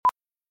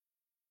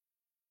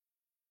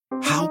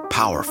How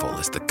powerful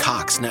is the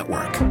Cox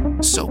network?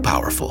 So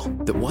powerful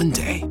that one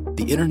day,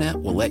 the internet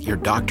will let your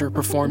doctor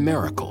perform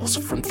miracles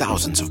from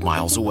thousands of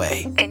miles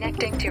away.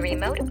 Connecting to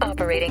remote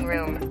operating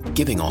room.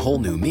 Giving a whole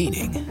new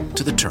meaning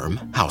to the term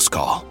house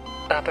call.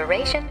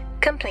 Operation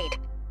complete.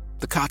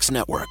 The Cox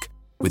network.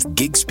 With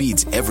gig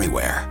speeds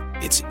everywhere.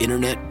 It's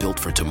internet built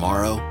for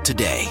tomorrow,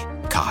 today.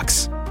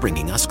 Cox,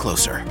 bringing us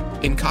closer.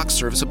 In Cox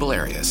serviceable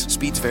areas,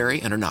 speeds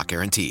vary and are not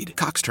guaranteed.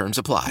 Cox terms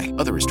apply.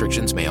 Other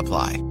restrictions may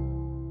apply.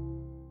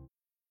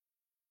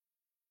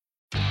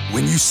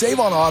 When you save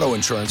on auto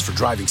insurance for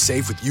driving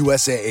safe with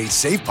USAA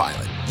Safe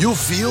Pilot, you'll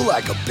feel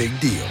like a big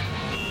deal,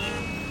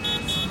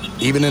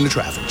 even in a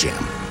traffic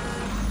jam.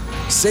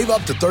 Save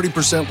up to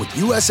 30% with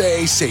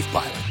USAA Safe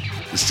Pilot.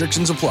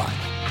 Restrictions apply.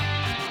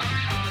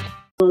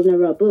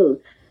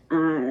 Vulnerable,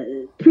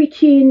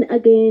 preaching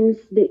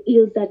against the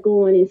ills that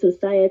go on in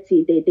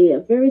society. They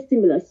are very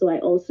similar. So I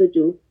also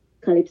do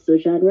calypso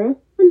genre,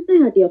 and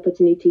I had the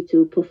opportunity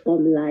to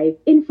perform live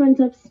in front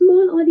of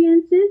small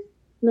audiences.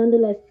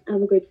 Nonetheless,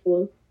 I'm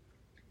grateful.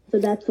 So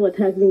that's what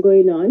has been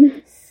going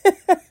on.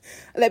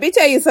 Let me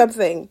tell you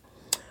something.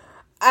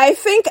 I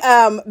think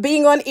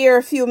being on air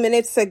a few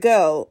minutes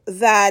ago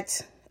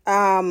that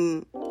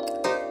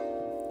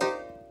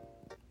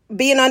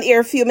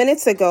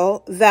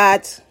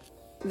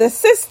the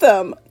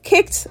system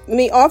kicked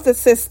me off the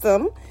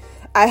system.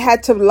 I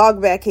had to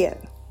log back in.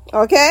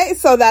 Okay?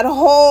 So that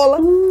whole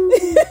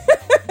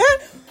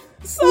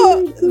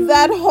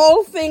that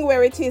whole thing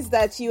where it is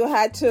that you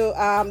had to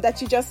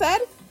that you just said,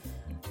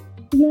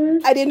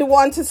 yes. I didn't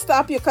want to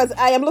stop you because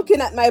I am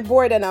looking at my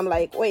board and I'm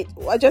like, wait,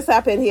 what just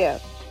happened here?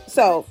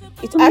 So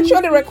it's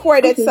actually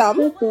recorded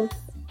some.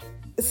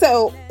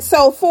 So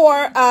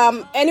for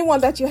anyone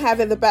that you have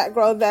in the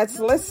background that's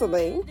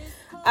listening,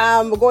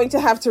 we're going to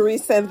have to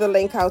resend the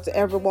link out to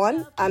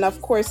everyone. And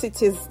of course,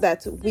 it is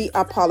that we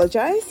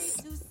apologize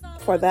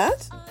for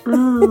that.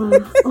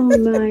 Oh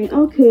my,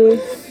 okay.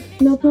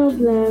 No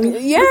problem.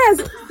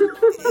 Yes.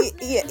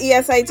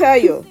 Yes, I tell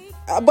you.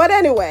 But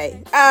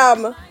anyway,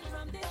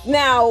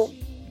 now,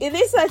 it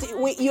is that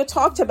you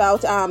talked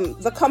about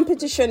the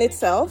competition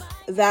itself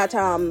that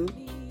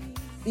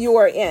you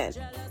were in.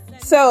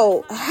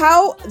 So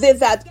how did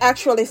that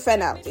actually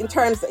fan out in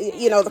terms of,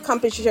 the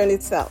competition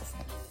itself?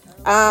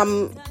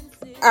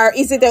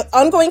 Is it an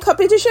ongoing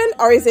competition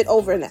or is it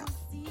over now?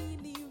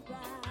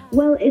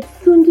 Well, it's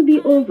soon to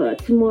be over.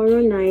 Tomorrow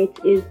night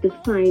is the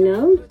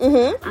final.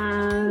 Mm-hmm.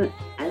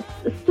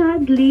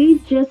 Sadly,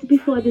 just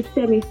before the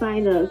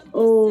semifinals,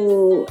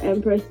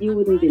 Empress, you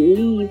wouldn't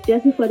believe,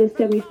 just before the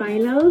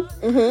semifinals,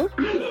 mm-hmm.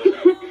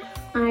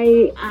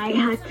 I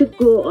had to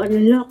go on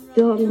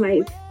lockdown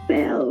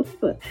myself.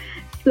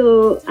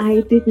 So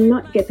I did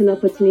not get an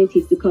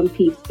opportunity to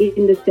compete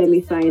in the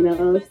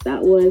semifinals.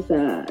 That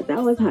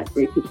was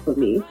heartbreaking for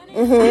me.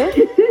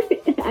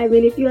 Mm-hmm. I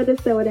mean, if you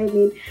understand what I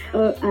mean.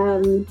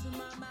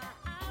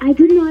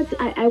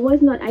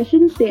 I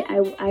shouldn't say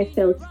I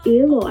felt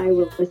ill or I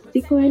was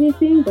sick or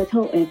anything, but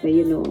however,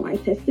 I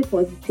tested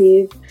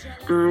positive,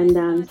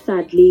 and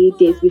sadly,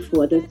 days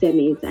before the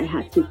semis, I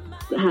had to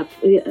have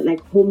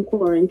home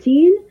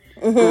quarantine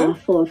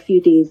for a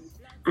few days,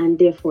 and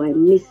therefore I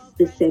missed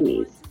the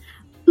semis.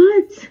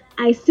 But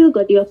I still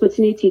got the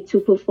opportunity to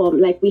perform.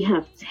 Like, we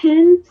have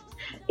tents.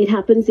 It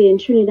happens in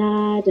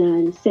Trinidad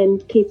and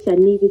St. Kitts and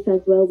Nevis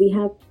as well. We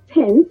have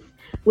tents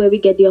where we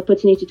get the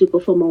opportunity to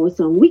perform our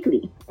song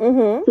weekly.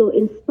 Mm-hmm. So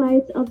in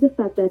spite of the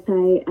fact that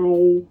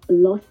I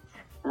lost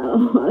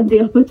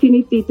the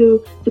opportunity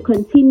to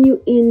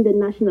continue in the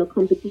national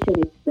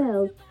competition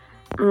itself,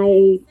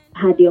 I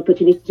had the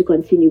opportunity to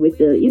continue with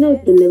the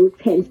little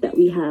tents that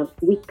we have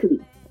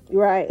weekly.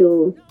 Right.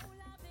 So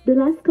the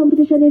last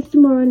competition is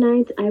tomorrow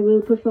night. I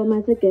will perform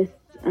as a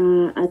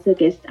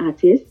guest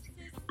artist,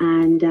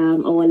 and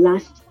our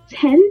last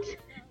tent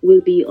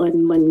will be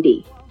on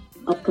Monday,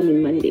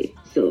 upcoming Monday.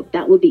 So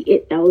that will be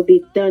it. That will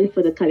be done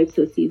for the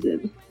Calypso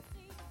season.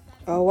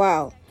 Oh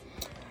wow!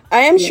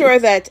 I am sure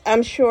that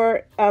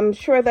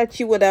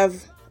you would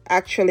have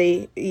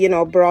actually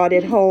brought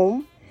it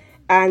home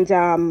and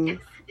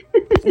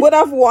would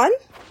have won.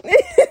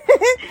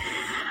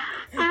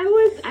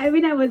 I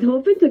was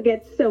hoping to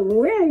get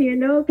somewhere,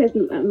 because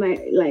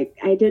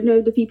I don't know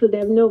if the people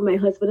that know, my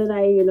husband and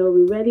I, we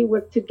really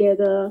work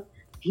together.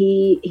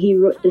 He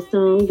wrote the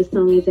song. The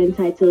song is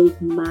entitled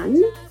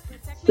Man.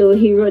 So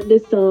he wrote the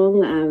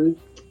song,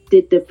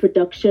 did the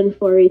production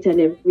for it and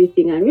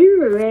everything. And we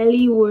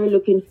really were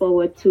looking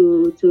forward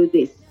to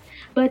this.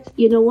 But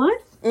you know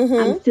what? Mm-hmm.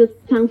 I'm still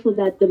thankful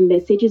that the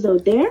message is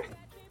out there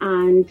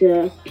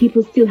and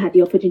people still had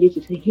the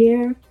opportunity to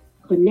hear,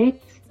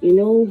 connect,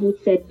 who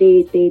said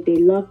they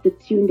love the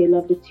tune. They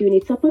love the tune.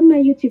 It's up on my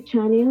YouTube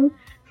channel,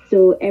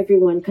 so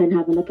everyone can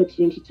have an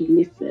opportunity to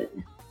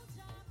listen.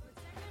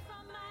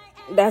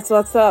 That's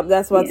what's up.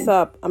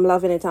 Up. I'm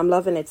loving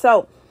it.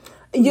 So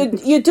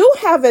you do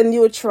have a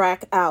new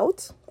track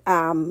out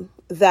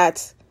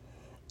that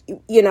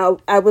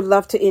I would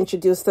love to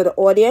introduce to the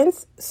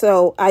audience.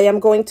 So I am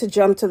going to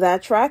jump to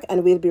that track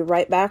and we'll be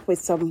right back with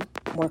some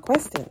more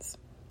questions.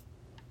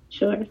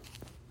 Sure.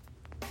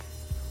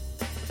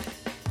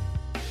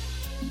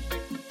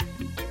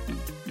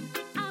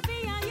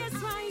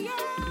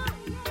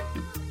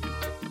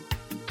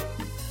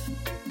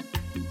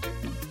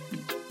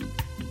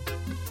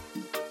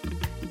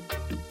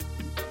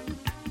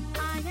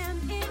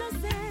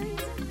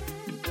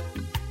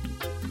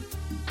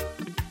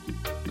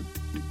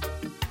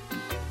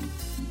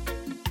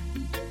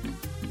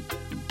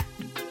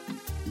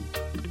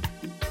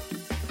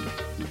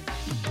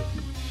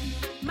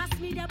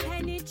 media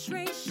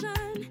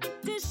penetration,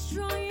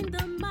 destroying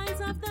the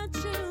minds of the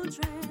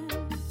children.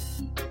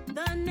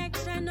 The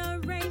next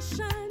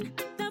generation,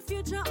 the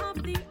future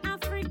of the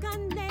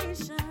African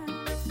nation.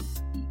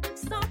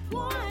 Stop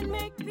war and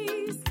make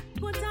peace.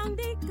 Put down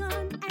the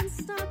gun and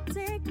stop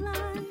take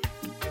life.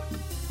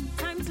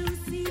 Time to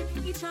see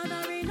each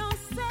other in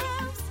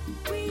ourselves.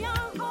 We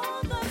are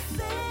all the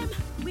same.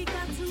 We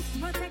got to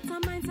protect our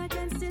minds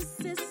against this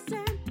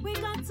system. We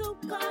got to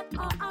guard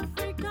our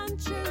African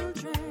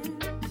children.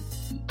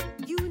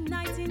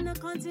 Uniting the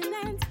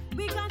continent,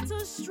 we got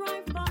to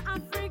strive for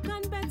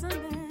African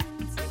betterment.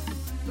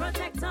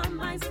 Protect our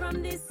minds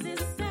from this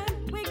system.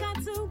 We got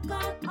to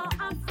guard our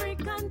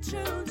African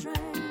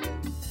children.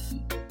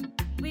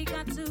 We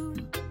got to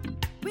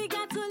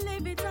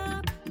live it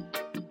up.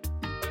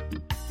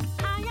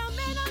 I am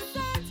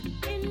innocent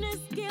in this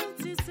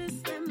guilty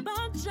system,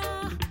 but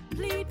Jah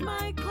plead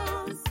my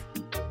cause.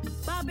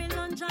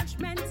 Babylon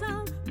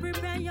judgmental,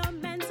 prepare your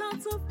mental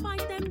to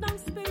fight them down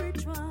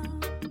spiritual.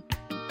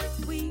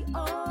 We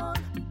all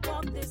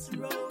walk this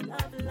road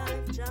of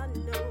life, Jah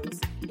knows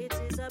it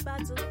is a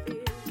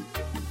battlefield.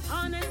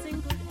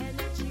 Harnessing good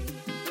energy,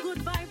 good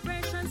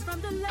vibrations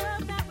from the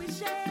love that we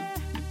share.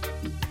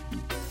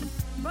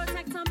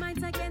 Protect our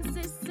minds against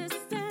this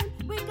system.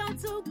 We got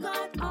to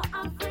guard our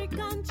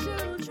African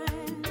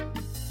children.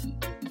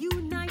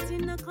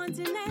 Uniting the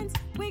continent,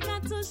 we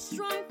got to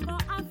strive for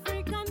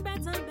African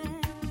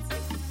betterment.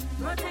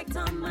 Protect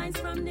our minds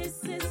from this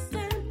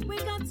system. We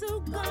got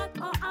to guard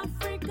our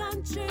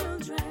African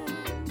children.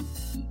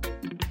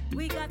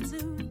 We got to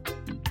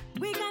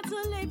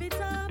live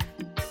it up.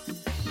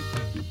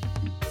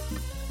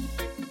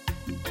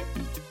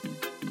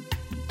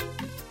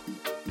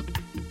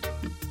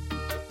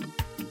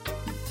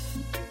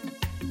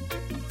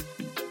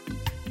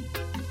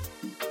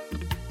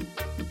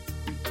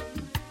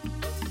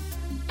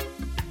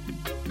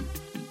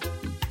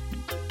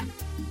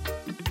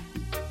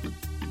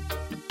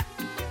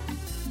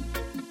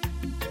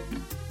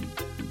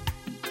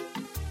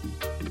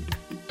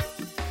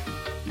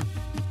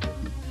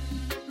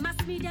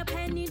 Media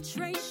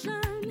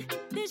penetration,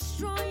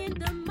 destroying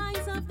the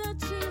minds of the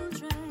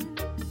children.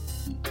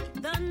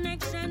 The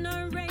next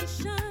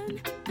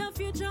generation, the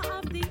future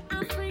of the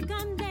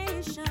African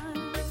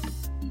nation.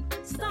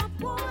 Stop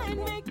war and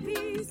make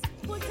peace.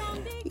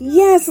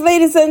 Yes,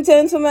 ladies and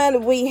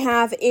gentlemen, we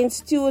have in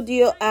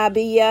studio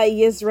Abiyah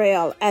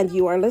Israel, and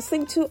you are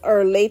listening to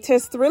her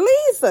latest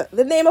release.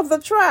 The name of the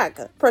track,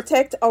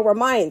 Protect Our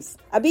Minds.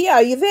 Abiyah,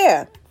 are you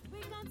there?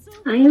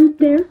 I am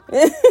there.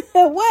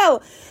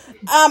 Well,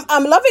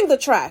 I'm loving the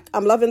track.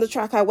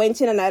 I went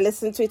in and I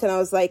listened to it and I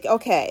was like,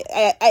 okay.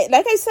 I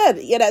like I said,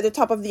 at the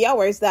top of the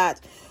hour is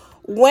that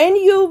when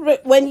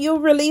you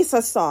release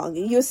a song,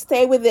 you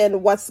stay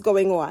within what's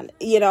going on,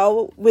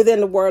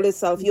 within the world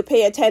itself. You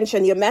pay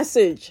attention. Your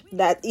message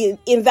that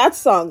in that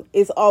song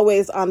is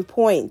always on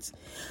point.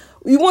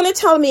 You want to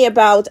tell me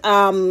about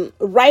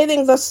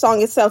writing the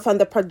song itself and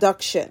the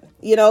production?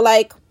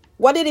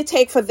 What did it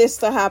take for this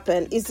to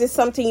happen? Is this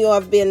something you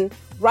have been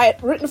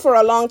written for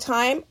a long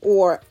time,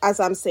 or as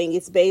I'm saying,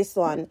 it's based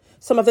on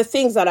some of the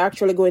things that are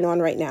actually going on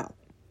right now?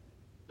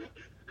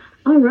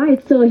 All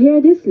right, so here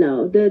it is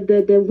now.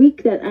 The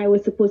week that I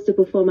was supposed to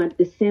perform at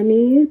the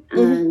semi,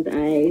 and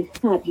I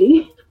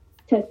sadly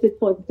tested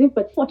positive,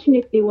 but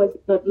fortunately was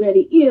not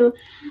really ill.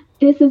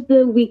 This is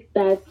the week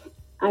that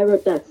I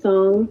wrote that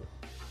song,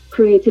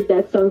 created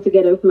that song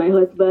together with my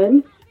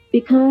husband,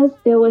 because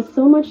there was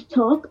so much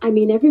talk. I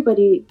mean,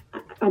 everybody,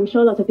 I'm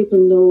sure a lot of people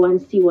know and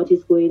see what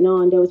is going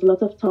on. There was a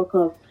lot of talk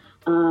of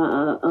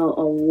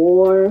a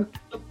war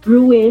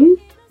brewing,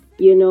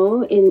 in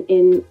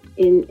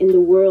the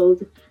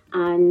world.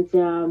 And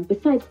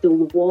besides the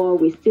war,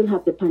 we still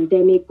have the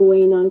pandemic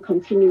going on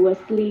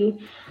continuously.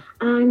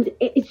 And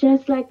it's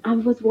just like, I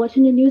was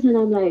watching the news and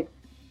I'm like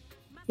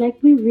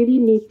we really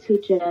need to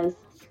just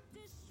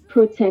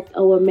protect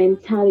our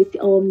mentality,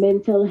 our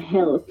mental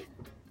health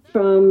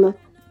from,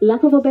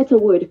 lack of a better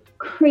word,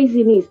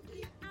 craziness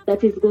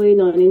that is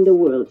going on in the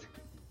world.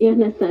 You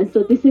understand?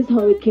 So this is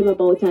how it came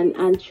about.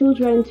 And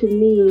children to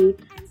me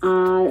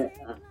are,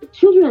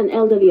 children and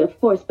elderly, of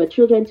course, but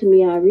children to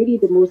me are really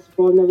the most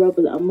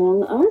vulnerable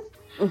among us.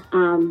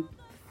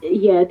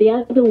 They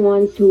are the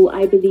ones who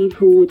I believe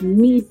who would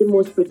need the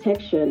most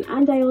protection.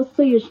 And I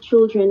also use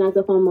children as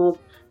a form of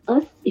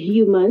us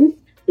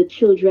humans, the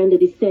children, the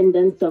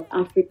descendants of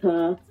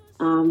Africa,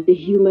 the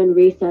human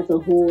race as a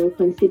whole,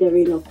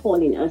 considering or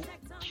calling us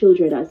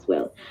children as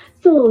well.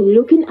 So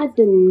looking at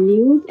the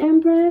news,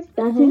 Empress,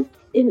 that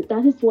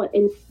is what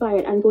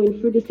inspired, and going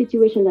through the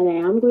situation that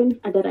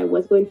I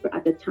was going through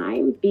at the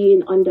time,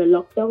 being under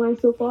lockdown and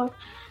so forth.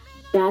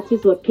 That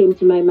is what came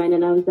to my mind,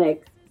 and I was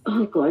like,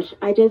 oh gosh,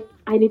 I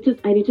need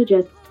to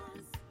just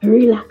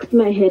relax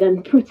my head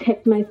and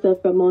protect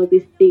myself from all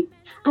these things.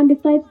 And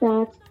besides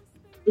that,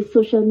 the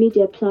social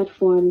media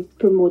platforms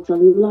promote a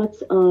lot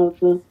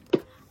of,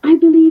 I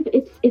believe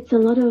it's a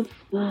lot of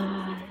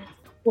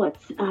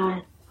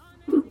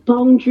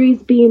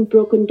boundaries being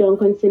broken down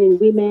concerning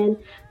women,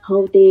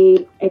 how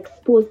they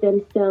expose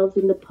themselves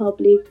in the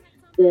public,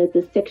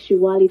 the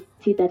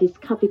sexuality that is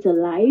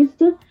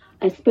capitalized,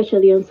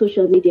 especially on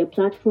social media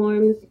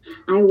platforms.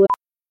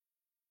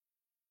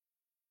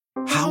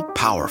 How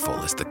powerful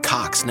is the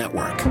Cox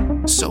network?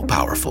 So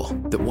powerful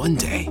that one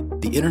day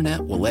the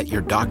internet will let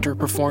your doctor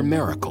perform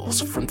miracles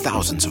from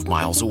thousands of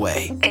miles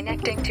away.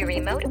 Connecting to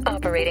remote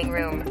operating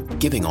room.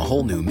 Giving a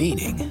whole new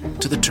meaning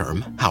to the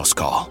term house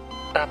call.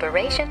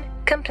 Operation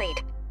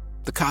complete.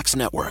 The Cox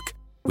network.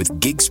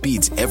 With gig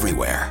speeds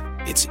everywhere,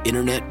 it's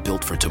internet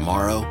built for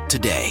tomorrow,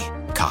 today.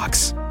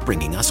 Cox,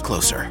 bringing us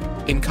closer.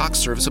 In Cox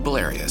serviceable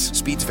areas,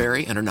 speeds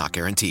vary and are not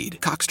guaranteed.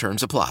 Cox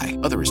terms apply.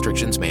 Other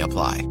restrictions may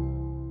apply.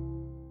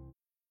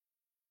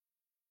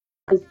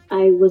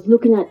 I was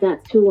looking at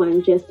that too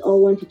and just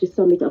all wanted to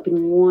sum it up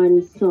in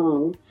one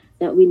song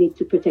that we need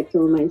to protect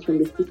our minds from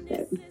the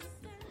system.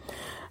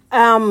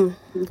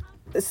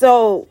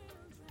 So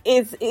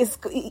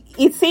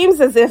it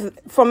seems as if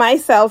for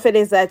myself it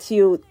is that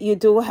you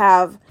do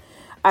have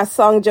a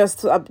song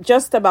just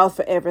about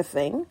for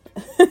everything.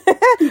 I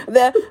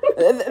say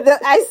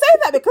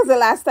that because the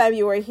last time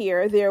you were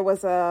here, there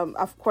was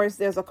of course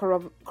there's a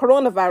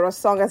coronavirus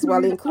song as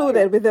well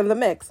included within the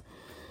mix.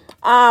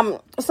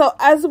 So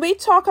as we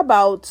talk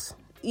about,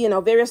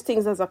 various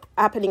things that are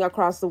happening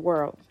across the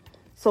world,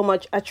 so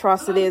much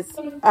atrocities,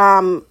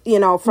 from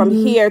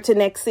here to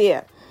next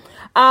year.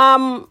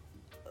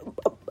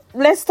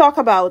 Let's talk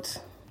about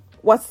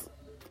what's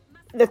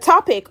the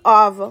topic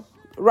of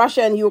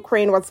Russia and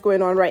Ukraine, what's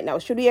going on right now.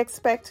 Should we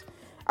expect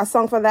a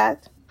song for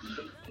that?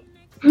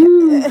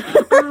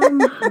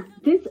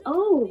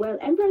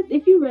 Empress,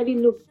 if you really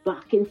look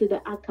back into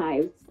the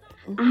archives,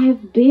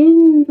 I've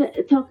been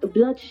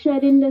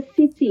Bloodshed in the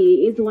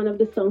City is one of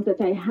the songs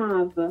that I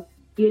have,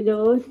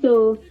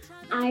 so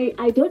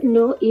I don't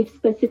know if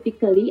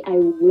specifically I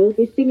will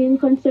be singing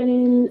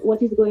concerning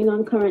what is going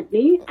on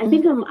currently. I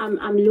think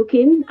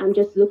I'm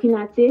just looking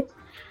at it,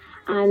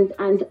 and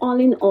all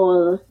in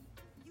all,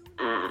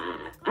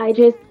 like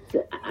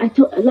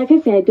I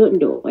said, I don't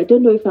know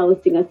if I will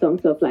sing a song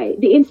so like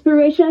the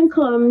inspiration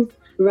comes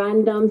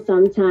random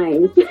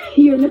sometimes,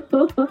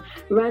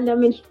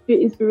 random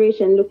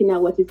inspiration looking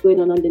at what is going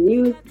on the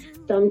news.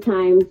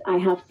 Sometimes I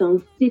have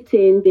songs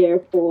sitting there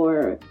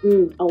for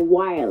a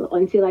while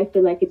until I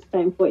feel like it's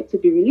time for it to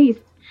be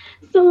released.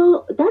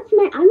 So that's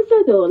my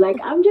answer though. Like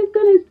I'm just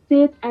gonna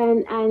sit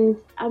and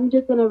I'm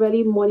just gonna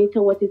really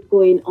monitor what is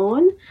going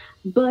on.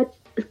 But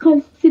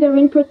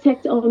considering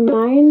protect our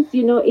minds,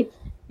 it's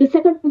the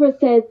second verse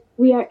says,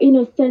 we are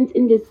innocent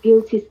in this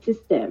guilty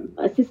system,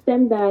 a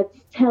system that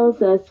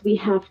tells us we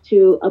have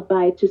to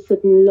abide to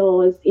certain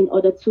laws in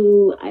order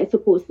to, I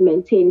suppose,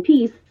 maintain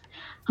peace.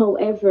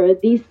 However,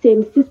 these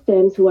same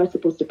systems who are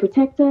supposed to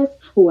protect us,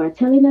 who are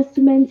telling us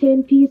to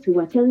maintain peace, who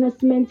are telling us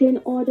to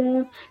maintain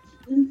order,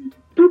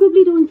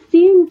 probably don't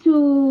seem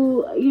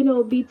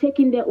to, be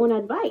taking their own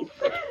advice.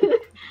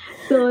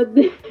 So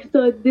this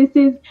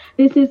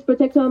is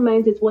Protect Our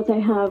Minds is what I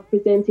have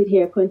presented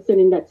here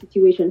concerning that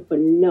situation for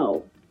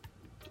now.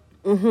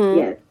 Mm-hmm.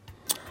 Yes.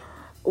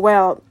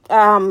 Well,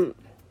 I'm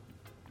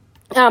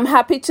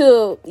happy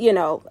to,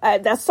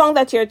 that song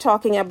that you're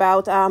talking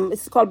about,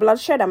 it's called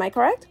Bloodshed, am I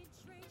correct?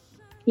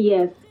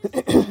 Yes.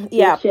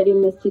 Yeah. Bloodshed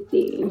in the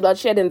City.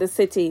 Bloodshed in the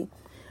City.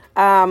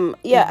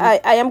 I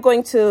am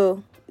going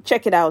to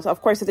check it out.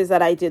 Of course, it is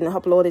that I didn't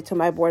upload it to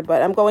my board,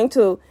 but I'm going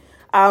to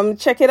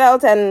check it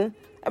out, and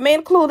I may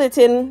include it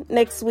in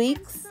next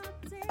week's.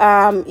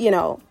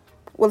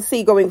 We'll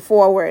see going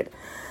forward.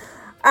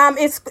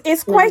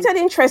 It's quite an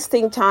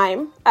interesting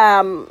time.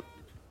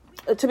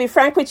 To be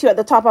frank with you, at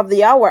the top of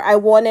the hour, I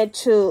wanted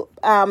to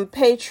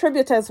pay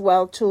tribute as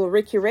well to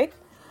Ricky Rick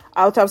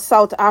out of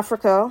South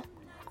Africa,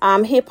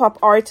 hip hop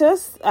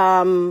artist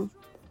who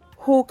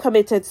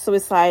committed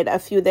suicide a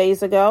few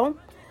days ago.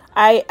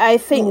 I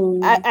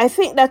think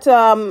that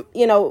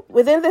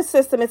within the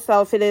system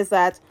itself, it is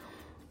that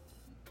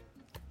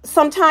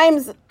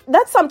sometimes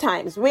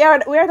we are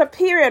at a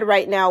period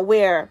right now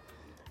where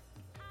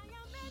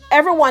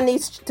everyone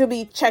needs to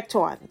be checked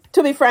on.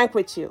 To be frank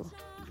with you,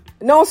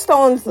 no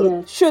stones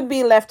should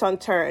be left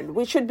unturned.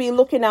 We should be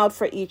looking out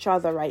for each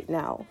other right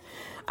now,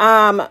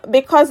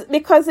 because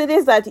it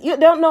is that you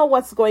don't know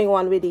what's going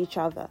on with each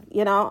other,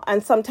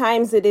 and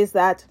sometimes it is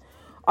that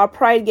our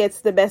pride gets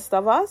the best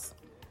of us.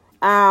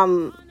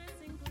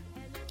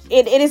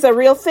 It is a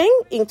real thing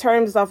in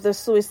terms of the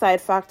suicide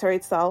factor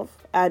itself,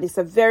 and it's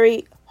a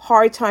very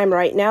hard time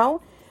right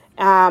now.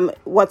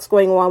 What's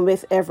going on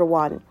with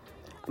everyone?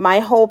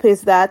 My hope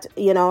is that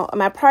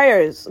my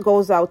prayers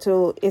goes out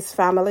to his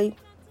family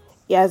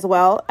as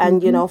well, and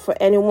for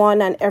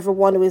anyone and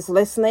everyone who is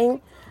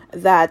listening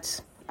that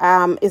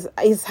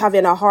is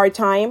having a hard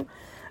time,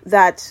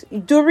 that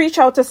do reach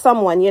out to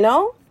someone.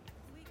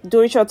 Do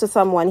reach out to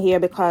someone here,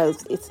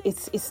 because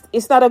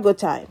it's not a good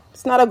time.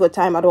 It's not a good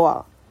time at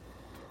all.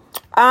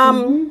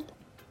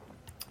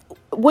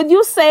 Would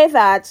you say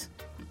that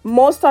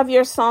most of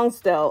your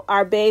songs, though,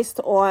 are based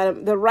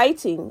on the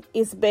writing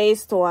is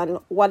based on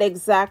what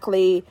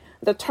exactly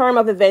the term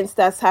of events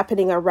that's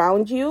happening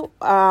around you,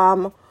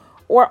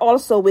 or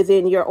also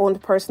within your own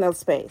personal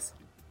space?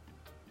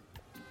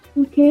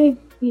 Okay.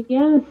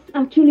 Yes,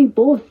 actually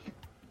both.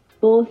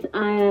 Both.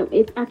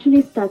 It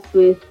actually starts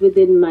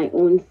within my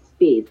own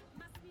space.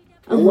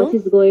 What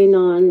is going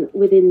on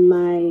within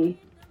my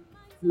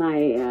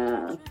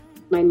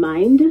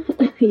mind?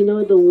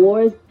 The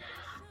wars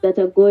that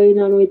are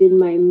going on within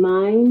my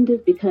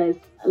mind, because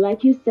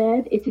like you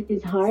said, it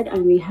is hard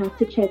and we have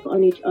to check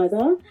on each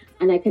other.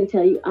 And I can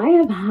tell you, I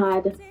have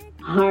had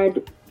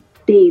hard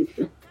days.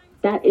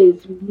 That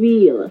is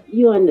real.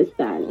 You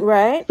understand?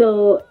 Right.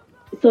 So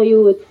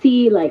you would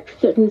see like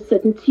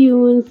certain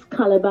tunes,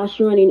 Calabash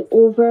running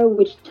over,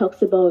 which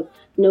talks about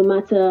no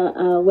matter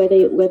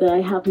whether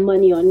I have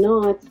money or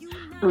not,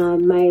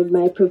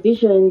 my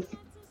provisions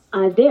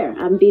are there.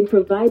 I'm being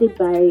provided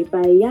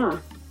by Yah.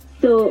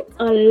 So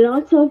a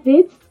lot of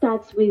it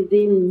starts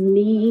within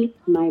me,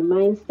 my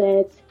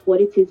mindset, what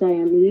it is I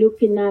am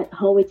looking at,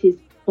 how it is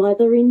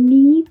bothering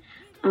me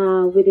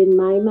within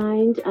my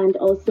mind, and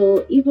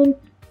also even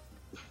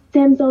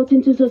stems out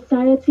into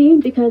society,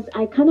 because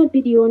I cannot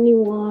be the only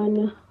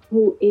one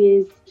who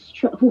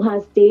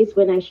has days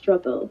when I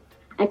struggle.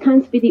 I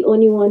can't be the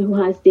only one who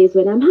has days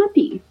when I'm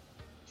happy.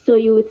 So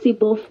you would see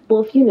both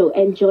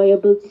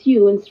enjoyable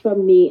tunes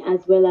from me,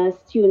 as well as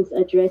tunes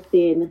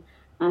addressing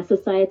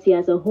society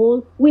as a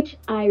whole, which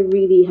I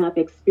really have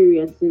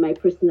experienced in my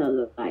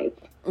personal life.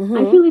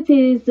 I feel it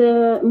is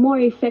more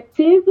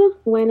effective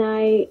when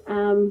I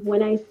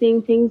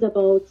sing things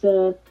about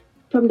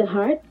from the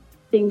heart,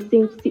 sing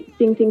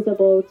things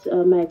about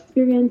my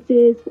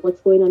experiences, what's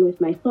going on with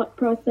my thought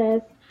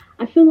process.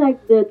 I feel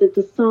like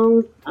the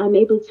songs, I'm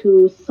able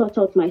to sort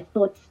out my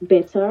thoughts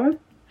better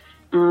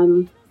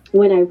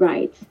when I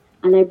write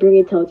and I bring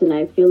it out, and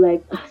I feel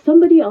like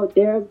somebody out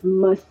there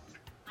must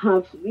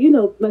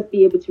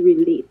be able to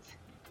relate.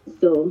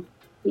 So,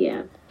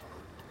 yeah.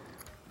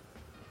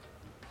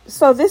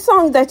 So this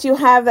song that you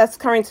have that's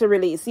currently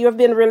released, you have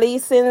been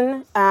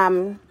releasing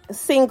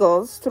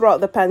singles throughout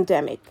the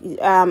pandemic.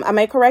 Am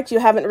I correct? You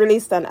haven't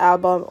released an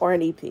album or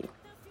an EP?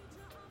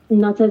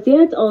 Not as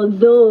yet,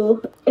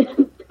 although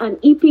an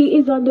EP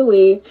is on the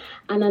way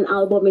and an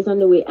album is on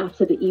the way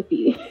after the EP.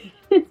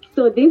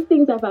 So these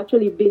things have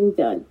actually been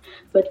done.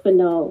 But for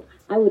now,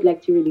 I would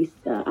like to release,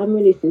 I'm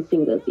releasing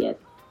singles, yes.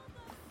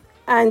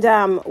 And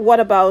what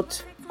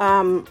about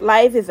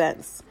live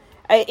events?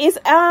 Is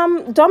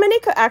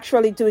Dominica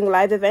actually doing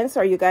live events,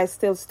 or are you guys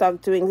still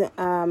stuck doing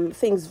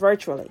things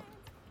virtually?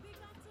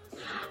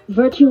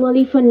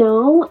 Virtually for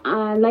now.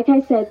 Like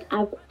I said,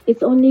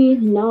 it's only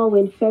now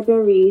in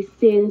February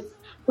since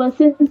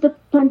the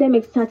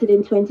pandemic started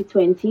in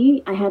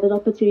 2020. I had an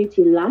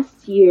opportunity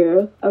last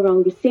year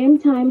around the same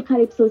time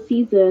Calypso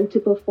season to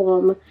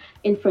perform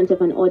in front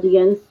of an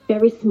audience,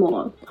 very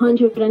small,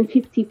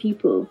 150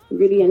 people,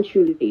 really and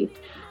truly.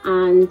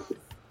 And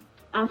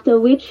after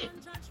which,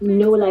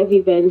 no live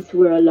events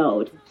were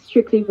allowed,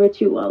 strictly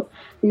virtual.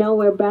 Now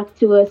we're back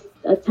to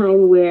a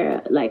time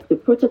where like the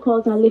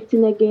protocols are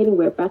lifting again.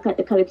 We're back at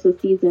the Calypso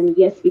season.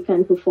 Yes, we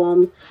can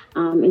perform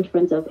in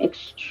front of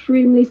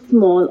extremely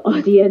small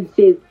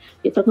audiences.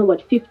 You're talking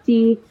about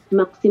 50,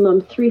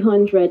 maximum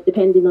 300,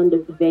 depending on the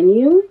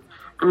venue.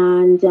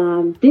 And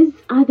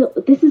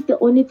this is the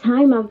only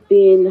time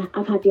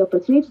I've had the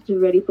opportunity to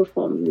really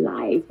perform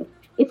live.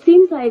 It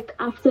seems like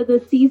after the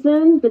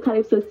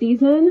Calypso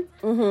season,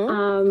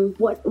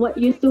 what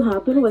used to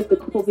happen was the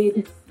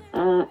COVID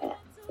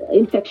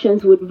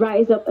infections would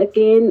rise up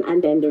again,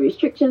 and then the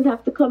restrictions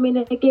have to come in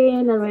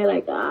again, and we're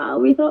like,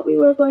 we thought we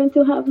were going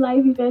to have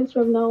live events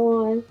from now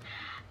on.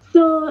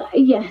 So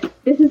yes,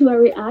 this is where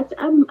we're at.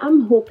 I'm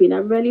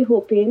really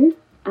hoping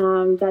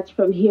that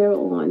from here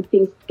on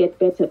things get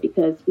better,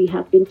 because we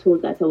have been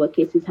told that our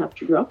cases have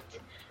dropped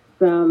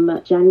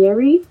from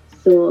January.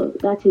 So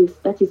that is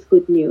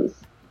good news.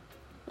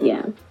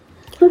 Yeah.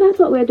 So that's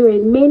what we're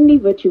doing, mainly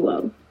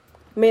virtual.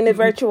 Mainly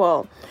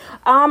virtual.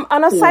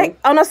 On a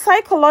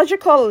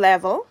psychological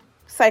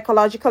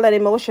and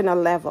emotional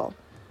level,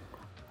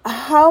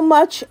 how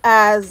much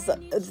has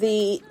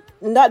the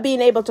not being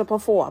able to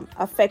perform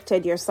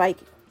affected your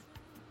psyche?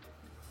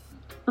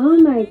 Oh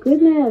my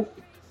goodness.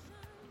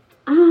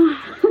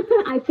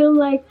 I feel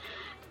like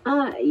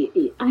I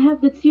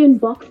have the tune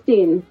boxed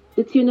in,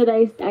 the tune that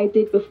I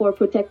did before,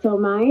 Protect Our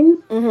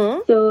Minds.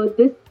 So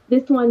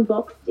this one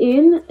boxed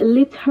in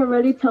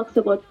literally talks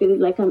about feeling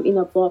like I'm in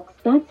a box.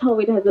 That's how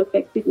it has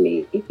affected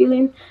me.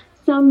 Feeling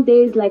some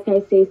days, like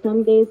I say,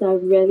 some days are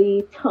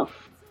really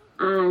tough,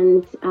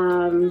 and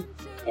you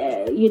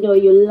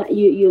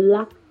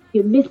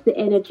miss the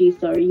energy.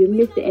 You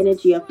miss the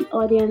energy of the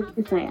audience.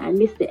 I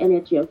miss the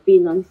energy of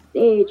being on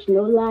stage.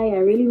 No lie, I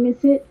really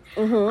miss it.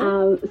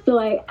 So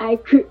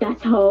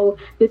that's how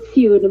the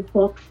tune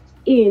boxed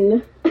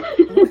in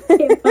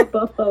came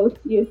about,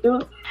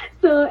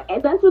 So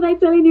that's what I'm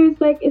telling you. It's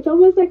like, it's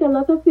almost like a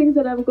lot of things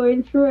that I'm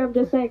going through. I'm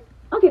just like,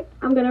 okay,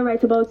 I'm gonna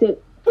write about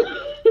it.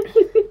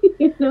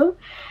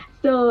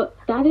 So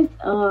that is,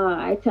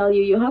 I tell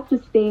you, you have to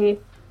stay.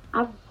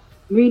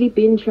 really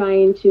been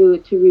trying to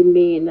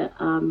remain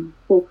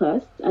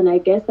focused, and I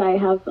guess I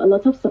have a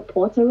lot of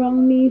support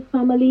around me,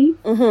 family.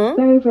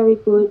 Very, very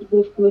good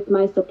with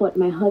my support,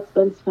 my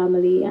husband's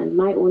family and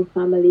my own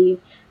family.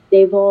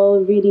 They've all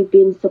really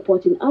been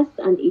supporting us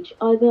and each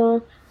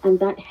other, and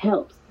that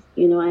helps.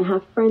 You know, I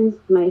have friends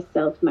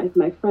myself,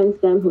 my friends,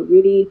 them who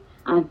really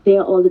are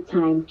there all the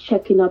time,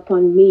 checking up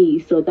on me.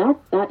 So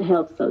that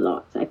helps a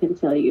lot, I can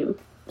tell you.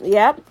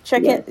 Yep,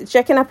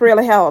 checking up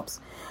really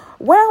helps.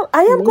 Well,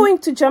 I am going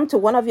to jump to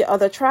one of your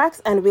other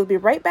tracks, and we'll be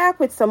right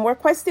back with some more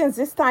questions.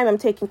 This time I'm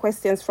taking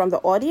questions from the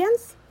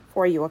audience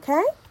for you,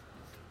 okay?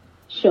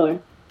 Sure.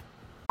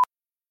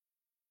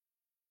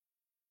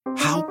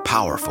 How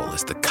powerful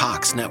is the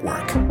Cox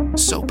network?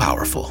 So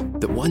powerful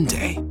that one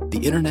day the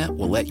internet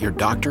will let your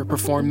doctor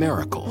perform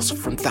miracles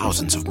from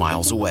thousands of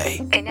miles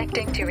away.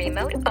 Connecting to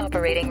remote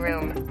operating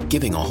room.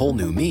 Giving a whole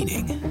new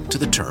meaning to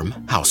the term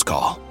house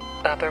call.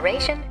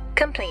 Operation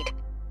complete.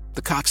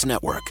 The Cox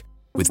network.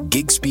 With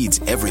gig speeds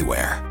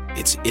everywhere,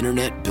 it's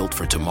internet built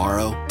for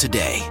tomorrow,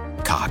 today.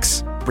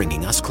 Cox,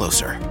 bringing us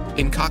closer.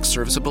 In Cox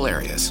serviceable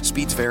areas,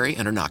 speeds vary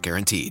and are not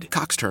guaranteed.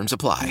 Cox terms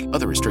apply.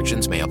 Other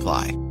restrictions may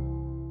apply.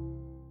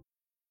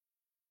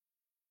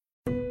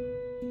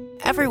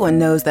 Everyone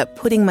knows that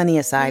putting money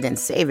aside in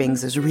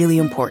savings is really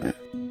important.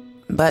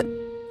 But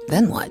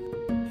then what?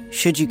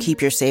 Should you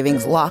keep your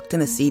savings locked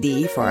in a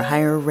CD for a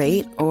higher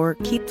rate or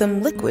keep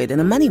them liquid in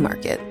a money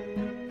market?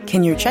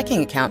 Can your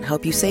checking account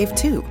help you save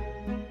too?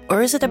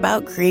 Or is it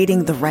about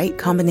creating the right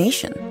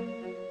combination?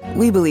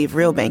 We believe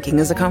real banking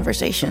is a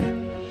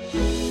conversation.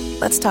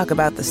 Let's talk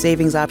about the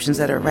savings options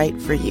that are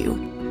right for you.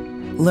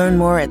 Learn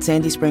more at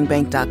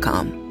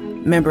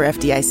sandyspringbank.com. Member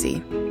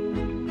FDIC.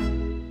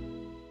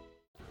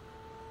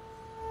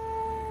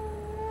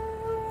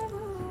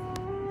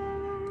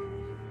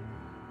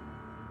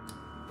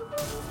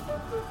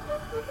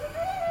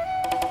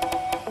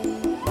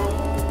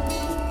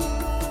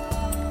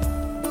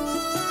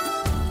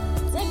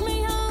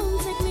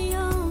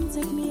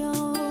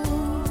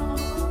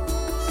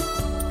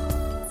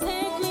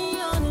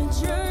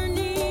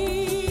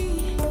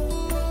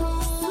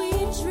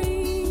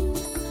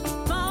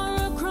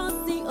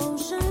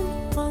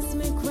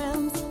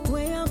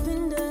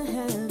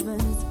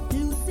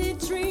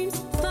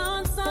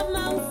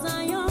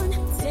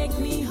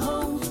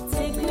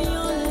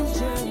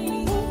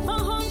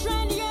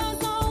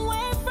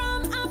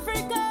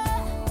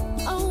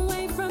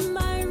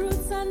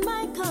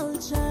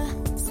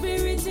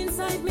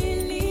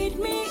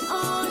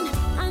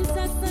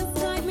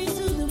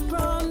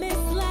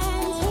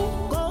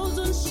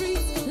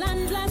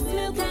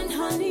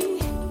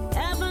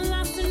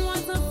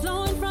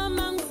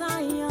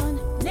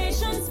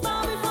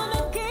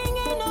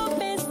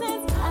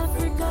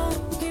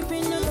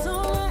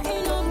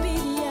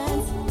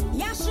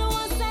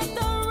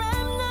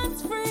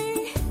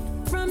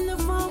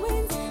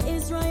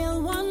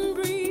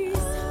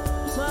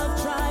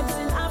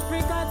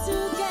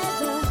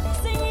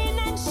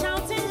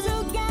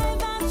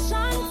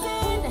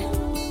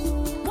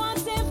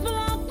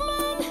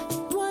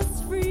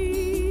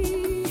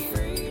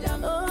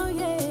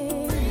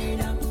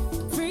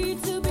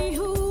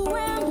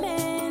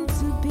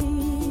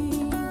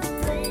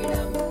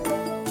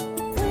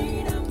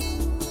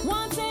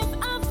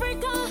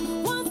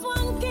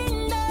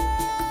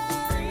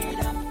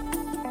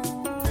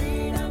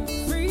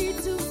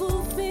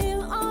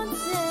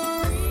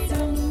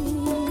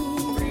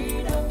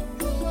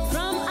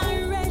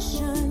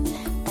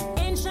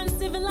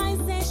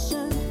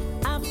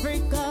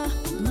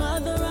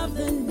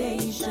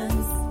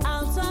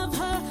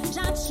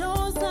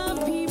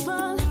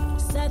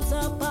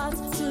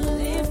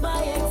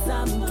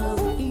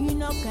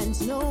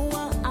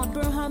 Noah,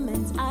 Abraham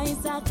and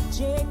Isaac,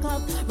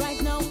 Jacob.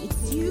 Right now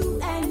it's you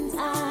and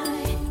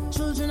I.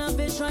 Children of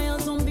Israel,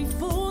 don't be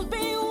fooled,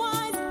 be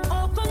wise.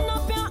 Open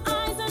up your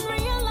eyes and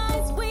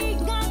realize we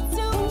got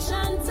to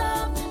chant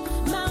up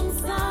Mount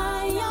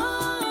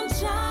Zion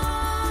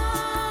chant.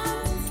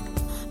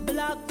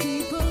 Black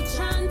people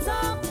chant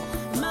up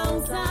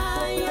Mount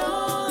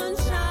Zion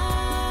chant.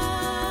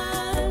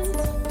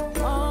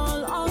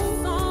 All our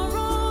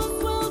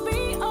sorrows will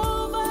be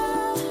over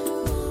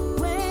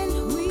when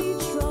we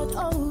trod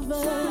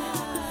over.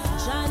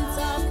 Chant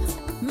up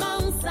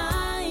Mount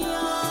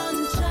Zion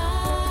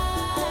chant.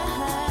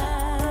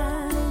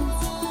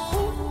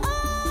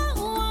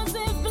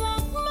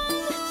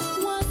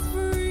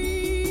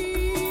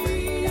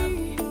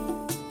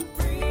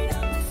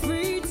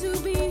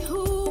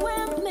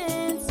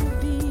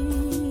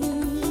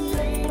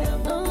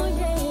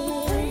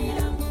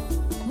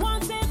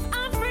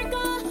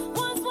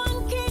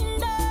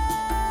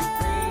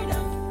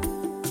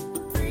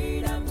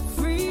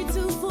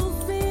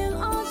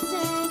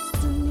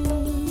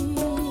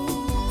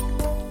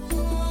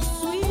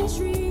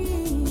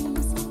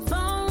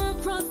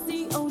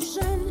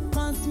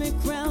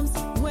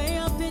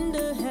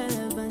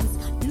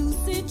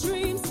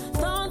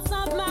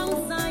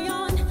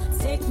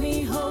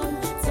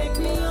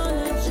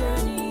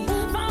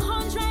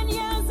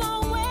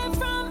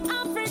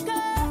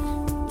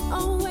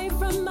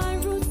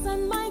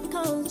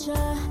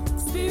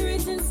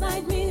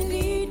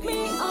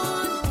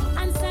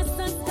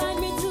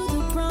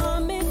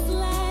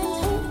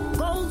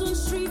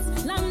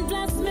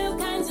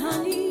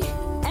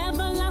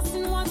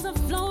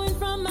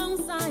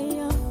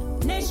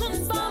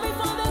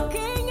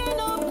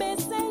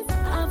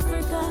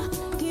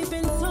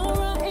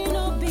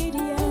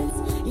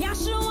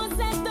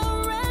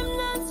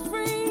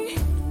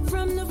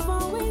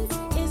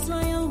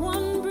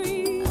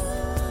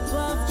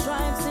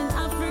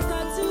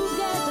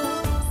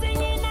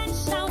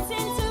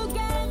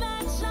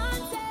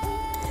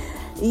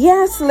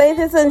 Yes,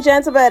 ladies and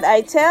gentlemen,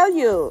 I tell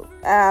you,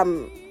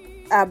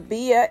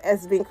 Abiyah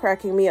has been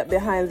cracking me up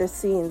behind the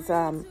scenes.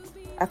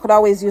 I could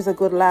always use a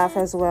good laugh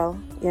as well,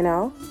 you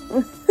know.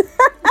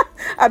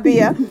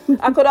 Abiyah,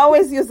 I could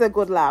always use a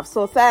good laugh.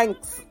 So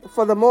thanks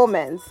for the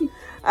moments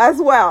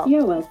as well.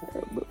 You're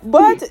welcome.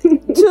 But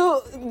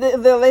to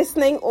the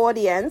listening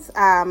audience,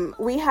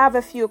 we have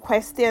a few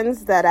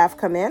questions that have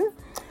come in.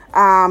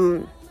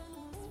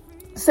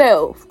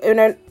 So,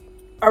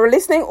 our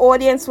listening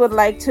audience would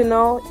like to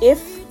know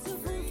if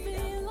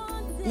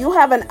you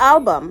have an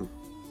album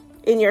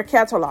in your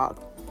catalog.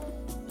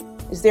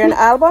 Is there an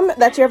album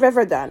that you've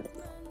ever done?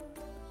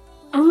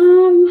 I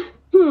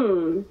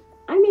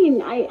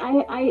mean,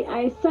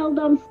 I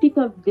seldom speak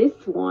of this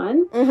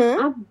one.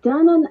 Mm-hmm. I've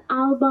done an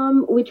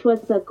album which was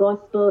a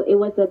gospel. It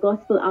was a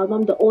gospel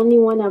album, the only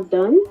one I've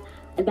done.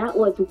 That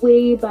was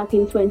way back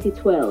in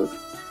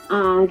 2012.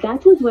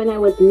 That was when I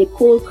was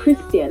Nicole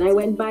Christian. I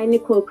went by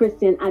Nicole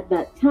Christian at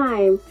that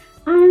time.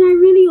 And I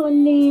really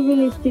only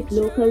released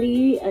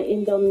locally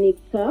in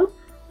Dominica.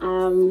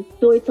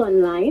 Though it's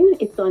online,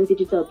 it's on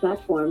digital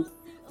platforms.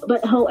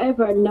 But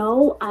however,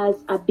 now as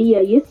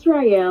Abiyah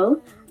Yisrael,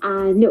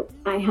 no,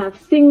 I have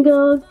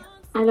singles,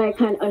 and I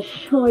can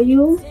assure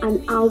you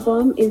an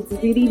album is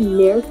really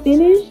near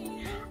finished.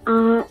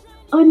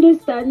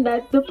 Understand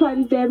that the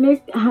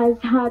pandemic has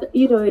had,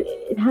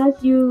 it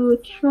has you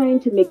trying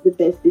to make the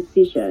best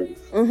decisions.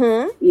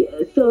 Mm-hmm.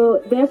 Yeah,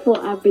 so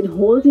therefore, I've been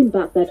holding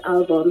back that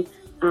album.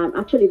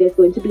 Actually, there's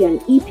going to be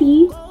an EP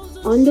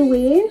on the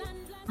way.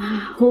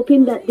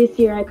 Hoping that this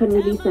year I can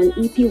release an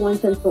EP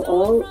once and for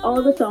all.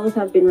 All the songs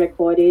have been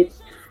recorded.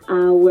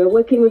 We're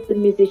working with the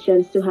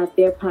musicians to have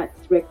their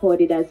parts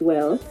recorded as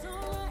well.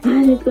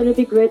 And it's going to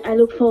be great. I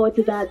look forward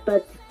to that.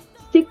 But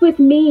stick with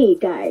me,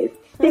 guys.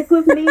 Stick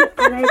with me,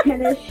 and I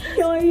can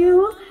assure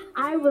you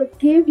I will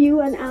give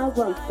you an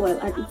album. Well,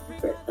 an EP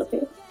first,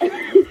 okay?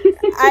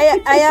 I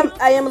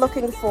am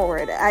looking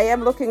forward. I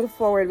am looking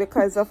forward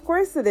because, of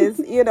course, it is.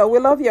 We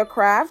love your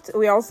craft.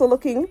 We're also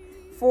looking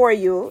for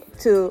you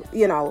to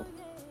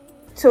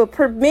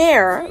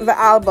premiere the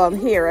album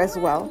here as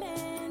well.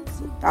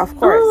 Of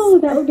course. Oh,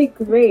 that would be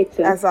great.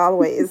 As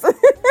always.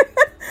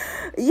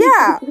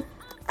 Yeah.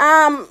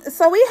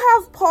 So we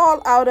have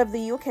Paul out of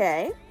the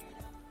UK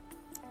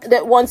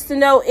that wants to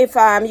know if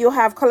you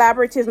have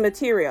collaborative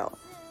material.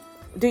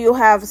 Do you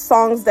have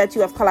songs that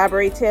you have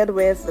collaborated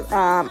with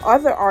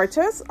other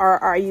artists, or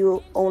are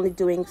you only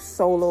doing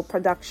solo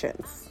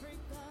productions?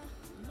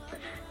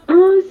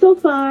 So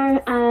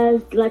far,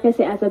 like I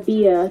say, as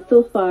Abiyah,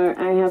 so far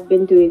I have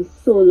been doing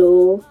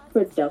solo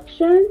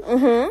productions.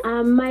 Mm-hmm.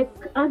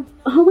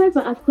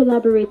 However, I've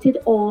collaborated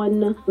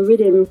on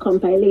rhythm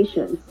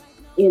compilations.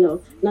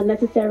 Not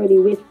necessarily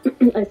with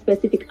a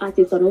specific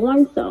artist on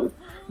one song,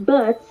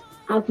 but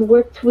I've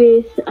worked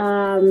with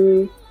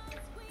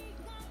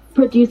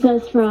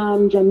producers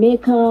from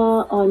Jamaica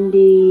on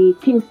the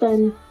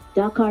Kingston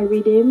Dakar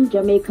rhythm,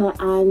 Jamaica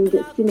and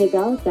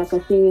Senegal,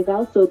 Dakar,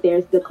 Senegal. So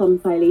there's the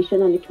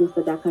compilation on the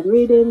Kingston Dakar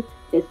rhythm.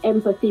 There's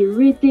Empathy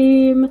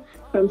rhythm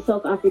from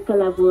South Africa,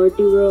 Lavoro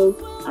Duro,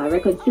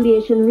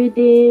 Reconciliation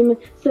rhythm.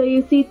 So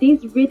you see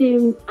these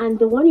rhythms, and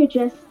the one you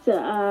just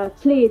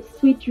played,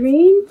 Sweet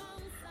Dreams,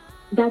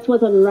 that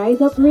was on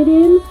Rise Up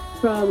Rhythm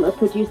from a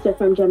producer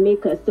from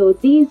Jamaica. So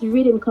these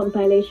rhythm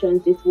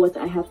compilations is what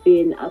I have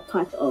been a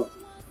part of.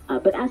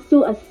 But as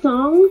to a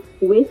song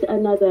with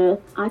another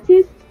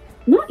artist,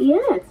 not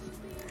yet.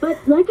 But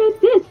like I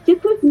said,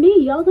 stick with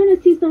me. Y'all gonna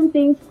see some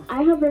things.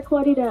 I have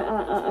recorded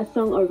a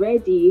song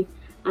already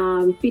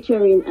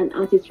featuring an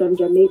artist from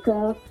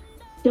Jamaica.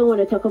 Don't want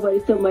to talk about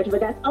it so much,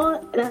 but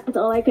that's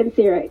all I can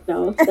say right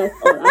now. That's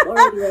all. I've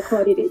already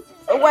recorded it.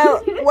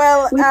 Well,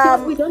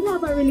 we don't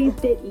have a release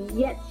date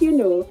yet,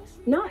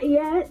 Not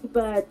yet,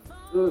 but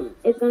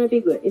it's gonna be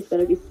good. It's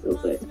gonna be so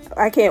good.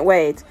 I can't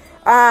wait.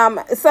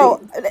 So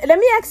let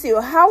me ask you,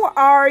 how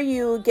are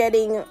you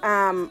getting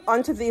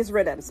onto these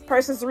rhythms?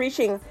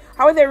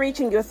 How are they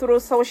reaching you through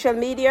social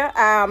media?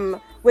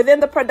 Within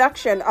the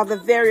production of the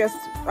various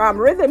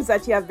rhythms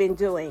that you have been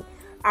doing,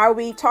 are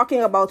we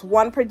talking about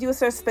one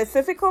producer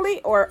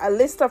specifically, or a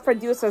list of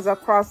producers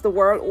across the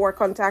world who are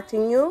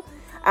contacting you,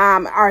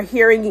 are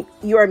hearing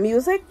your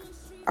music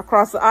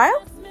across the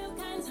aisle?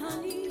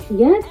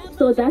 Yes,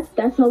 so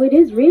that's how it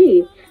is,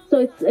 really.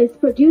 So it's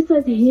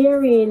producers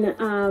hearing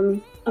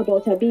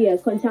about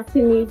Abiyah,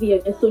 contacting me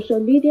via social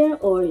media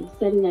or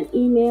sending an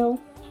email,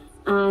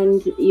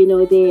 and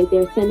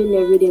they're sending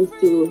their rhythms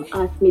to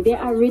ask me. There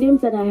are rhythms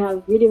that I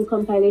have, rhythm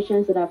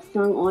compilations that I've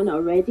sung on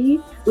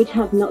already, which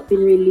have not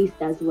been released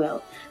as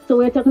well. So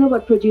we're talking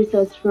about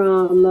producers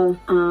from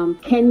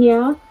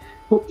Kenya,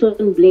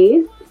 Hopeton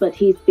Blaze, but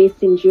he's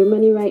based in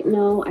Germany right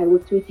now. I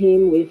worked with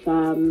him with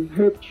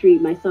Herb Tree,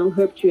 my song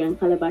Herb Tree and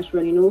Calabash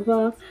Running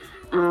Over.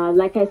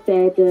 Like I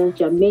said,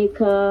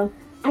 Jamaica.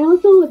 I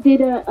also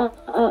did a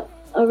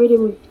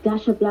rhythm with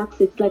Dasha Blacks.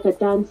 It's like a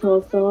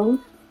dancehall song.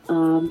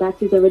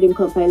 That is a rhythm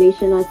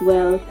compilation as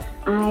well.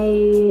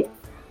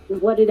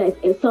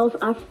 South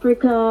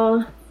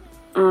Africa,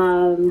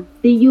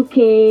 the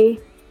UK,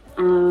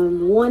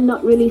 One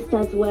not released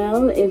as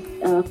well is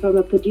from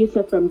a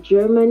producer from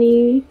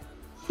Germany.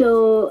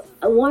 So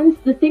once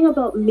the thing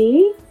about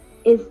me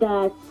is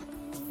that,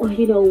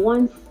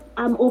 once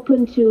I'm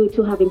open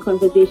to having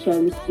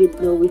conversations,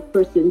 with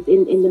persons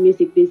in the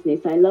music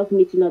business. I love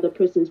meeting other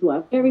persons who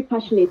are very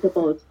passionate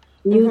about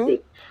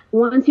music.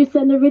 Once you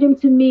send the rhythm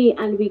to me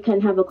and we can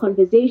have a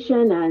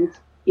conversation and,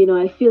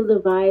 I feel the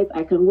vibe,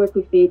 I can work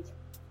with it.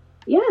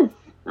 Yes,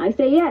 I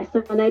say yes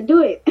and I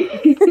do it.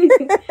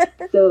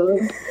 So,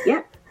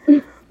 yeah.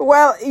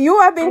 Well,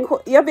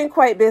 you've been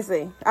quite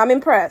busy. I'm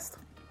impressed.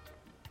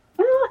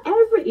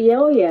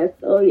 Oh yes.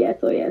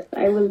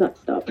 I will not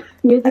stop.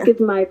 Music is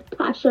my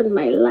passion,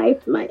 my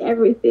life, my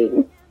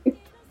everything.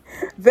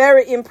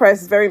 Very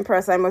impressed,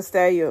 I must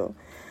tell you.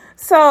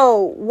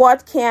 So,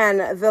 what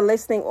can the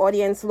listening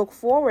audience look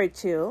forward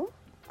to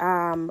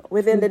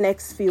within the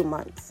next few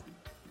months?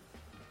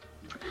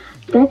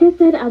 Like I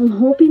said, I'm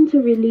hoping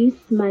to release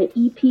my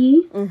EP.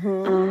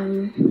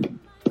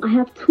 I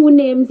have 2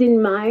 names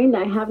in mind.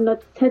 I have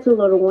not settled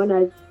on one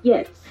as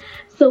yet.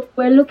 So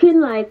we're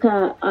looking like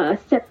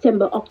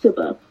September,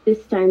 October,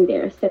 this time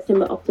there.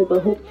 September, October,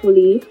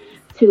 hopefully,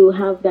 to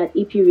have that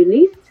EP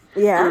released.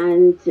 Yeah.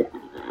 And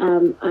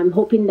I'm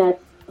hoping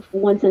that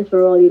once and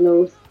for all,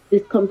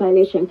 this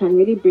compilation can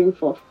really bring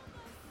forth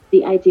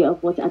the idea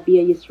of what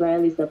Abiyah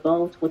Israel is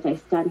about, what I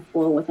stand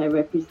for, what I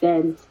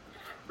represent,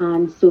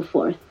 and so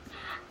forth.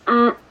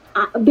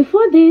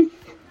 Before this,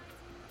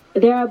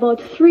 there are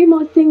about 3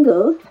 more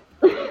singles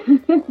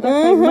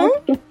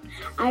that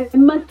I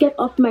must get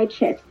off my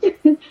chest.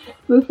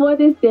 Before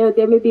this,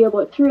 there may be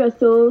about 3 or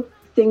so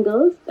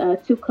singles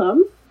to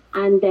come.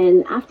 And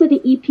then after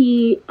the EP,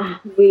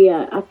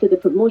 after the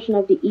promotion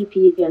of the EP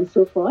and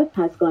so forth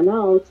has gone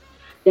out,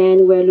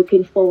 then we're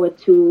looking forward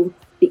to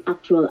the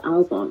actual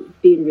album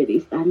being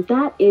released. And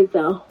that is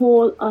a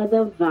whole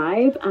other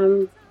vibe.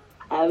 I'm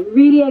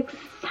really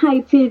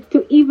excited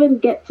to even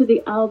get to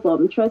the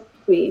album, trust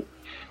me.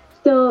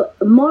 So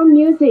more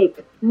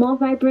music, more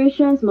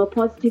vibrations, more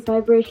positive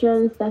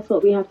vibrations. That's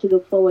what we have to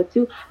look forward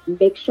to.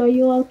 Make sure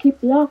you all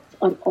keep locked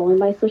on all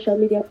my social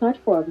media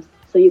platforms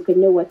so you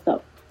can know what's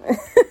up.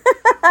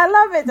 I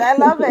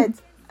love it.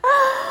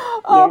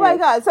 Oh, yes. My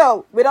God.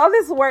 So with all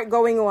this work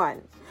going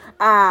on,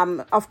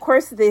 of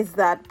course, there's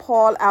that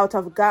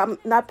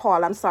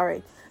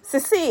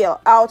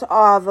Cecile out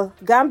of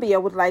Gambia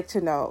would like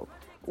to know,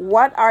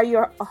 what are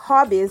your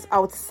hobbies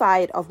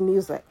outside of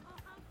music?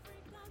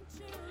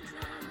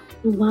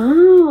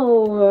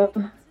 Wow.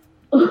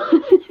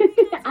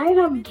 I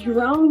have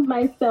drowned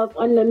myself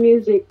on the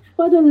music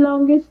for the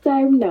longest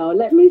time now.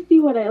 Let me see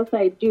what else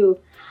I do.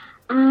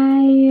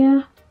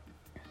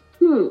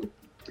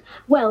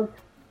 Well,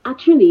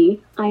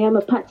 actually, I am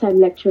a part-time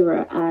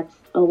lecturer at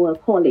our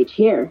college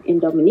here in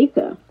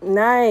Dominica.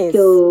 Nice.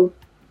 So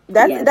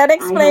that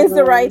explains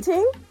the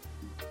writing?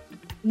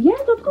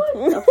 Yes, of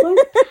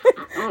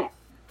course.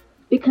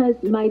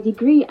 Because my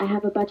degree, I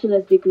have a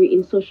bachelor's degree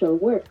in social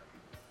work.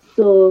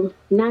 So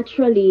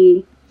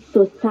naturally,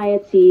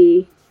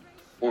 society,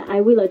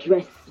 I will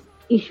address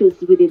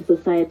issues within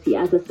society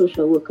as a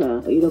social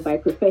worker, by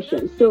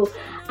profession. So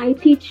I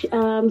teach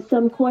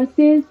some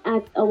courses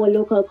at our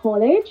local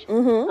college.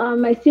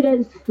 My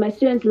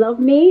students love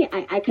me.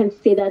 I can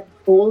say that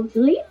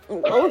boldly.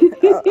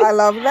 Oh, I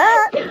love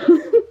that.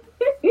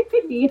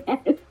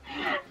 Yes,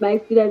 my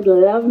students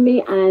love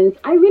me, and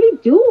I really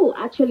do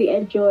actually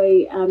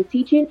enjoy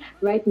teaching.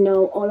 Right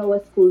now, all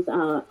our schools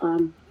are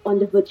on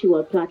the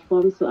virtual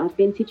platform, so I've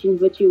been teaching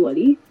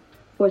virtually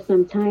for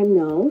some time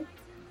now.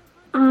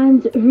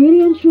 And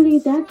really and truly,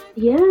 that's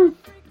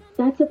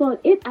about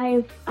it.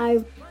 I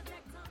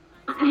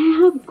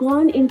have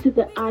gone into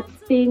the art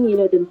thing,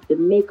 the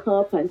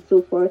makeup and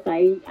so forth.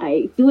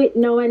 I do it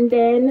now and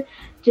then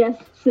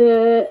just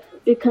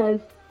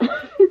because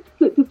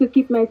to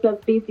keep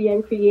myself busy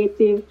and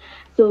creative.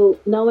 So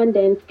now and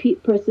then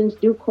persons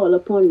do call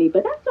upon me,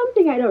 but that's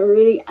something I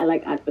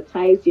like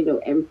advertise,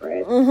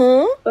 Empress.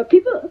 But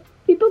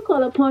people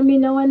call upon me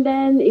now and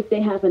then if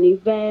they have an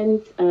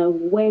event, a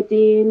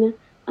wedding,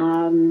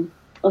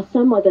 or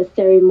some other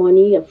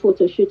ceremony, a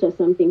photo shoot or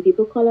something.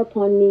 People call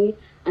upon me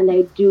and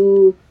I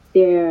do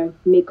their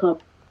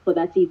makeup for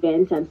that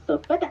event and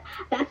stuff. But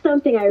that's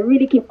something I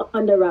really keep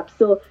under wraps.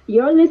 So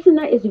your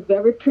listener is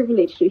very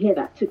privileged to hear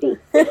that today.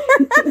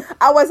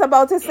 I was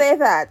about to say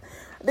that.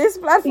 This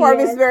platform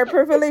is very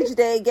privileged.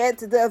 They get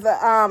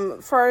the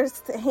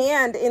first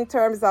hand in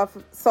terms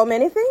of so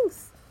many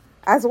things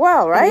as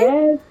well,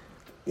 right?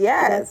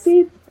 Yes. That's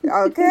it.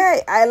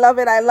 Okay. I love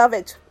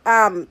it.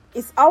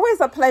 It's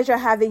always a pleasure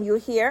having you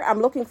here.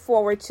 I'm looking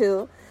forward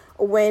to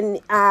when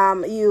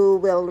you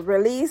will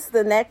release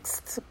the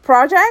next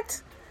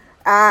project.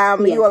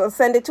 You will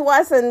send it to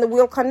us and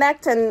we'll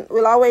connect, and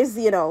we'll always,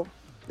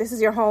 this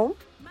is your home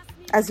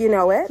as you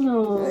know it.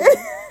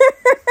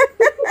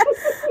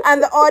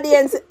 And the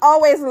audience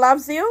always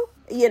loves you,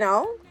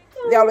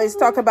 They always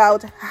talk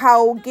about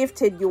how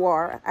gifted you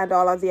are and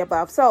all of the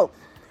above. So,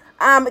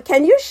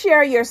 can you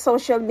share your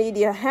social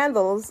media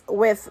handles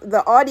with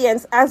the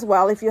audience as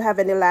well if you have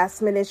any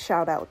last minute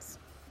shout outs?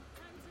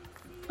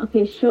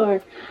 Okay,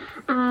 sure.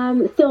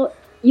 So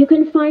you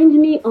can find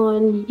me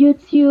on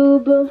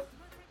YouTube,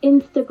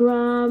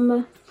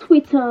 Instagram,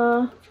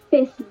 Twitter,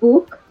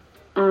 Facebook,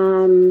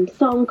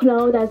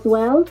 SoundCloud as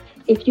well.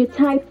 If you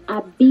type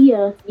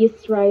Abiyah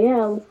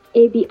Yisrael,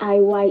 Abiyah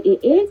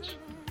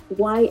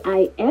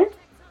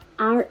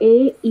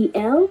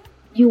Yisrael,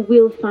 you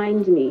will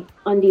find me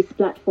on these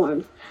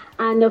platforms.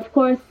 And of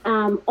course,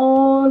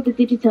 all the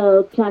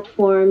digital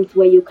platforms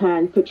where you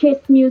can purchase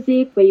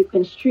music, where you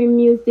can stream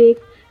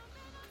music,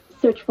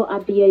 search for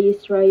Abiyah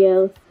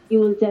Yisrael. You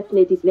will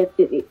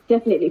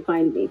definitely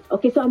find me.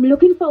 Okay, so I'm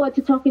looking forward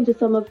to talking to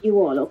some of you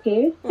all,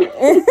 okay?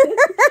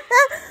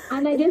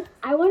 And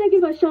I want to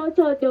give a shout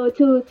out though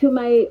to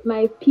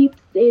my peeps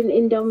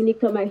in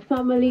Dominica, my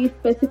family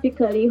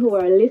specifically who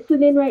are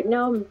listening right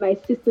now. My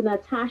sister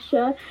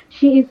Natasha,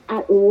 she is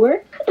at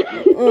work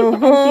and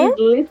she's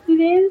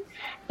listening.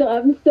 So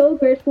I'm so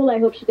grateful. I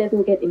hope she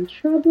doesn't get in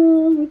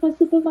trouble with her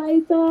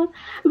supervisor.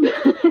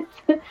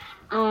 But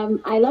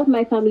I love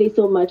my family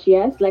so much.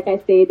 Yes, like I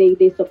say,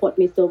 they support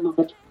me so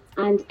much.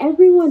 And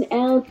everyone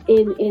else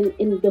in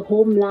the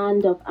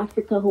homeland of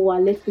Africa who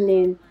are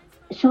listening,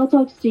 shout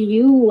out to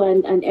you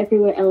and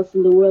everywhere else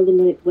in the world in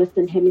the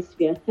Western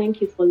Hemisphere.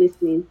 Thank you for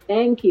listening.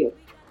 Thank you.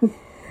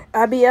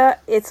 Abiyah,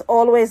 it's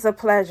always a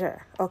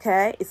pleasure,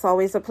 okay? It's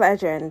always a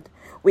pleasure. And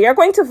we are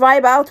going to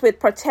vibe out with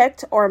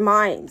Protect Our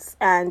Minds.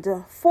 And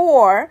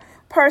for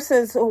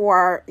persons who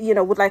are,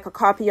 would like a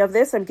copy of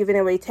this, I'm giving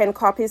away 10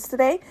 copies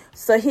today.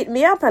 So hit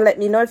me up and let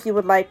me know if you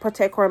would like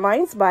Protect Our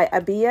Minds by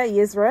Abiyah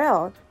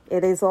Yisrael.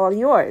 It is all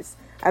yours.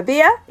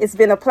 Abiyah, it's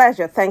been a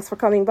pleasure. Thanks for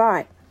coming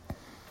by.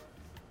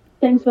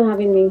 Thanks for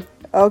having me.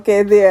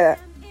 Okay, there.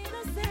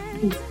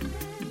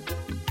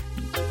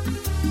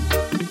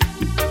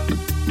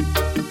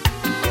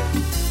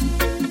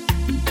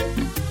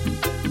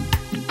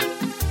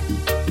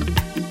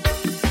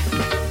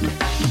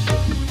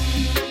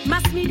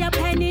 Mass media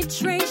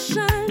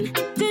penetration,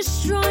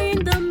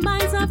 destroying the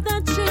minds of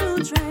the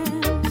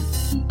children.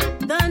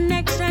 The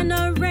next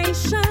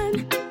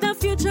generation, the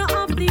future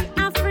of the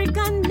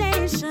African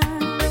nation.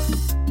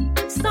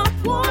 Stop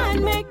war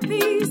and make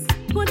peace.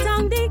 Put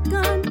down the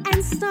gun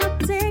and stop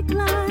take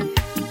life.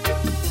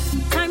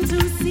 Time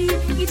to see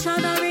each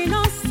other in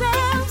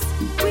ourselves.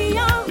 We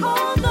are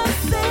all the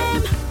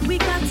same. We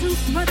got to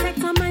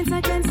protect our minds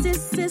against this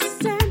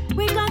system.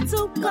 We got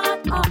to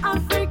guard our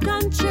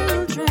African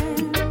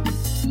children.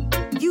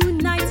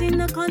 Uniting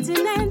the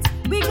continent.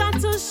 We got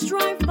to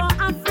strive for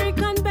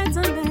African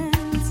betterment.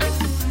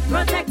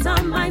 Protect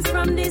our minds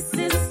from this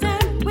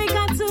system. We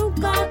got to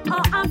guard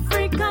our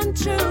African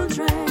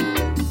children.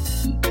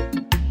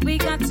 We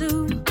got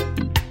to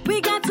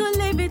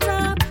live it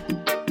up.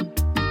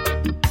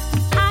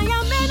 I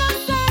am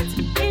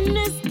innocent in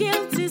this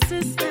guilty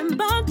system,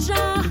 but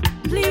Jah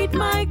plead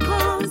my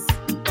cause.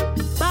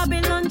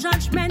 Babylon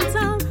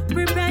judgmental,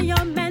 prepare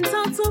your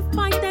mental to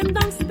fight them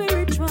down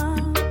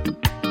spiritual.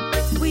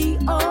 We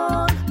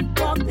all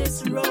walk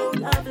this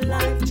road of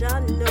life,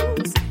 Jah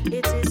knows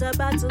it is a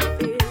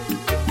battlefield.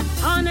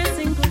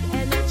 Harnessing good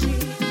energy,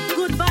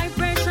 good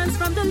vibrations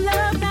from the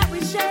love that we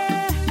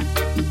share.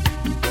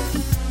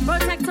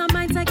 Protect our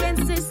minds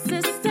against this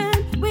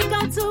system. We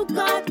got to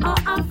guard our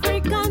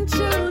African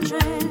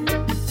children.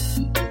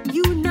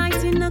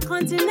 Uniting the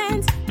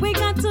continent. We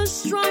got to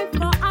strive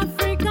for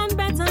African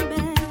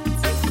betterment.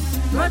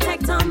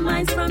 Protect our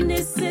minds from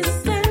this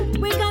system.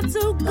 We got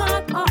to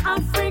guard our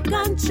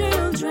African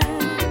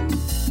children.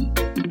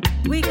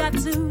 We got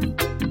to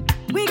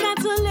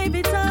live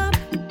it up.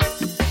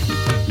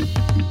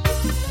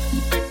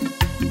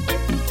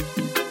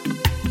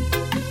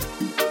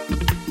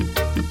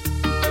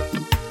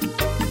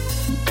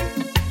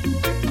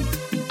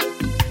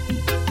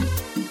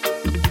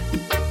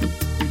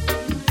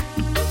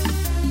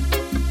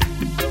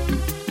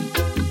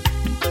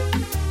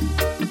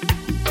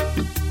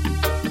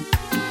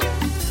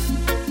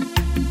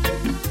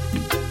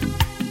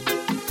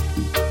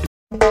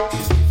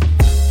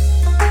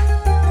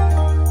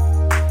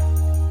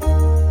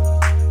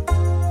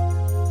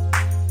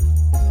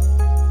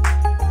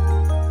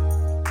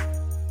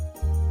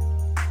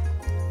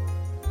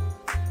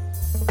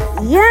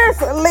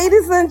 Yes,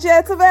 ladies and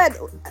gentlemen,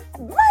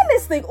 my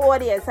listening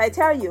audience, I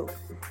tell you,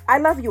 I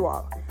love you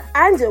all.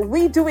 And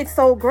we do it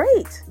so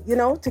great,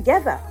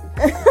 together.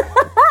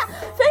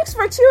 Thanks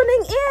for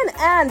tuning in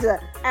and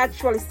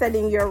actually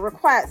sending your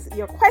requests,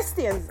 your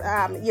questions,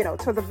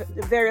 to the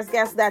various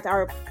guests that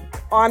are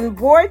on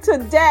board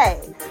today.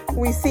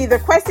 We see the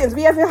questions.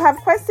 We even have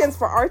questions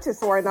for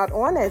artists who are not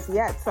on as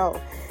yet. So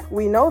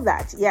we know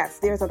that, yes,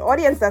 there's an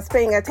audience that's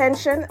paying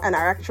attention and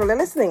are actually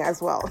listening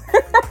as well.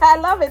 I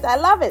love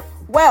it.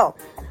 Well,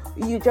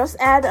 you just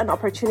add an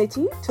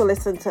opportunity to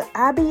listen to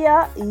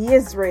Abiyah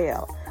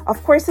Yisrael.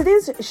 Of course it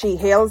is. She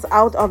hails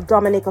out of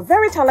Dominica.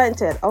 Very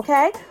talented,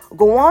 okay?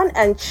 Go on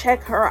and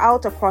check her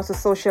out across the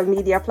social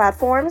media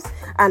platforms.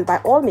 And by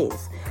all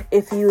means,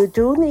 if you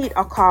do need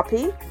a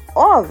copy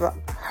of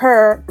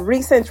her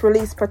recent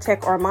release,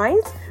 Protect Our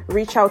Minds,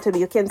 reach out to me.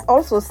 You can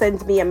also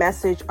send me a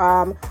message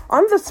on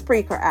the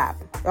Spreaker app.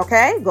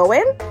 Okay, go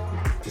in,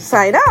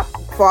 sign up,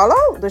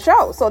 follow the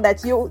show so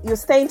that you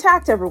stay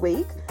intact every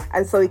week,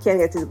 and so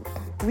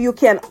you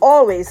can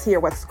always hear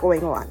what's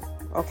going on.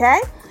 Okay?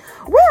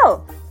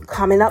 Well,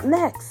 coming up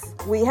next,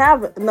 we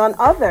have none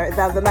other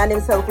than the man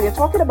himself. We are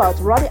talking about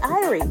Roddy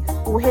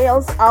Irie, who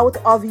hails out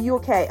of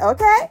UK.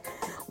 Okay?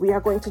 We are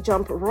going to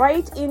jump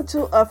right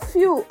into a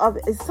few of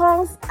his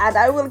songs, and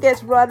I will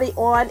get Roddy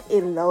on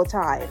in no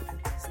time.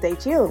 Stay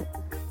tuned.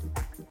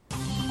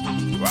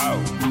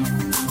 Wow.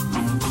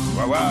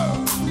 Wow,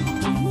 wow.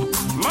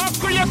 Mark,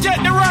 will you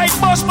take the right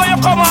bus, but you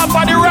come up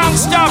at the wrong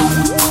stop?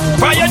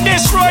 By your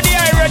this road,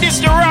 I this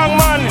the wrong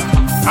man.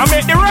 I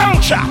make the wrong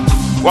chop.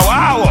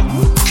 Wow,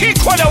 wow. Kick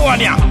for the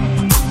one, yeah.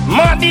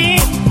 Muddy,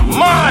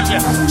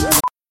 mud.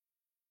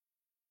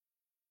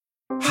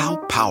 How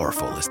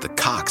powerful is the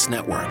Cox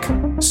network?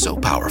 So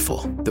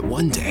powerful that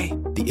one day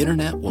the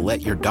internet will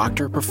let your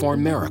doctor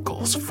perform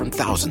miracles from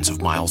thousands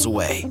of miles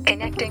away.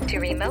 Connecting to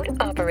remote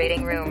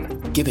operating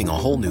room. Giving a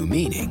whole new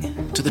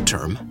meaning to the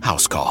term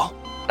house call.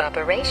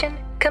 Operation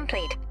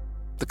complete.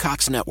 The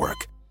Cox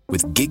network.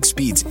 With gig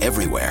speeds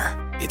everywhere,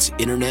 it's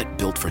internet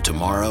built for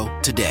tomorrow,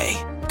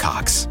 today.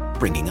 Cox,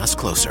 bringing us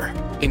closer.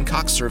 In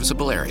Cox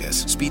serviceable areas,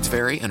 speeds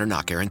vary and are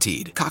not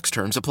guaranteed. Cox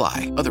terms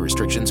apply. Other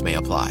restrictions may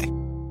apply.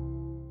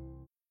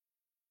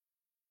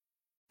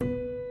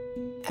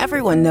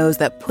 Everyone knows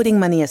that putting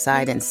money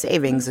aside in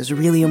savings is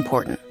really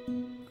important.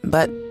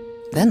 But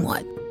then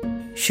what?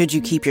 Should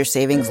you keep your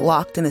savings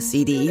locked in a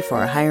CD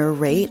for a higher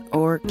rate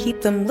or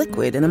keep them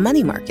liquid in a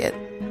money market?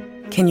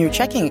 Can your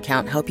checking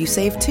account help you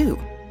save too?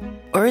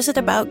 Or is it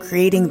about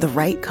creating the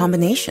right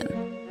combination?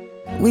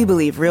 We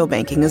believe real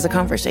banking is a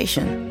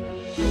conversation.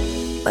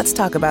 Let's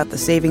talk about the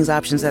savings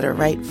options that are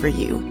right for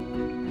you.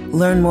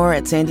 Learn more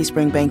at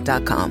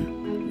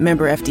sandyspringbank.com.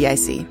 Member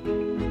FDIC.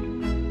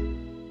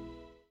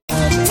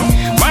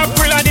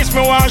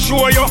 Me want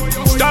show you.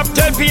 Stop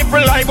tell people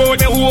lie about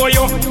me who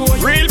you.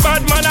 Real bad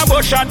man a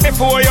bust shot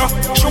before you.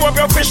 Show up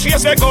your fish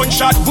face a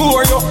gunshot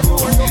bore you.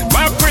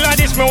 My frill of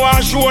this me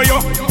want show you.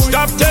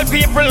 Stop tell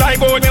people lie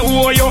about me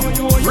who you.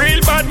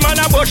 Real bad man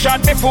a bust shot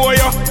before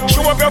you.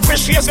 Show up your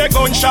fish face a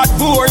gunshot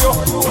bore you.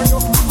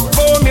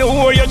 Oh me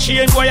who you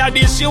change boy a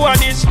this you a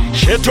this.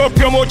 Shut up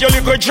your mouth you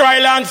little dry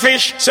land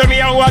fish. Say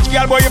me and watch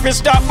girl boy you fi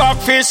stop back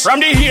fist.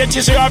 From the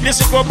 80s you have this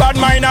go bad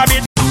mind a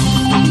bit.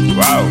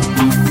 Wow.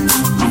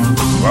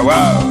 Wow,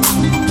 wow.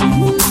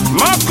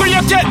 Mark, will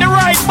you take the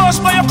right bus,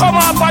 but you come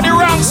up at the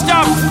wrong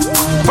stop?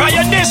 By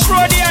your this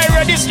road,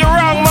 I this the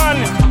wrong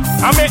man.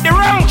 I make the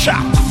wrong chop.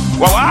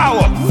 Wow,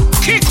 wow.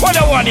 Kick for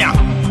the one, yeah.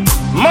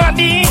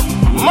 Muddy,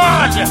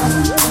 mud.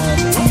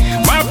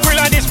 Mark,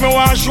 will this me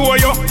want show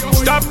you.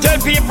 Stop tell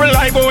people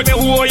lie about me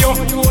who you.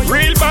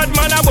 Real bad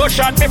man a bust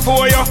shot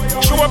before you.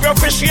 Show up your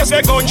fish face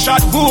a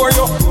gunshot bore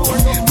you.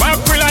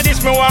 Mark, will this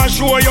me want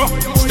show you.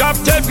 Stop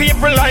tell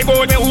people lie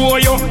about me who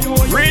you.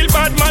 Real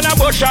bad man a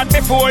bust shot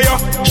before you.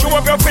 Show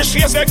up your fish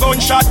face a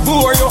gunshot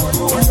bore you.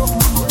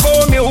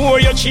 Oh me who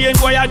you change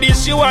boy a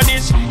this you a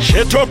this.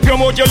 Shut up your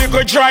mouth you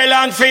little dry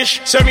land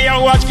fish. Say me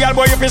and watch girl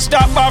boy you fi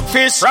stop back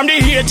fist. From the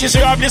 80s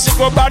you have this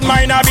go bad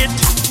mind a bit.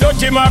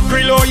 Dirty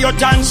mackerel or your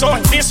tan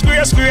so.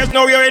 Disgrace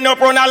now you end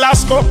up on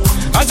Alaska.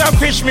 As a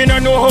fish me no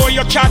know how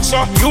you chat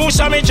so. You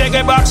saw me check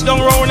a box down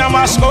round a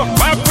Moscow.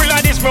 Mackerel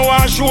of this me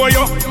want show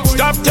you.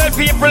 Stop tell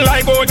people lie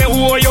about me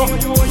who you.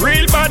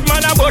 Real bad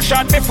man a bust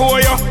shot before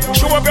you.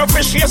 Show up your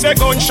fish face a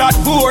gunshot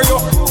bore you.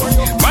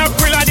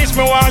 Mackerel of this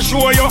me want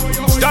show you.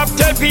 Stop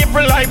tell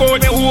people lie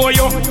about me who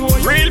you.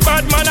 Real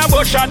bad man a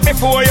bust shot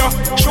before you.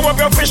 Show up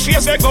your fish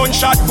face a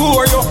gunshot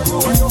bore you.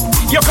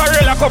 You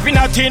carry lock up in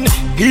a tin,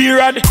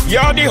 period.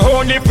 You're the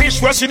only fish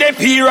where see the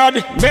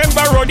period.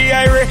 Remember Roddy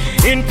Irie,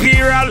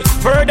 Imperial.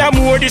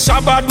 Furthermore, this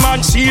a bad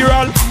man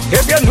serial.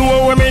 If you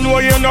know what me know,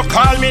 you no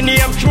call me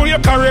name. True, you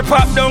carry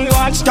pop down, you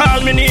and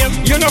stall me name.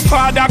 You no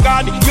father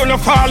God, you no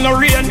fall no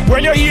rain.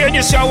 When you hear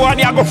this, you want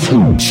you go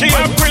she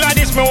a grill of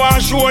this, me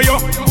want show you.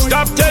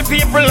 Stop tell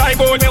people lie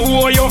about me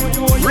who you.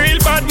 Real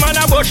bad man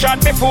a bust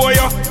shot before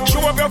you.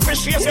 Show up your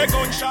fish face a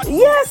gunshot.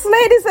 Yes,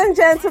 ladies and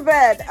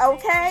gentlemen.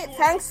 Okay,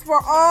 thanks for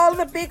all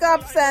the big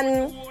ups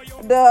and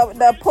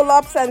the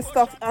pull-ups and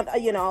stuff.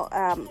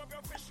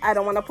 I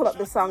don't want to pull up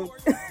the song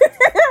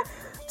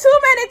too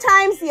many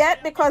times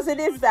yet because it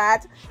is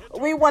that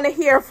we want to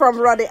hear from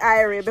Roddy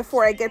Irie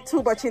before I get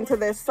too much into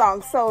this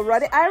song. So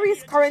Roddy Irie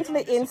is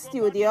currently in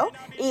studio.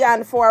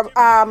 And for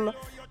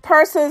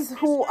persons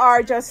who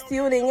are just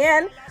tuning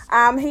in,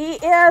 he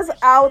is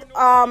out.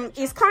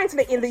 He's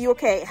currently in the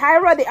UK. Hi,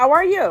 Roddy. How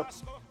are you?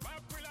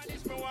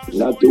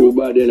 Not too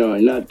bad, you know.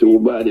 Not too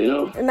bad, you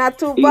know. Not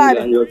too bad.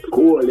 And you're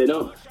cold, you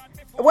know.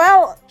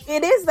 Well,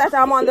 it is that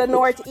I'm on the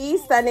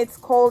northeast and it's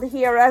cold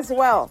here as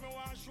well.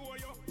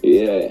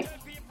 Yeah.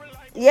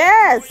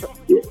 Yes.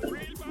 Yeah,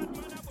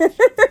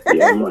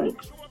 yeah man.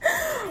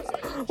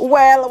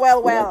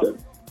 Well.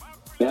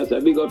 That's a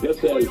big up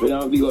yourself, you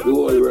know. Big up the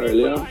whole world,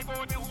 you know.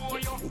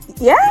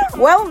 Yeah,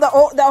 well,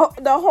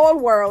 the whole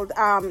world.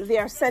 They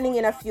are sending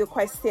in a few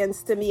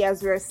questions to me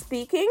as we're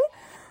speaking.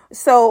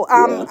 So,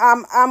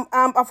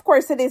 of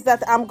course, it is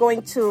that I'm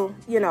going to,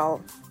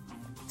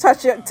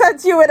 touch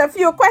you with a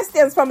few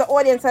questions from the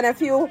audience and a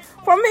few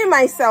from me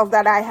myself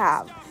that I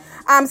have.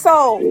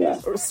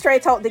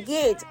 Straight out the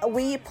gate,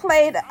 we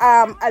played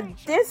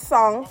this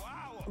song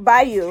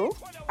by you.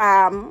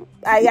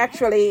 I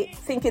actually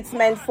think it's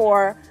meant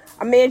for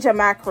a Major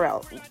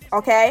Mackerel,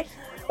 okay?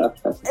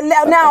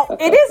 Now,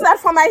 it is not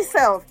for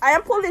myself. I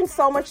am pulled in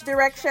so much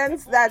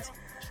directions that,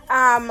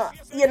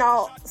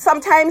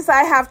 sometimes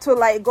I have to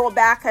like go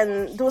back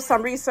and do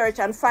some research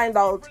and find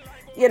out,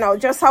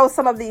 just how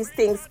some of these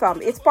things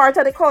come. It's part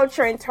of the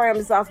culture in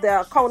terms of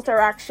the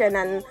counteraction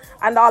and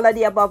all of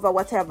the above or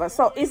whatever.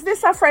 So is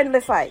this a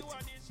friendly fight?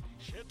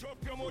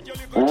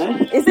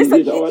 Is this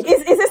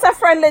a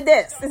friendly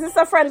diss? Is this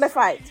a friendly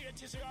fight?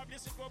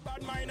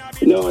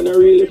 No, not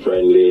really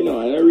friendly,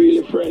 not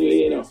really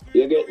friendly,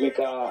 You get me,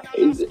 car.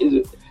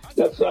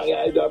 That song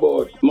is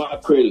about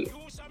mackerel.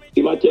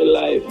 He might tell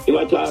life, he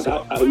might talk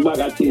a bag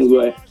of things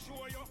where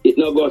it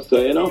no goes so,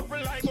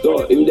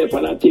 So, him there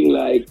on a thing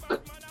like,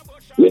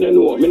 me no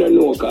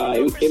know,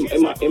 cause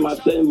he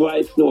might send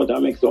voice note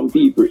and make some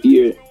people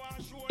hear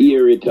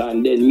it,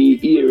 and then me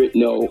hear it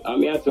now. I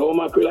mean, I say, oh,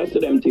 mackerel, I say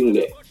them thing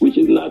there, which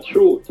is not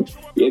true.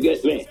 You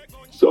get me?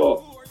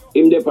 So,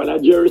 him there on a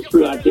Jerry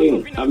Springer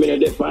thing, I mean, I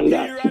depend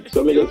that.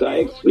 So, me just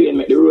explain,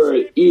 make the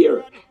world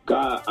hear.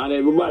 And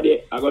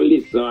everybody I go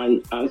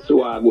listen and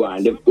so I go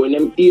on. When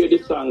them hear the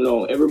song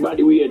now,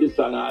 everybody will hear the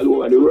song all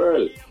over the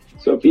world.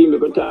 So people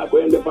can talk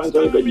when they find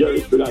something like a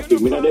Jerry Springer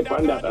thing. Me not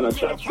depend that on a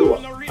chat show.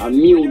 And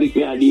music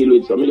me I deal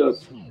with. So me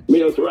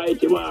just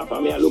write him off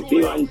and me I look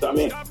him answer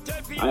me.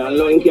 And I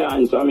know him can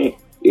answer me.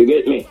 You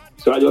get me?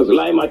 So I just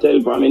lie my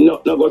tell for me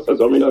not go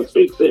so me just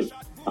fix him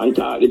and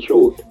talk the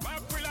truth.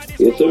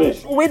 You see me?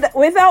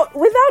 Without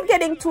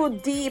getting too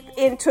deep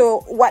into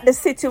what the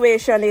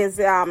situation is,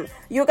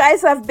 you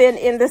guys have been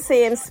in the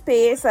same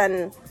space,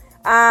 and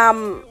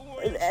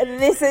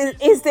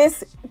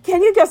this.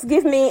 Can you just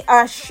give me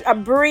a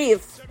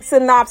brief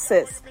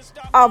synopsis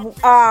of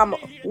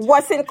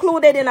what's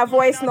included in a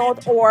voice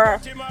note, or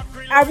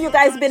have you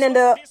guys been in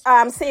the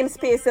same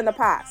space in the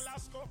past?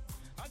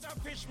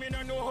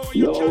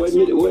 No,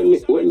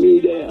 when me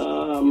there,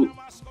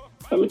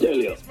 let me tell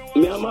you,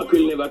 me and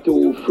Mackerel never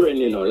too friend,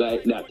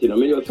 like that,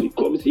 Me just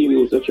come see me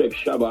used to check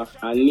Shabba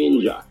and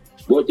Ninja.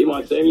 But he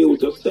must say he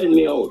used to send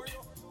me out.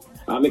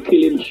 And me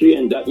kill him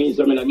train. That means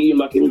I'm going to give him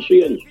back him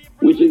train.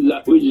 Which is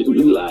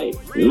lie.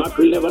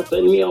 Mackerel never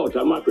send me out.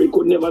 And Mackerel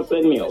could never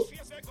send me out.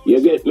 You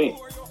get me?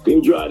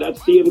 Him draw that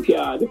same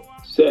card,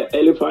 say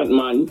Elephant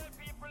Man,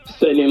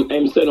 send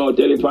out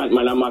Elephant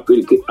Man and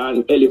Mackerel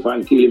and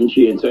Elephant kill him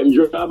chain. So him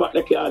draw back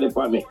the card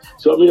for me.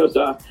 So me just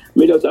tell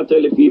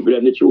the people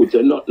them the truth.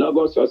 Say not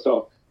go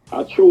so.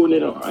 I true,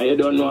 I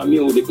don't know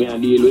music me I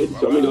deal with.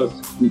 So me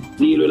just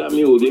deal with the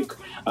music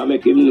and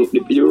make him know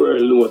the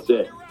world know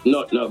say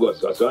not go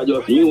so. So I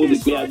just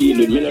music me I deal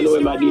with. Me don't know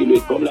him I deal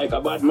with. Come like a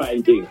bad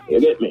mind thing. You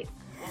get me?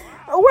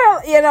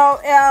 Well,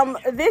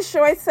 this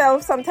show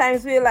itself,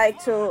 sometimes we like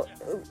to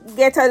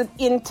get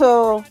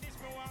into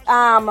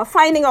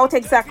finding out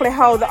exactly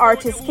how the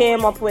artist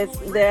came up with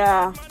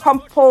they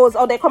composed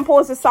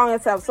the song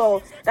itself.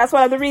 So that's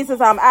one of the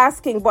reasons I'm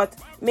asking. But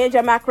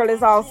Major Mackerel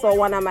is also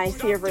one of my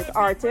favorite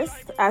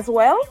artists as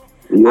well.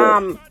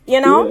 Yeah.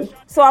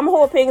 So I'm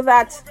hoping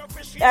that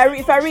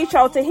if I reach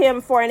out to him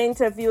for an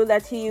interview,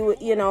 that he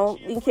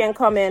can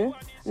come in.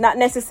 Not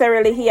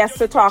necessarily he has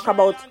to talk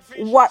about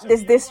what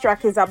this diss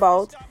track is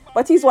about,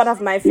 but he's one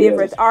of my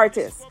favorite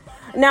artists.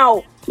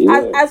 Now,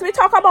 as we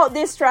talk about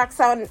diss tracks,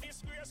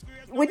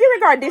 would you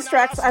regard diss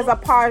tracks as a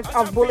part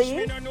of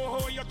bullying?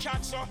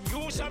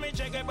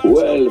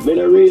 Well, when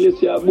I really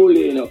say a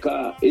bullying,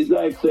 cause it's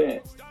like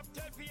saying,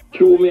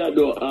 through me I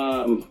do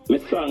me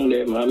song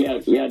them, and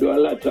me I do a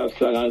lot of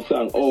song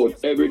out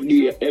every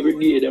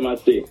day them I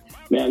say,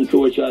 me on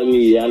social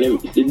media,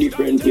 and it's a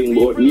different thing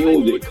about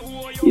music.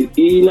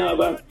 He have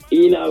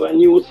a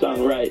new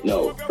song right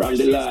now from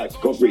the last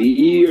couple of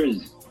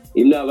years.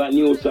 He have a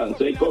new song,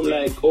 so he come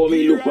like, oh,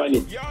 me look on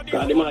it.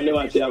 Because the man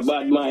never say a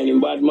bad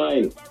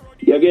mind.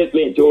 You get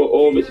me?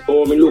 So, me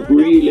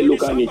really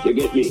look on it, you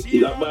get me? It's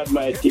a bad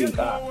mind thing,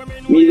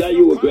 me is a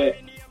youth where,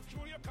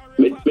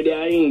 me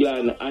there in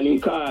England, and he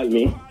call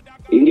me,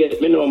 he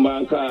get me number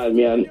and call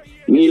me, and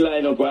me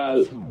line up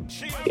all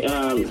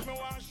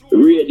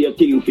radio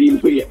thing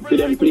for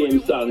them play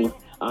him song,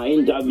 and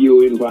interview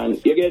him,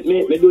 and you get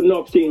me? Me do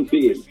nothing for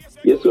him.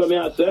 You saw me,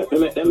 I said, me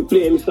make them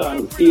play him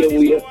song, same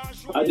way,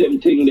 as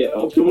them thing there.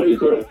 Up to my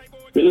correct.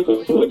 Me look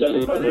up so that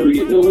I can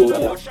read no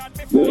more.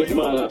 Me make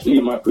man play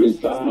my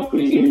prince, I'm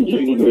playing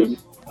jingles.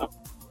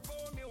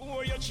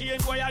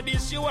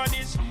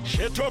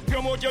 Shut up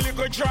your mouth, you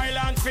little dry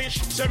land fish.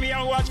 Say me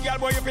and watch girl,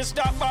 boy, you fi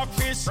stop back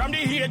fish. From the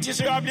haters,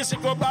 you have this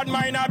go bad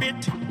mind a bit.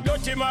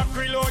 Dirty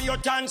mackerel, oh, you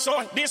dance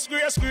so.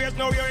 Disgrace,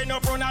 now you're in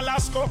up on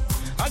Alaska.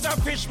 As a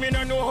fish, me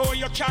no know how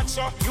you chat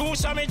so. You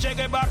saw me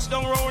jaggy box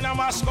down round a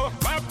Moscow.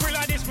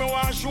 Mackerel, this me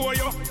want show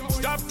you.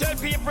 Stop tell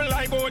people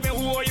like about me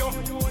who you.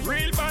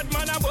 Real bad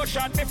man a bush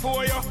shot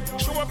before you.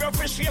 Show up your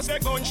fish face, a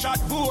gunshot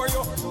bore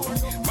you.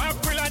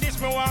 Mackerel and this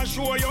me want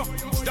show you.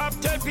 Stop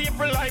tell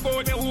people lie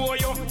about me who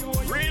you.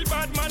 Real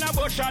bad man a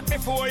bush shot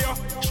before you.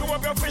 Show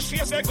up your fish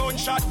face, a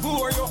gunshot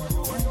bore you.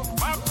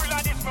 Mackerel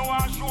and this me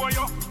want show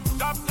you.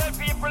 Stop tell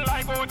people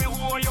lie about me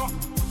who you.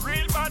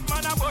 Real bad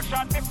man a bush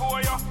shot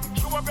before you.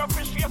 Show up your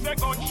fish face, a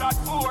gunshot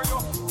bore you.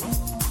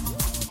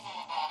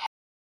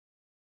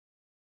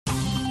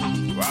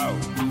 Wow.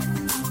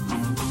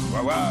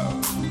 Wow,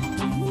 wow.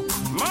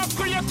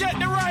 Marco, you take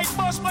the right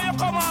bus, but you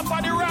come off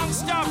at the wrong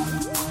stop.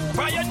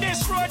 But you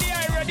this road the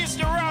area, this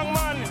the wrong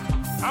man.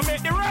 I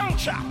make the wrong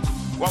shot.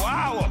 Wow,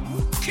 wow.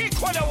 Kick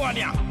what I want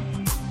ya.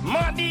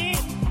 Muddy,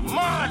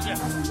 mud.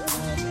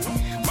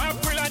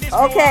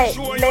 Okay,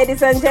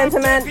 ladies and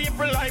gentlemen,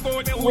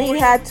 we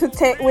had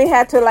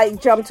to like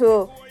jump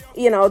to,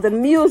 the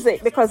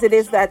music, because it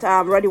is that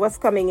Roddy was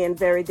coming in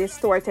very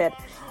distorted.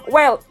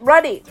 Well,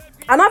 Roddy,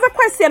 another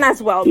question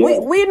as well. Yeah.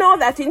 We know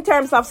that in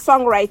terms of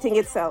songwriting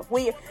itself,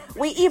 we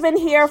even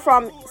hear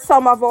from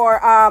some of our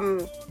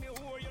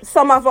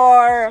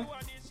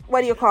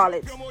what do you call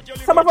it?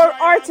 Some of our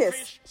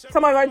artists,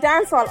 some of our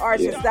dancehall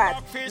artists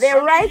that they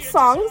write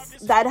songs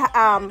that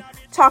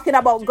talking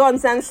about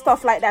guns and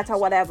stuff like that or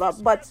whatever,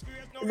 but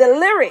the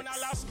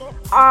lyrics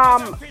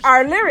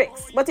are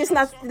lyrics, but it's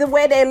not the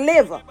way they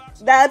live.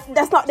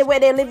 That's not the way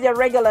they live their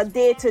regular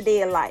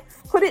day-to-day life.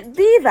 Could it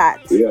be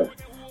that? Yeah.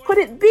 Could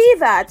it be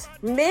that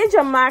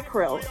Major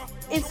Mackerel,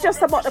 it's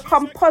just about the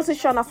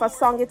composition of a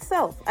song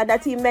itself, and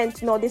that he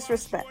meant no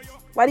disrespect?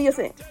 What do you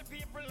think?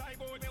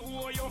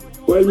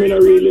 Well, me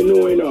not really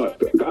know,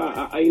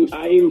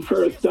 I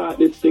first start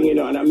this thing,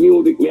 and the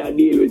music me I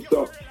deal with,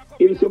 so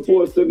he's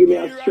supposed to give me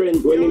a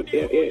strength when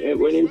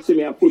he see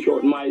me I push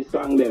out my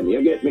song them.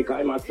 You get me?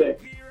 Cause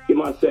he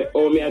must say,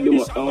 oh me I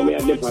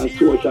dip on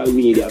social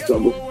media. So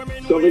me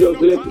just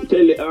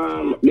tell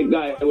the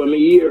guy when me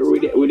hear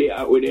with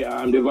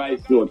the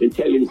device note, and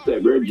tell him say,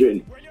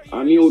 Virgin,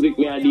 music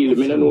me I deal with,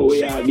 me don't know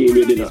where I deal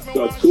with it.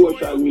 So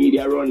social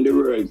media run the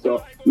world.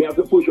 So me have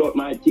to push out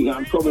my thing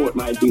and promote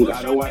my thing.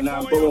 I don't want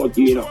to promote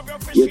you know.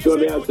 You see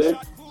what I say?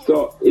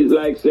 So it's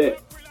like say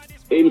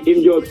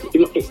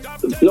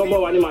number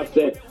one, he must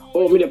say,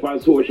 oh, me up on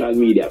social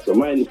media, so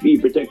my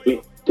people take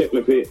me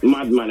for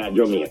madman at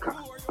Jamaica.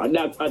 And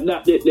that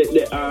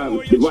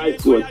the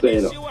vice was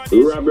saying,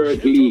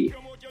 Robert Lee,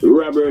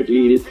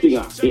 the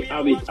singer, he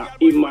have it,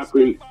 him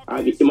Mackerel,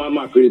 and him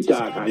Mackerel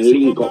talk and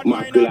link up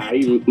Mackerel,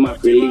 and him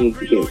Mackerel link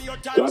him.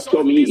 So I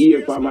saw me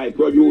here for my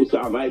producer,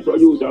 I'm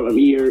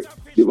here,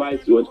 the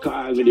vice was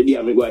calling me the day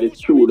I go to the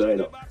studio, you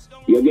know.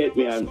 You get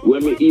me? And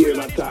when me hear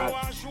my talk,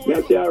 me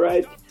I say,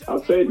 alright,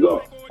 I say,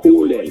 go,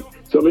 cool then.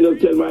 So me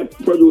just tell my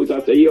producer,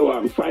 I say, yo,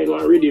 I'm find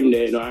one rhythm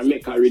there, you know, I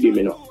make a rhythm,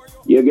 you know.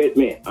 You get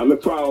me? I'm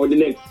forward the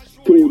next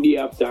 2 days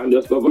after and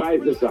just go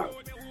vibe the song.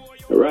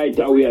 Right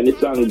away, and the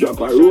song drop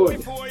a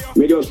road.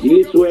 Me just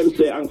listen what him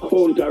say and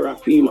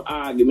counteract him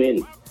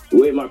argument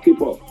where my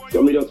keep up.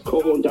 So me just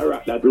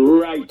counteract that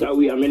right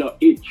away and me not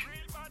itch.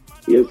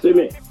 You see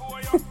me?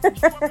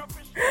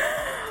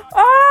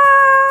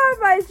 Oh,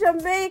 my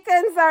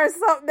Jamaicans are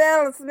something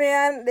else,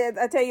 man.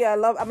 I tell you,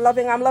 I'm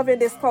loving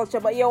this culture.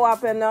 But you're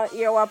up in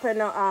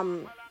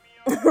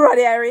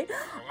Roddy Harry.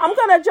 I'm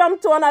gonna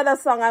jump to another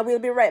song and we'll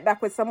be right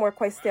back with some more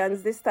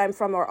questions, this time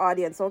from our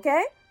audience,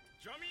 okay?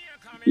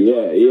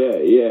 Yeah.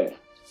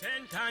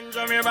 St. Anne's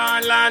of me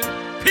born land.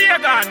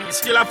 Pagan,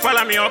 still a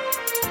follow me up.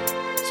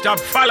 Stop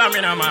follow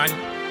me now, man.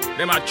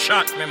 Them a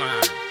chat me,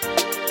 man.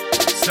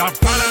 Stop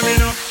follow me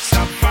now.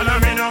 Stop follow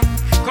me now.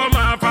 Come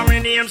up on my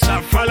name,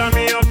 stop follow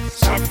me up.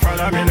 Stop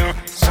follow me now.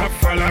 Stop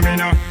follow me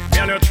now.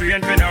 Me no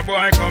train for no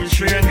boy, come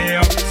train me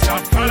up.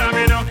 Stop follow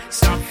me now.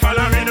 Stop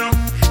follow me now.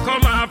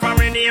 Come up on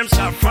my name,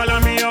 stop follow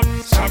me up.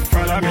 Stop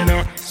follow me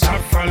now. Stop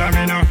follow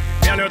me now.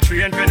 Me no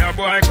train for no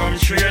boy, come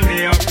train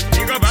me up.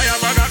 You go buy a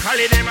bag of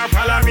Cali, them a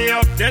follow me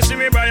up. Then see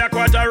me buy a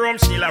quarter rum,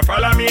 still a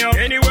follow me up.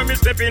 Anyway, me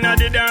step in at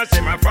the dance,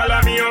 them a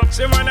follow me up.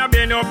 Say man a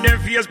bend up them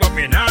face, but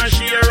me nah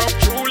share up.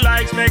 True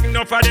likes make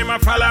enough of them a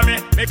follow me.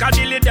 Make a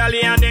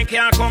dilly-dally and then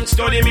can't come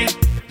study me.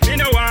 Me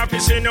no want to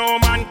see no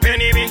man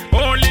penny me.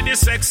 Only the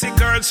sexy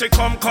girls she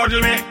come cuddle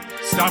me.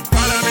 Stop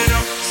follow me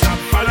now, stop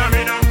follow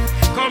me now.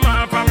 Come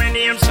up on my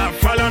name, stop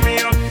follow me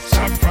up.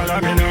 Stop follow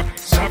me now,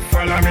 stop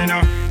follow me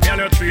now. Me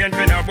no train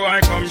for no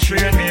boy, come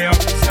train me up.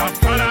 Stop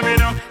follow me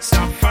now,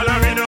 stop follow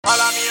me now.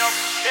 Follow me up,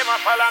 them a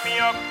follow me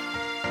up.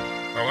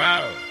 Oh,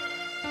 wow.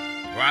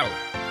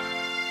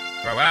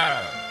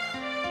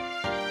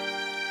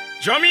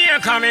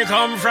 Jamaica me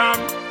come from,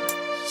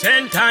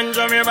 St. Anne's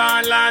of me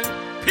born land.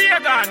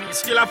 Pagan,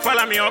 still a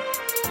follow me up.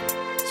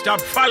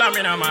 Stop follow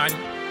me now, man.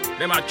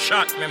 Them a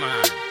chat me,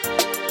 man.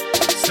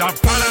 Stop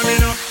follow me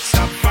now.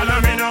 Stop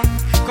follow me now.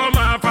 Come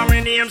up on my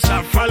name,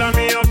 stop follow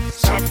me up.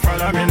 Stop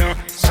follow me now.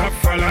 Stop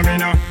follow me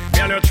now.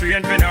 Me no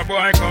train for no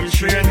boy, come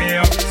train me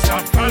up.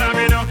 Stop follow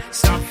me now.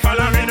 Stop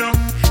follow me now.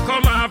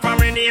 Come up on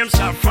my name,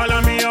 stop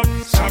follow me up.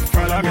 Stop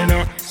follow me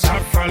now. Stop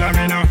stop follow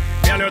me now.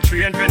 Me no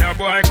train when a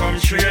boy come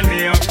train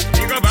me up.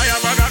 Me go buy a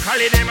bag of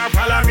Cali, them a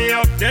follow me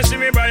up. They see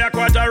me buy a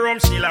quarter rum,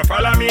 still a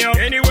follow me up.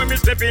 Anyway me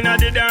step in at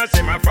the dance,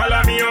 them a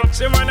follow me up.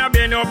 Say man a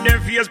bend up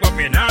them face, but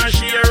me nah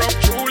share up.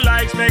 True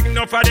likes make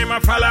enough of them a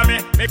follow me.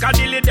 Make a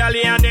dilly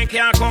dally and then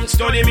can't come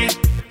study me.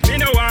 Me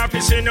no want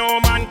to see no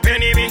man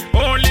penny me.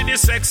 Only the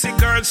sexy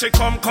girls she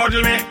come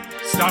cuddle me.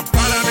 Stop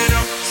follow me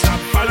now, stop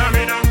follow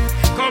me now.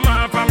 Come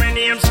on for my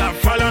name, stop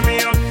follow me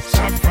up.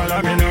 Stop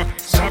follow me now,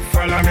 stop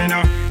follow me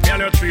now. Me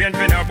no train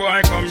when a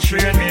boy come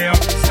train me up.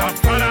 Stop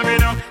follow me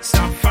now,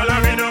 stop follow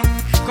me now.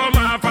 Come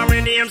on for my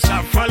name,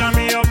 stop follow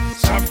me up.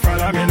 Stop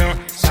follow me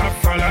now, stop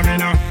follow me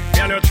now.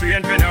 Me no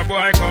train when a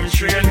boy come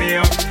train me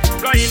up.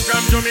 Flying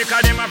from Jamaica,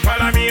 them a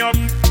follow me up.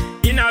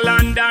 In a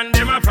London,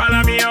 them a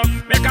follow me up.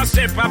 Make a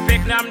step a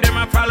Vietnam, them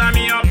a follow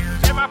me up.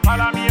 Them a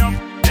follow me up,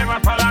 them a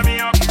follow me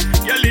up.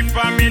 You live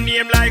on me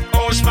name like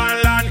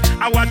Osman Land.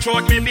 I watch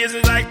out me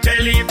business like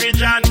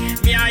television.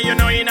 Me and you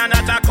know in a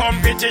not a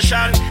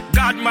competition.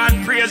 God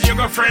man praise you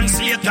go friend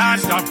Satan.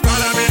 Stop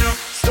follow me now.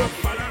 Stop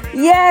follow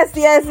me. Yes.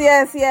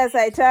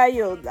 I tell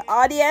you, the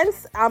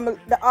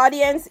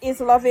audience is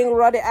loving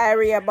Roddy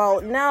Irie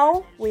about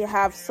now. We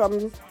have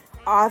some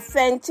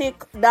authentic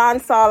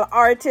dancehall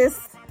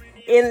artists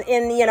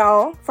in you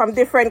know from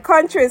different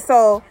countries.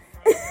 So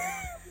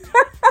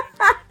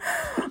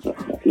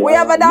we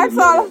have a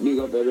dancehall. Big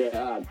up every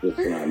artist,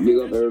 man. Big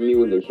up every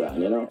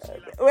musician, you know.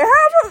 We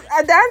have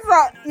a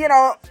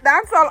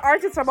dancehall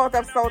artist out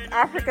of South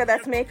Africa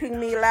that's making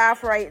me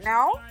laugh right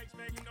now.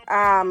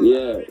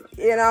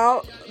 You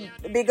know,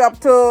 big up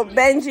to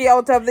Benji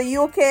out of the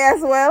UK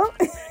as well.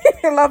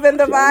 Loving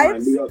the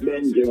vibes. Man, big up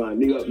Benji, man.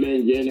 Big up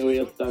Benji anyway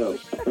you stand up.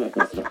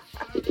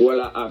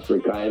 Well,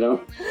 Africa, you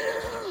know.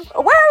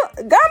 Well,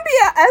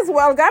 Gambia as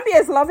well. Gambia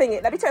is loving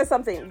it. Let me tell you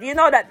something. Do you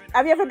know that?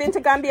 Have you ever been to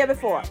Gambia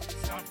before?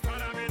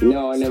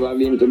 No, I never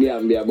been to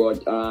Gambia,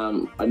 but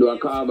I do a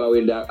cover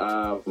with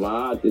my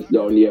artist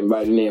down here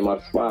by the name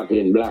of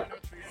Sparkling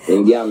Black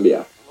in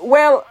Gambia.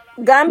 Well,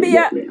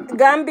 Gambia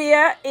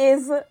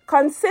is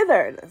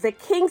considered the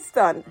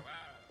Kingston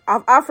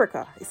of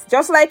Africa. It's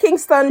just like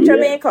Kingston,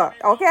 Jamaica.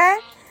 Okay.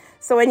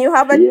 So when you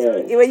have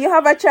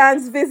a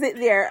chance, visit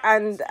there,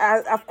 and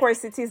of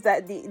course it is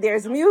that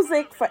there's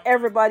music for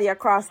everybody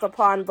across the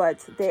pond,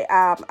 but they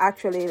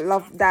actually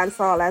love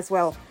dancehall as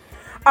well.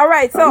 All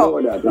right, so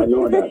I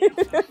know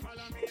that.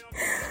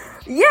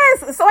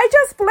 Yes, so I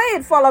just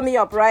played "Follow Me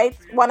Up," right?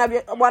 One of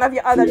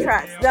your other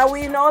tracks. Now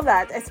we know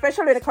that,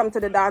 especially when it comes to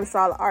the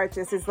dancehall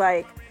artists, it's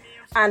like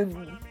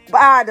and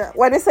bad.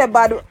 When we say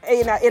bad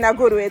in a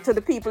good way to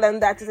the people,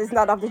 and that is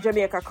not of the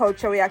Jamaica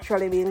culture, we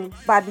actually mean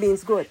bad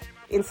means good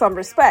in some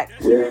respect.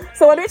 Yeah.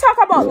 So when we talk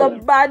about the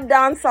bad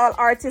dancehall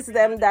artists,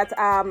 them that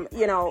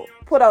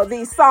put out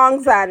these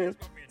songs, and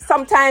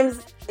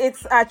sometimes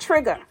it's a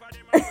trigger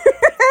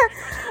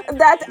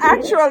that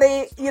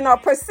actually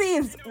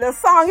perceives the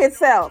song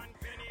itself.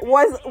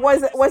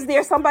 Was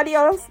there somebody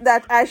else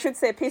that I should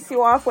say pissed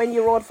you off when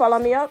you wrote "Follow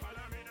Me Up"?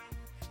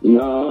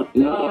 No,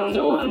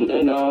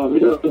 we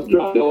just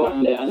drop the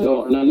one there.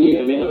 No,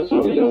 me.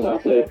 So we just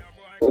have to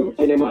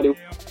anybody.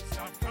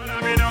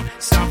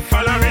 Stop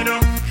follow me now.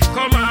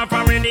 Come on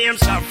for my name,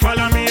 stop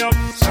follow me up.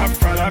 Stop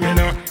follow me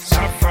now,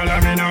 stop follow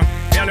me now.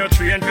 Me no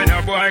train when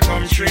a boy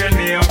come train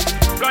me up.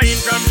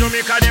 Flying from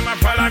Jamaica, them a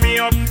follow me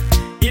up.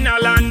 In a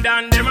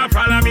London, them a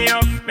follow me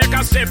up. Make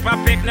a step a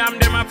Vietnam,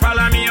 them a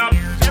follow me up.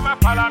 Them a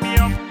follow me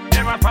up,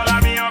 them a follow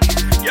me up.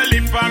 You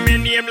live on me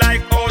name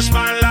like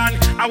Osman Land.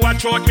 I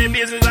watch out me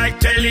business like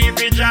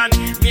television.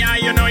 Me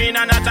and you know in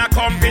a not a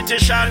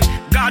competition.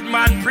 God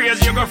man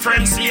praise you go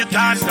friend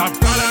Satan. Stop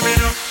follow me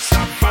now,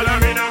 stop follow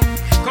me now.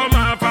 Come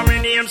on for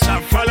my name,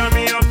 stop follow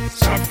me up.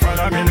 Stop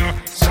follow me now,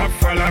 stop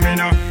follow me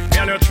now.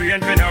 Me no train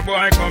when a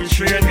boy come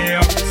train me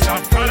up.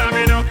 Stop follow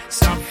me now,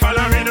 stop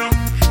follow me now.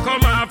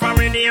 Come on for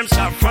my name,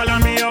 stop follow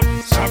me up.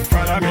 Stop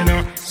follow me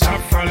now, stop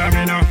follow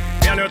me now.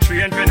 Me no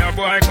train when a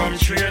boy come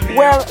train me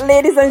up. Well,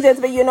 ladies and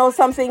gentlemen,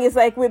 something is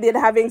like we've been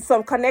having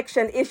some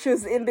connection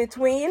issues in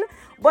between.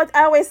 But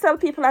I always tell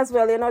people as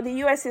well, the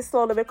US is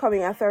slowly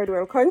becoming a third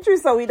world country,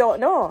 so we don't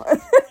know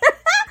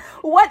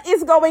what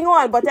is going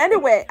on. But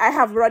anyway, I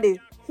have Roddy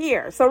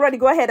here. So Roddy,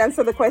 go ahead and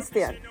answer the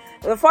question.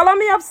 The Follow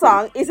Me Up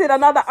song, is it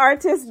another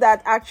artist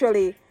that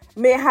actually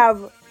may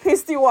have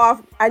pissed you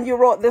off and you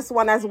wrote this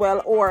one as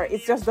well, or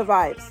it's just the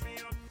vibes?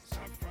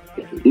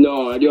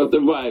 No, just the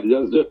vibes.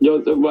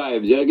 Just the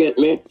vibes. You get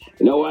me?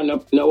 No one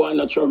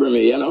to trouble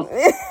me,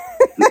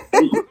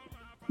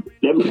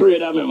 Them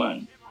afraid of me,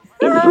 man.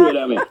 Them afraid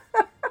of me.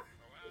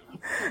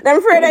 Them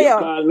afraid of you.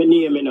 Call me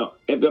name,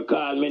 If you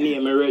call me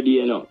name, I'm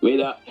ready, Me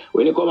that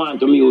when you come on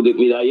to music,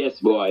 me that yes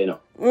boy,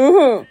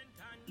 Mm-hmm.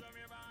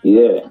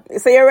 Yeah.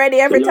 So you're ready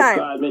every time?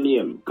 Call me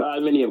name. Cause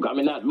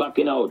I'm not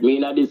backing out. Me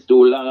not this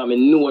too long. I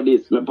know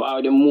this. Me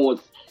probably the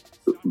most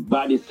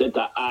body set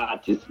of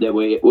artists the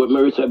way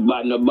me say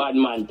bad, no bad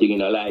man thing,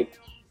 like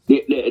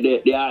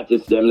the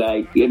artists them,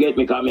 like, you get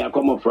me, cause me I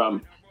come up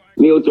from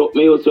me also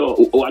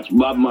watch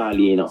Bob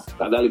Marley, cause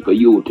I like a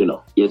youth,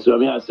 You see what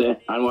me I say?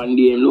 And one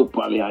day him look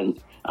for me and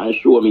and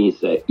show me,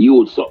 say,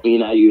 you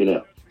something in you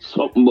know.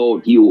 Something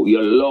about you.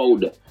 You're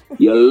loud.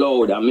 You're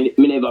loud. I me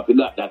never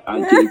forgot that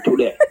until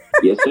today.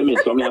 You see me?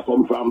 Some I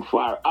come from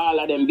far. All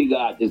of them big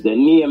artists, they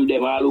name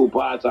them all who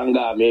pass and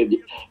God,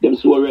 them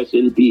so rest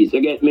in peace.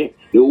 You get me?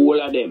 The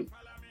whole of them.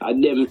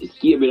 And them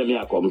escape them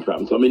I come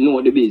from. So I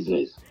know the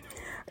business.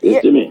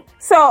 You see me?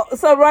 So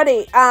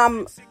Roddy,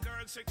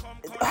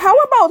 how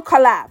about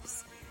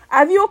collabs?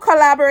 Have you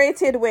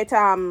collaborated with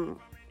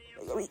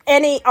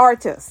any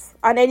artists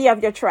on any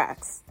of your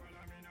tracks?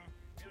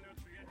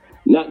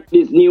 Not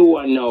this new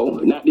one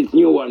now. Not this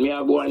new one. Me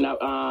have one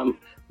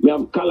me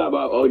have collab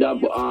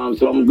out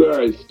some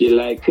girls still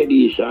like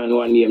Kadisha and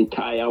one named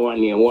Ty and one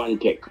named One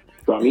Tech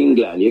from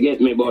England. You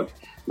get me? But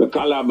the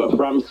collab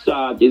from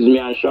start is me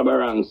and Shabba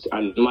Ranks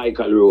and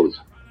Michael Rose.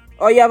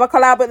 Oh, you have a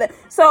collab with them.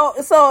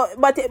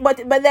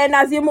 But then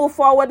as you move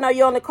forward now,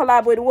 you only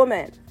collab with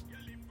women.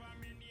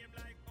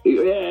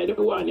 Yeah,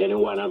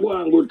 anyone I go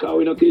on good cause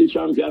we no kill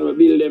champion, we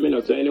build them, you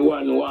know. So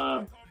anyone who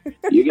want,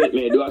 you get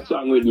me, do a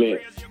song with me.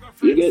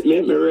 You get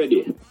me? Me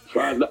ready.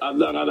 For as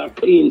long as a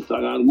clean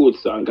song and good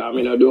song, because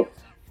I do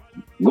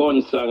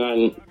gun song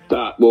and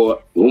talk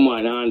about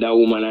woman and a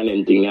woman and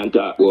anything and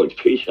talk about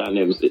fish and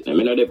them sitting.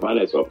 I don't depend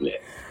on something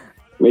there.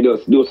 Me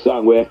just do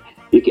song where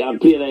you can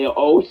play in your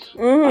house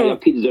and your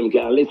kids them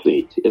can listen to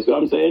it. You see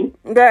what I'm saying?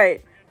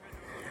 Right.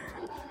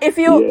 If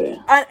you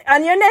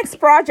on your next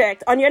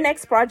project,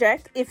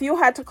 if you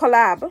had to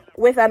collab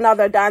with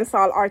another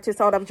dancehall artist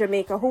out of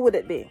Jamaica, who would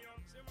it be?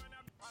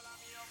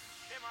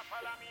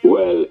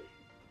 Well,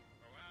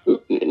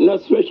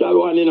 not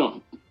special one, you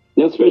know.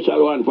 Not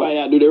special one for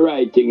you to do the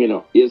right thing, you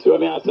know. You see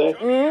what I say?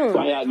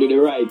 For you to do the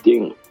right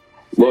thing.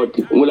 But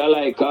would I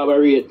like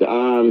collaborate,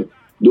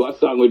 do a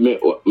song with my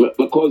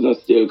cousin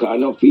still, because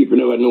enough people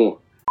never know.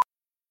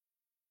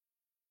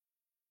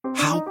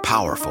 How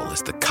powerful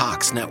is the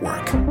Cox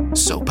network?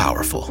 So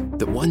powerful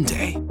that one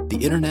day the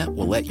internet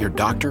will let your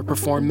doctor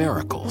perform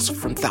miracles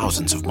from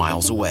thousands of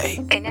miles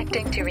away.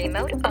 Connecting to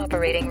remote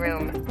operating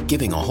room.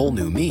 Giving a whole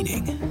new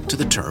meaning to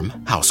the term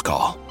house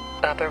call.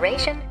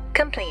 Operation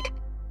complete.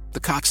 The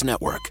Cox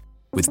network.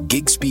 With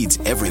gig speeds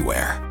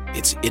everywhere,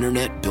 it's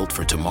internet built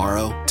for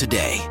tomorrow,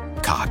 today.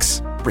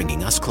 Cox,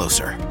 bringing us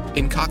closer.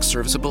 In Cox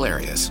serviceable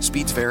areas,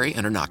 speeds vary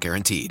and are not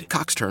guaranteed.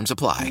 Cox terms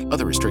apply.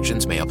 Other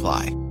restrictions may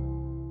apply.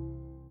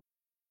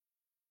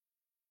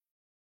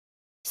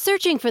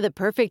 Searching for the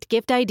perfect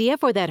gift idea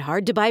for that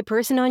hard-to-buy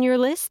person on your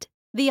list?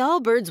 The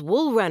Allbirds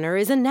Wool Runner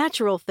is a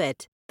natural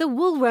fit. The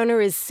Wool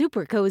Runner is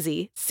super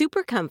cozy,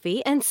 super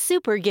comfy, and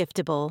super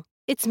giftable.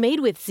 It's made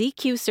with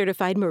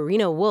ZQ-certified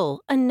merino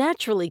wool, a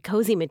naturally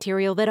cozy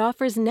material that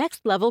offers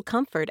next-level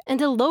comfort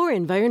and a lower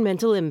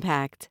environmental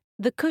impact.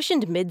 The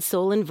cushioned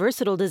midsole and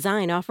versatile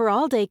design offer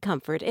all-day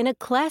comfort in a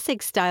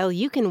classic style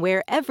you can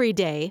wear every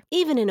day,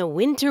 even in a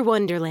winter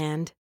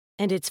wonderland.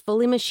 And its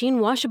fully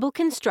machine-washable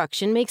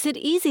construction makes it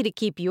easy to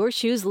keep your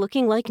shoes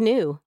looking like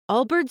new.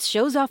 Allbirds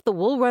shows off the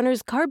Wool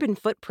Runner's carbon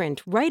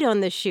footprint right on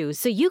the shoe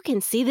so you can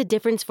see the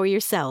difference for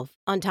yourself.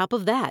 On top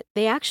of that,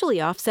 they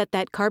actually offset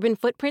that carbon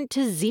footprint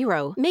to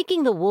 0,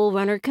 making the Wool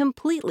Runner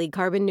completely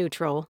carbon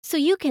neutral, so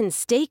you can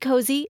stay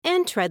cozy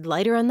and tread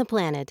lighter on the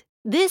planet.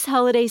 This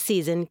holiday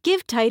season,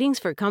 give tidings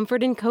for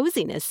comfort and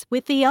coziness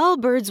with the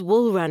Allbirds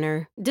Wool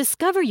Runner.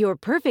 Discover your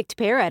perfect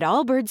pair at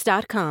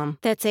allbirds.com.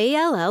 That's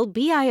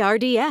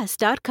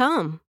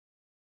ALLBIRDS.com.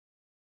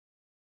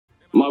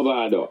 My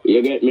father,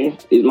 you get me?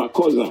 He's my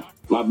cousin,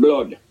 my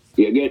blood.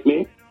 You get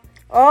me?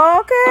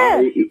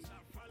 Okay.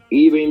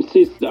 Even him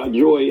sister,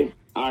 Joy,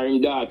 or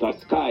him daughter,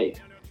 Sky.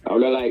 I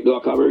would like to do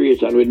a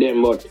collaboration with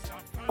them, but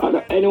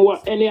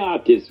any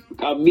artist,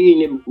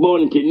 Beanie,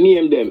 Bunty,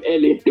 name them,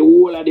 Ellie, the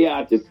whole of the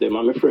artists, them,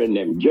 I'm a friend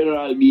them.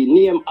 General B,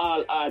 name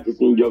all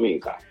artists in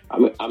Jamaica.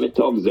 I'm a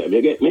thugs them,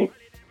 you get me?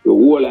 The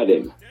whole of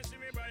them.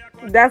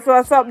 That's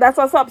what's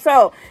up.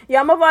 So,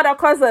 you're my other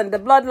cousin, the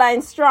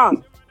bloodline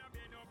strong.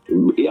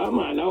 Yeah,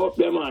 man, I hope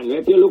them, man.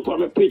 If you look for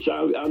my picture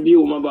and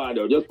view my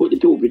body, just put the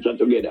two pictures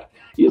together.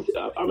 You see,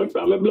 I'm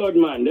a blood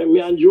man. Then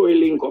me and Joy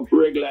link up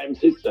regular, him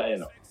sister, you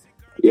know.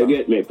 You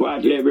get me?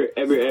 Partly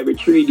every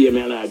 3 days,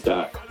 man, I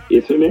talk.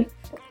 You see me?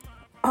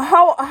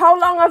 How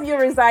long have you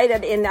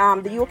resided in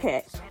the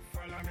UK?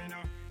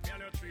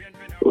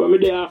 Well, me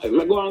go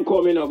and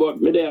come, you know,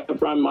 but me there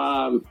from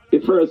the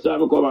first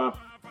time I come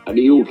to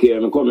the UK,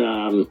 I come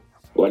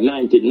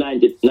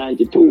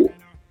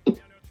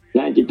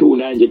 92,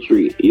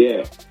 93,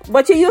 yeah.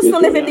 But you used to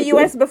live in the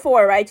US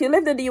before, right? You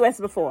lived in the US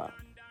before.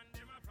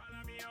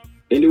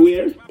 In the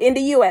where? In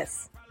the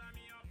US.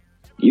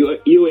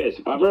 US,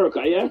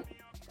 America, yeah?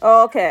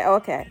 Okay.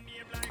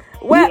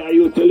 Well, yeah,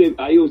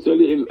 I used to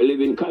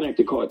live in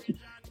Connecticut.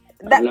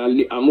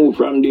 And I moved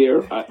from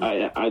there.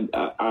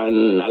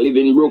 And I live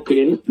in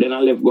Brooklyn. Then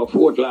I left go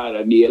Fort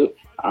Lauderdale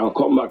and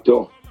come back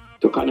to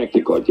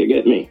Connecticut. You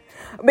get me?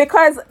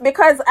 Because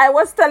I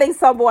was telling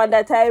someone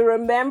that I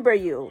remember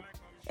you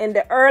in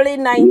the early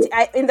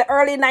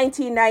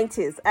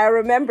 1990s. I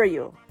remember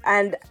you,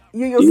 and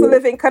you used to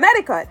live in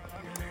Connecticut.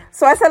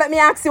 So I said, let me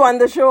ask you on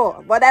the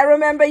show. But I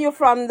remember you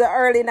from the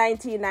early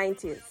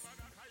 1990s.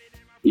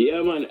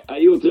 Yeah, man. I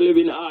used to live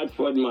in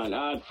Hartford, man.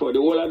 Hartford, the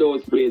whole of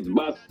those places.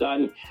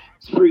 Boston,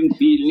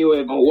 Springfield, New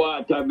Haven,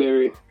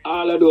 Waterbury,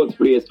 all of those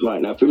places,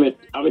 man.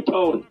 I'm a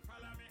town.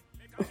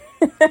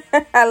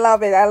 I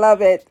love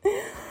it.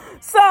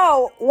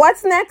 So,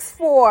 what's next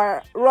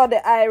for Roddy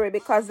Irie?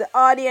 Because the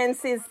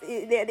audience is,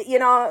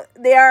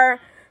 they're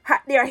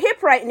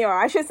hip right now.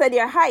 I should say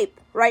they're hype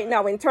right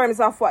now in terms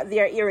of what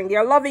they're hearing.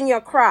 They're loving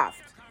your craft.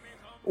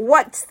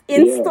 What's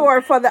in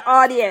store for the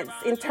audience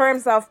in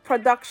terms of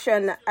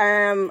production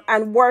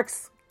and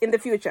works in the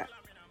future?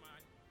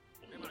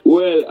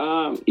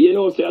 Well,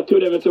 see, I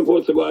told them I'm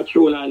supposed to go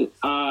through and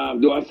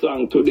do a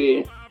song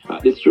today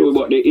at the studio,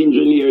 but the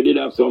engineer did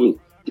have some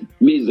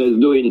business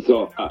doing,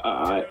 so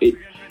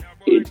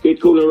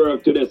it couldn't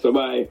work today. So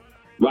by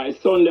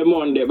Sunday,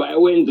 Monday, by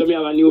Wednesday, me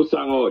have a new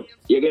song out.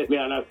 You get me?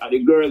 And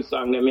the girl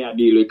song that me I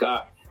deal with.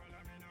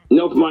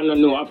 Enough man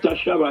don't know. After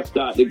Shabba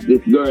start this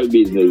girl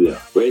business,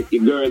 right? The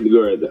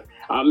girls.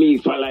 And me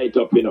for light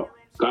up, Because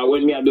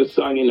when me I do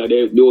song,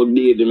 they don't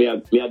need me.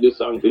 I do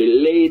song for the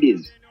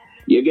ladies.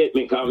 You get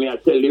me? Because me I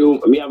tell you,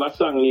 me have a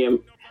song named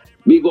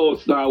Big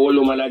House Now, Old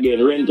Woman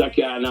Again. Rent a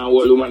car now,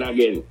 Old Woman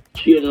Again.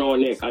 Chain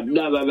round neck. I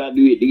never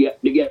do it.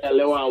 They get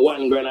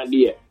 $1 grand a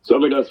day. So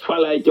me just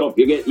follow it up.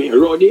 You get me?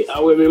 Roddy,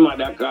 and when my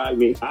mother call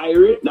me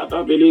Irie, that's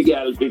how the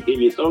girl picking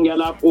me. Some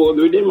girl are poor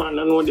with the man,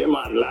 I know the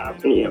man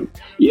laughing him.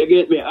 You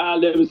get me?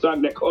 All them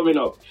songs they coming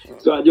up.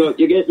 So I just,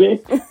 you get me?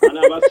 And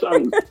I have a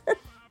song.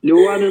 The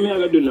one me I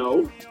gonna do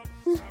now,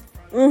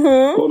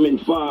 coming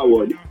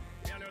forward,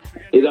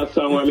 is a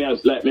song where I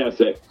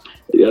say,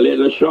 "You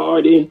little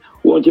shorty,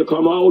 won't you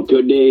come out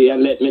today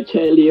and let me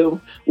tell you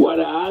what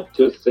I have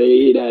to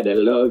say, that I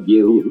love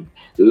you,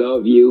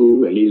 little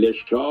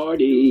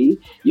shorty.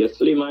 You're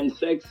slim and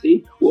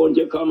sexy, won't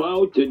you come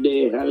out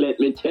today and let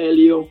me tell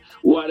you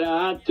what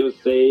I have to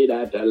say,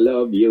 that I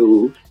love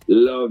you,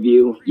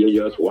 you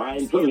just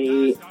whine for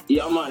me."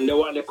 Yeah, man, the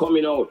one that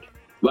coming out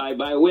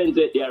by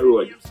Wednesday, their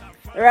road.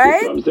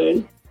 Right? You know what I'm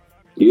saying?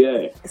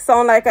 Yeah.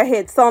 Sound like a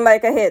hit.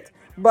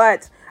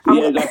 But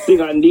that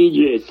sing and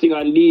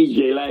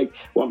DJ, like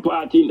one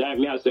party in time,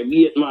 me I say,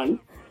 "Gate man,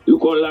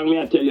 look how long me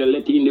I tell you,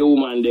 let in the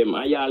woman them,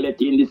 and y'all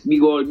let in this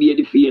big old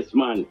baby face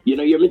man. You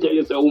me tell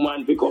you, say,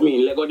 woman fi come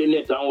in, let go the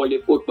net and hold the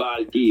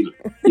football team.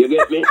 You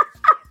get me?"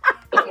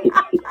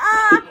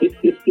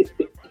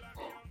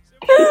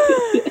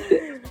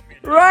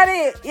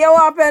 Roddy, you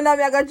up and I'm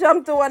gonna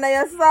jump to one of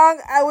your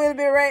songs. I will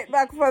be right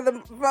back for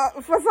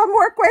some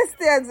more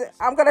questions.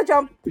 I'm gonna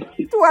jump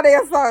to one of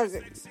your songs.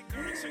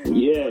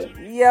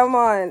 Yeah,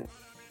 man.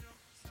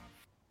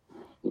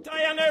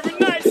 Diane every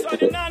night, so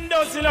the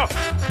Nando's,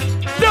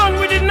 Done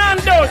with the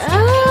Nando's.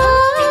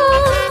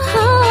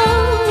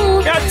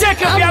 I'll take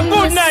you for a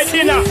good night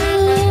dinner.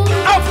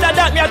 After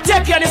that, I'll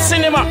take you to the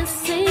cinema.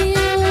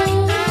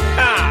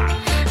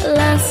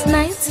 Last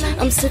night,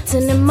 I'm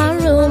sitting in my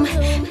room.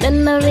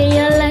 Then I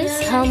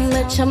realized how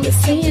much I'm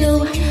missing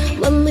you.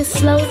 When we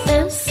slow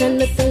dance and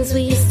the things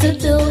we used to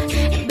do.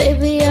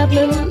 Baby, I've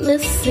been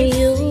missing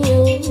you.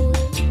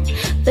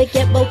 They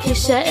get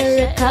Keisha,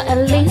 Erica,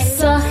 and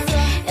Lisa.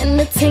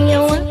 Anything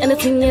you want,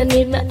 anything you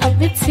need, I'll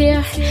be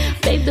here.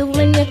 Baby,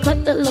 when you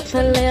cut the look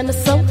and lay on the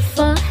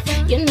sofa,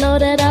 you know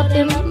that I've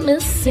been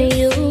missing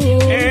you.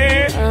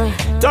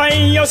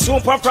 Dying, you're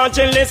super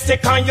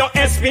fragilistic and your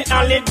SB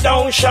all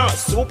down shot.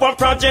 Super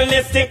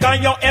fragilistic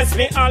and your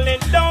SB all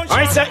down shot.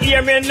 I say,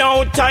 hear me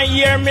now,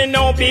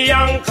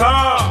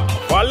 Bianca.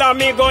 Follow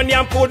me, gun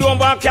and put on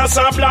back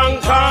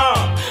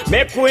Casablanca.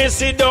 Make we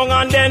sit down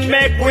and then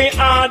make we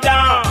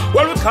order.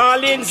 Well, we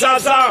call it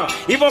Zaza,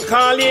 even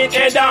call it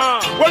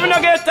Edda. When we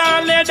no get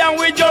on leather,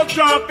 we just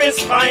drop a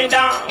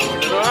spider.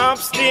 Drop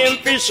steam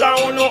fish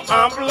and no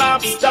have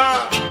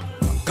lobster.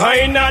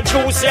 Kinda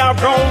juicy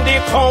around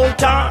the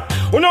counter.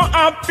 Uno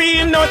have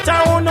peanut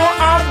and uno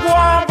have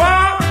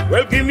guava.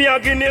 Well, give me a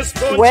Guinness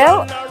touch.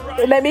 Well,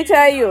 let me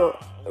tell you,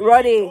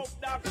 Roddy,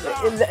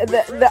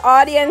 the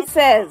audience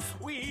says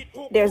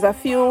there's a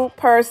few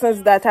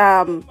persons that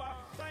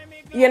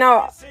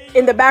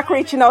in the back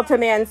reaching out to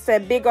me and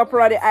said, "Big up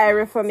Roddy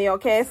Irie for me,"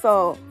 okay?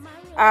 So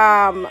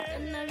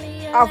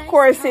of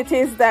course it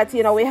is that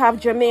we have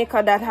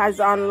Jamaica that has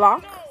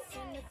unlocked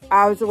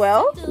as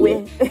well.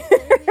 We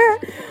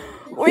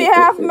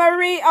have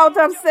Marie out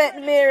of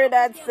St. Mary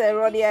that said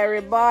Roddy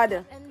Irie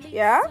bad.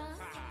 Yeah?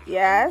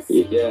 Yes.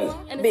 Yeah.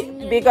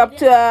 Big up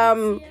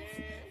to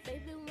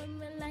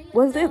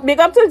big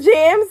up to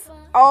James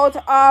out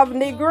of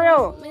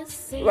Negril.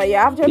 Well, you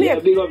have Jamaica. Yeah,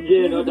 big up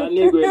James out of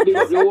Negril. Big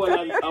up the whole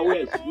of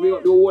West. Big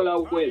up the whole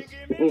of West.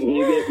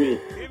 You get me?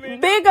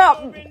 Big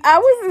up. I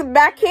was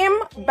back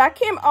him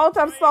out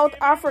of South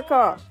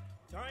Africa.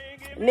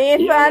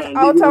 Nathan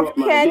out of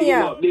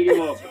Kenya. Big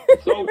him up.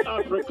 South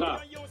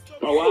Africa.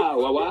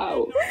 Oh,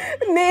 wow.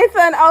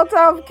 Nathan out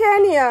of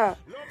Kenya.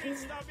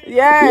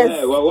 Yes.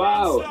 Yeah,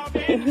 wow.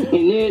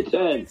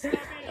 Nathan.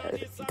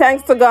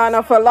 Thanks to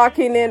Ghana for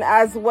locking in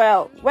as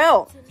well.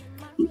 Well,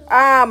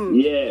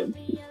 yeah.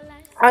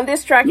 On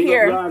this track Big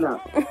here. Up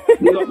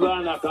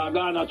Ghana,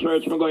 Ghana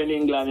church, I'm going to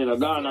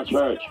England, Ghana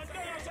church.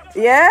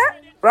 Yeah?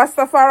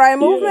 Rastafari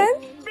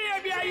movement?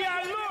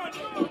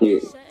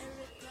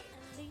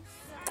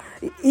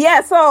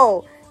 Yeah,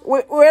 so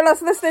we're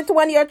just listening to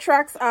one of your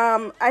tracks.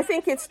 I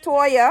think it's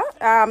Toya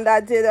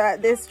that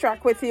did this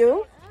track with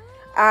you.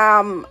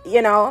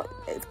 You know,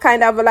 it's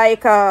kind of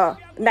like a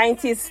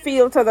 90s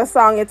feel to the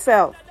song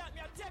itself.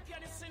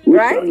 Which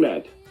right? song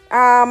that?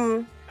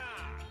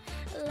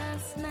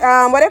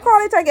 What do you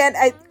call it again?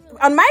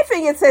 On my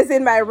thing it says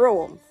In My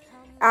Room.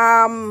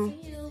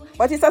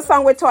 But it's a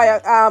song with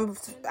Toya.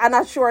 I'm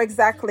not sure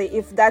exactly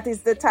if that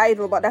is the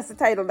title, but that's the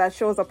title that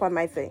shows up on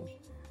my thing.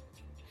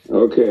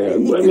 Okay.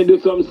 When me do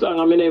some song,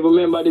 I never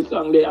remember the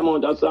song, the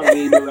amount of song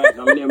we do right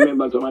now. I never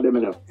remember some of them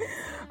enough.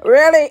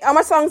 Really? How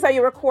much songs are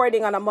you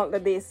recording on a monthly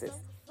basis?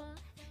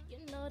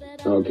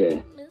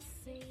 Okay.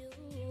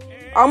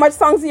 How much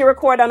songs do you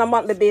record on a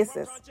monthly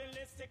basis?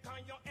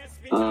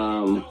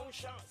 About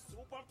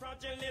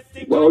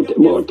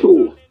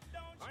two.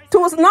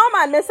 No,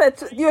 man. I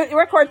said you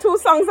record 2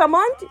 songs a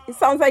month. It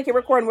sounds like you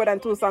record more than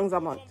 2 songs a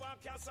month.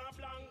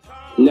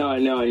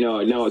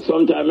 No.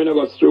 Sometimes I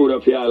go screwed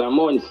up here a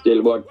month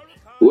still, but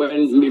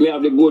when we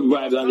have the good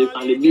vibes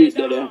and the beat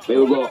there,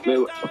 we go.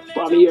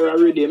 For me hear a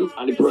rhythm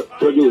and the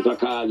producer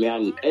call me,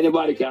 and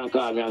anybody can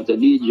call me and say,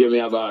 DJ, me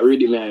have a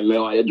rhythm and me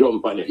want you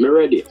jump on it. Me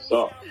ready.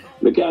 So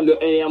we can do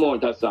any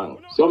amount of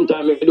song.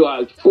 Sometimes we do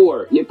all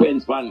 4,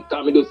 depends on,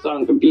 can we do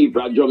song to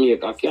people at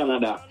Jamaica,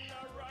 Canada.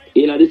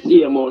 In the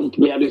same month,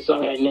 me have do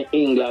song in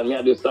England, me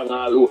have do song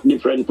all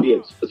different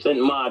places. St.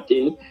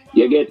 Martin,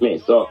 you get me?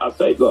 So I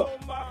say go.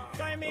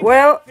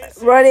 Well,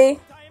 Roddy,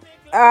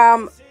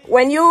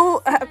 when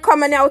you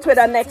coming out with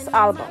a next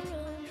album,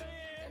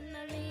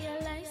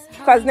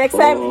 because next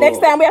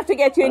time we have to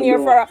get you in here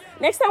for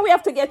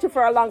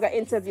a longer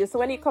interview. So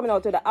when are you coming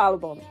out with the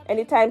album?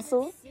 Anytime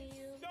soon?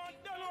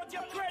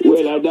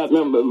 Well, that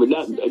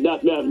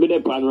be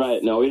the plan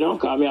right now. You know,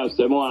 because me have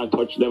some more and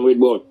touch them with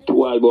about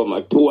 2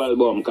 albums.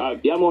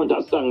 Because the amount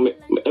of song, me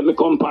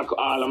come pack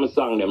all of my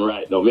song them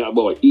right now. We have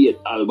about 8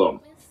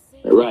 albums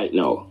right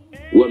now.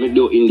 What me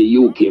do in the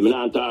UK. Me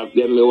not talk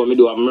them what me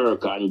do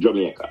America and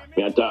Jamaica.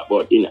 Me talk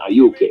about in a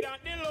UK.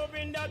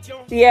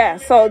 Yeah,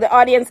 so the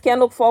audience can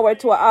look forward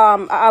to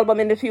an album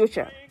in the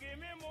future.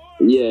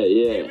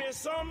 Yeah.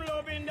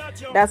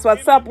 That's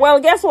what's up.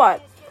 Well, guess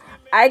what?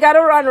 I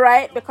gotta run,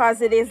 right?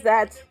 Because it is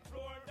that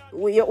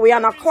we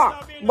on a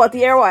clock. But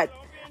hear what?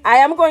 I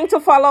am going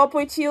to follow up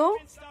with you,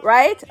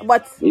 right?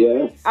 But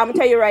yeah, I'm gonna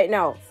tell you right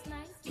now,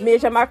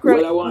 Major Mackerel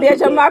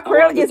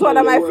is one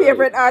of my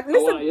favorite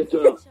artists.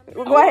 Listen,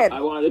 go ahead. I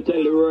want to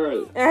tell the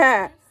world.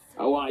 Uh-huh.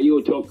 I want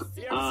you to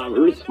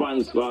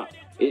respond for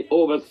it,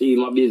 oversee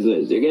my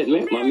business. You get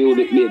me? My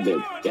music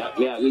business.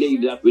 I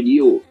leave that with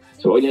you.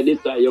 So when you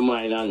decide your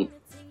mind and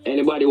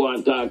anybody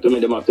want to talk to me,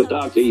 they have to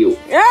talk to you.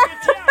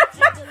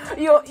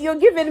 You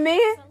giving me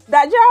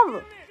that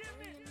job?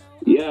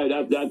 Yeah,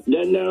 that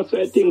then there are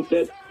certain things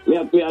that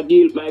me a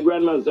deal. My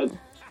grandma said,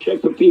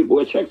 check for people,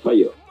 we check for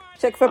you.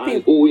 Check for and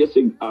people. who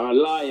you are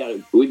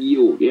loyal with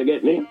you. You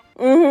get me?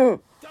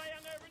 Mm-hmm.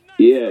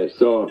 Yeah,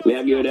 so may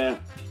I give you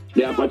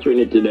the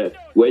opportunity that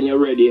when you're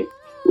ready,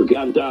 we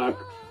can talk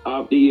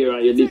after the year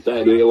and you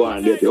decide what you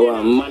want. If you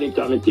want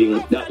monitor me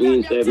thing, that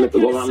means if I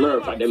go to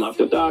America, them have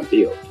to talk to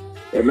you.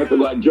 If I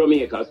go to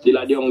Jamaica, still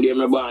at the young day,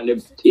 they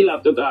still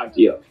have to talk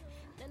to you.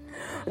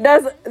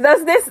 Does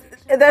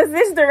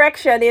this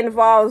direction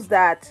involves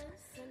that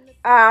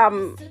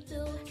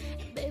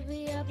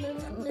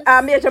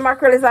Major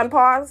Mackerel is on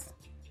pause?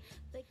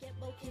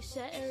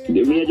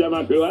 The Major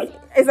Mackerel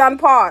what? Is on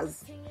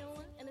pause.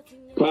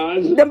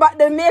 Pause?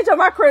 The Major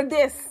Mackerel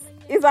disc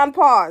is on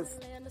pause.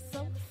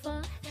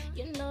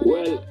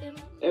 Well,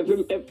 if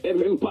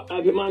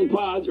him on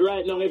pause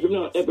right now, if him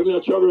not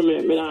trouble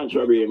me not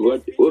trouble him.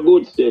 But we're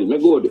good still. Me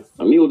good.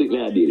 I'm music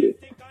me I deal with.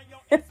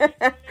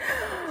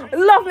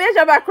 Love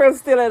Major Mackerel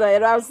still in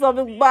it. I have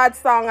some bad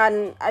song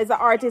and as an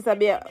artist I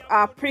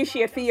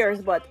appreciate for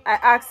years, but I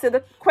asked you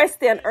the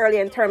question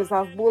earlier in terms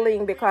of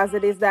bullying because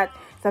it is that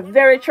it's a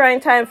very trying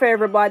time for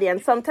everybody,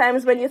 and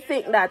sometimes when you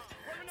think that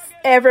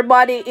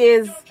everybody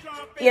is,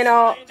 you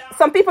know,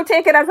 some people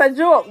take it as a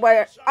joke,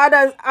 but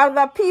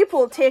other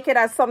people take it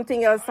as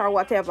something else or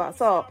whatever.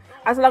 So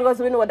as long as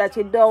we know that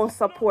you don't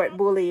support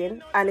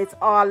bullying and it's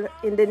all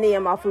in the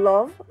name of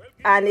love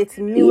and it's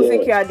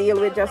music you deal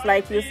with, just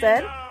like you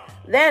said,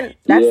 then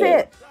that's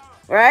it,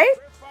 right?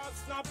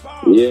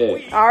 Yeah.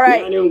 All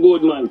right. Me and him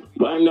good, man.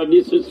 But I'm not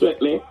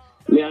disrespect me.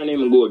 Me and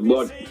him good,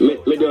 but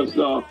me just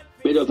know,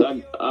 me just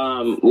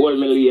hold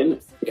me lane,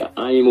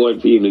 and him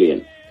hold him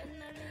lane.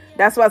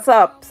 That's what's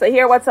up. So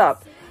here what's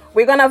up.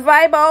 We're gonna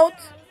vibe out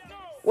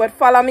with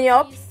Follow Me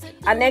Up,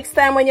 and next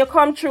time when you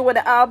come through with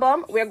the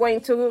album, we're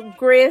going to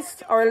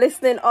grace our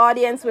listening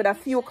audience with a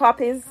few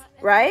copies,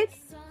 right?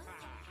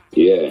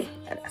 Yeah.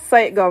 So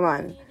it go,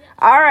 man.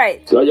 All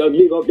right. So just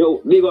big up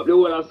the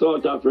whole of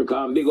South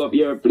Africa and big up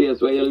your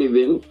place where you live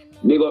in.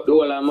 Big up the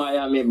whole of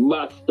Miami,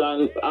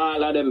 Boston,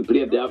 all of them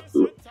places.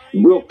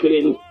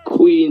 Brooklyn,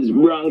 Queens,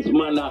 Bronx,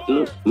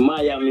 Manhattan,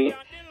 Miami,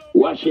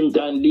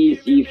 Washington,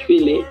 D.C.,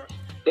 Philly.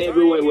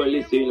 Everywhere we're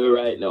listening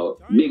right now.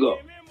 Big up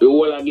the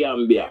whole of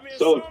Gambia,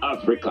 South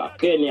Africa,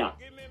 Kenya,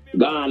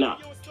 Ghana,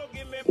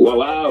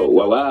 Wow.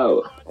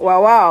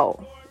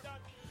 Wow.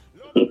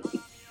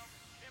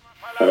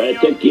 All right,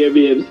 take care,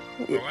 babes.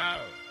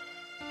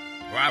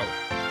 Wow.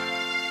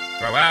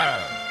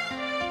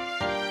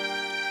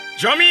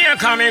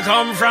 Jamaica me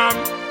come from.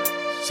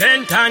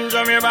 St. Anne's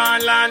me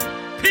born land.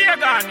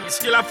 Pagan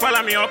still a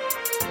follow me up.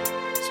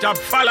 Stop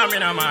follow me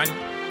now, man.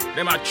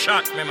 Them a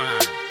chat me,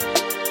 man.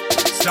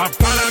 Stop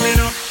follow me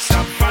now.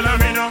 Stop follow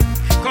me now.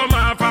 Come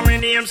up on my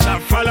name.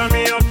 Stop follow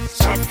me up.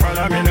 Stop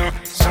follow me now.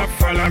 Stop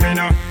follow me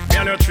now.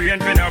 Me no train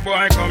for no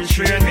boy. Come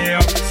train me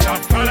up.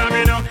 Stop follow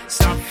me now.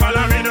 Stop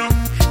follow me now.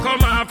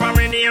 Come up on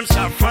my name.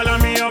 Stop follow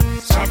me up.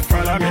 Stop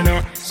follow me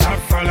now. Stop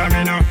follow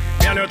me now.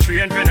 Me no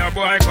train for no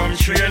boy. Come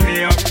train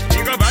me up.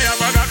 You go buy a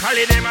bag of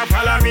Cali, them a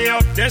follow me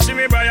up. Then see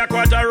me buy a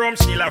quarter rum,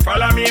 still a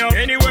follow me up.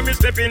 Anyway me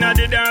step in at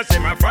the dance,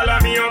 them a follow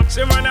me up.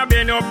 Some man a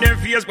bend up them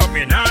face, but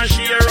me nah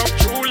share up.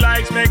 True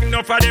likes make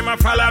enough of them a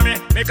follow me.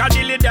 Make a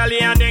dilly-dally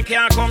and then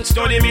can't come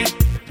study me.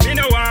 Me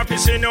no want to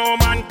see no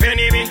man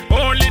penny me.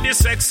 Only the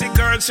sexy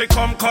girls who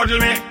come cuddle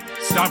me.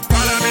 Stop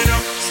follow me now,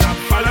 stop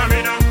follow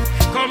me now.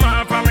 Come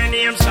up on my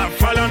name, stop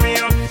follow me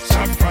up.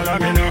 Stop follow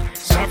me now,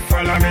 stop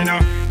follow me now.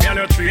 Me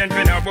no train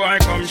for no boy,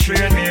 come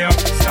train me up.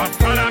 Stop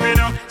follow me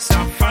now,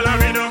 stop follow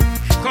me now.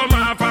 Come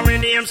up on my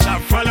name,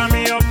 stop follow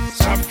me up.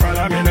 Stop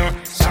follow me now,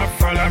 stop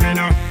follow me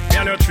now.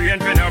 Me no train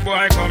for no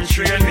boy, come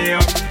train me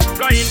up.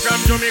 Flying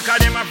from Jamaica,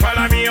 them a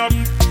follow me up.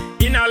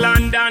 In a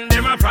London,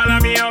 them a follow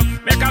me up.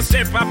 Make a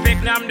step a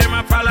pick them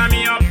a follow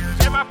me up.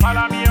 Them a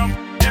follow me up,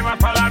 them a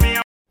follow me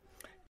up.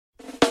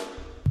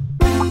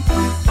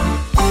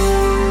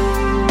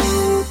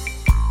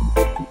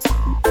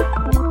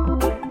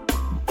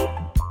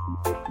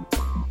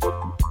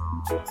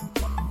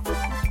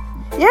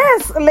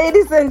 Yes,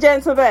 ladies and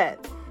gentlemen,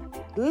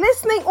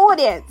 listening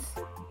audience,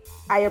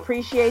 I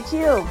appreciate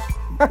you.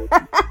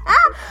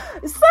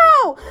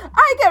 So,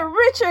 I get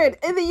Richard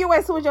in the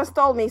US who just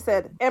told me,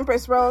 said,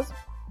 Empress Rose,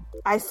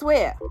 I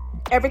swear,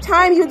 every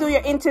time you do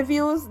your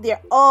interviews,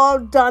 they're all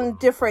done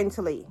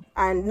differently.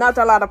 And not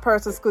a lot of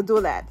persons could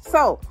do that.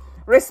 So,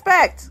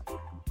 respect,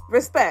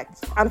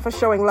 and for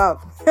showing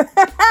love.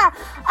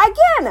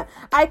 Again,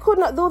 I could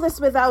not do this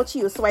without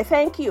you. So I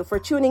thank you for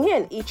tuning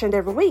in each and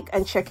every week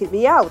and checking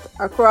me out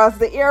across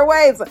the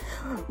airwaves.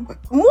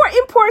 More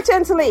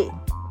importantly,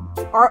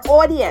 our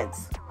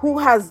audience who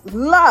has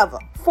love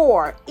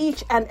for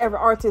each and every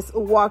artist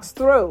who walks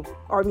through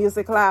our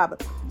music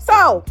lab.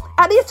 So,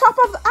 at the top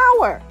of the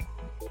hour,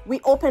 we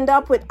opened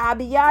up with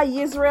Abiyah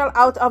Israel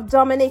out of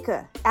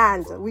Dominica.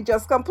 And we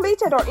just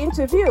completed our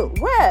interview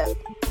with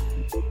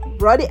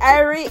Brody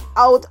Irie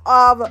out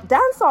of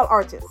dancehall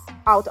artists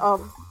out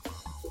of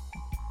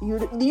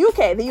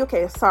the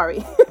UK,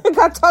 sorry.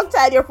 Got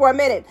tongue-tied here for a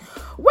minute.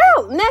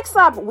 Well, next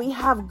up, we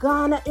have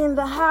Ghana in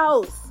the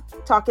house.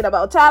 Talking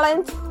about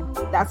talent,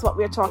 that's what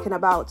we're talking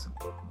about.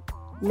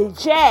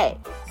 Mijay,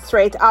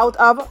 straight out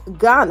of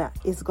Ghana,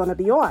 is going to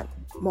be on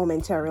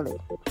momentarily.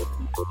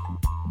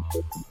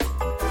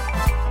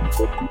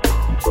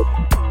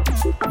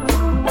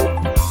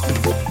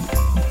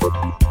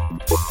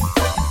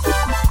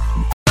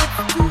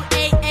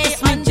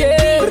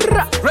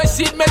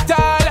 Rashid Metal.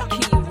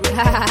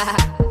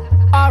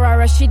 Alright,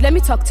 Rashid, let me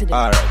talk to them.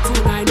 Alright.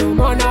 Tonight, no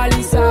Mona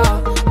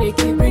Lisa. Make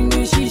him bring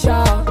the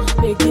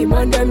shisha. Make him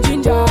and them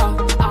ginger.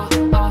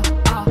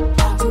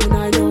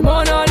 Tonight, no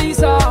Mona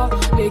Lisa.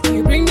 Make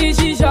him bring the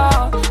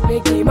shisha.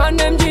 Make him and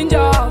them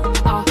ginger.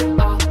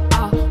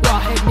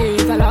 واحد اثنين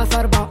ثلاثة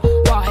أربعة.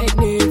 واحد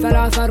اثنين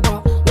ثلاثة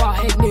أربعة.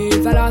 واحد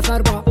اثنين ثلاثة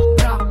أربعة.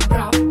 برا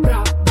برا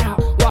برا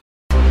برا.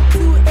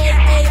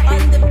 2AA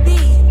on the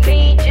beat.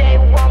 BJ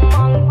one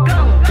man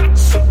gun.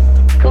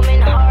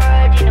 Coming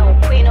hard, you know,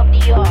 queen of the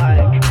yard.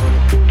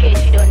 In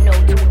case you don't know,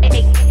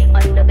 2AA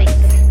on the beat.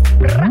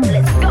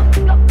 Let's go.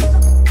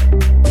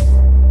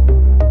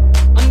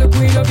 I'm the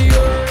queen of the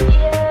earth,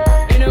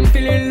 and I'm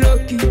feeling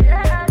lucky.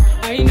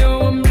 I know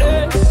I'm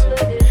blessed,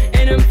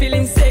 and I'm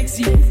feeling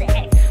sexy.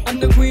 I'm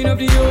the queen of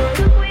the earth,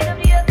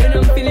 and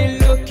I'm feeling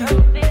lucky.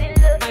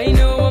 I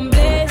know I'm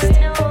blessed,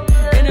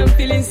 and I'm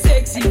feeling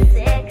sexy.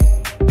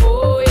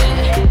 Oh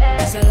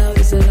yeah, it's allowed,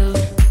 it's allowed,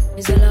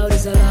 it's allowed,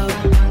 it's allowed.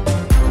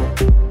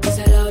 It's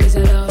allowed, it's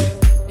allowed,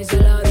 it's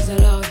allowed, it's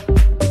allowed.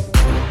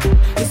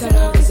 It's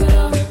allowed, it's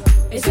allowed,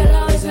 it's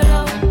allowed, it's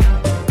allowed.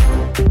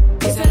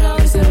 It's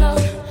allowed, it's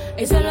allowed,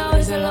 it's allowed,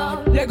 it's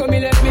allowed. Let go me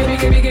left me,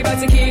 biggie, back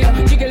to key.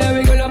 Jiggle and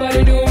wiggle,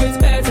 nobody do it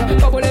better.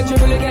 Bubble and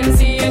triple, you can't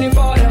see any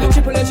further.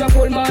 Triple and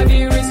shuffle, my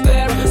view is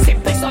clear.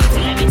 Simple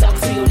something, let me talk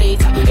to you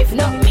later. If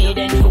not me,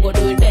 then who go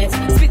do it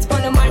better? Spit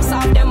on the mind,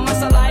 solve them, my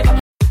saliva.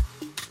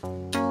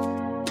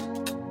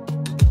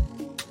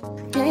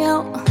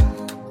 Yeah,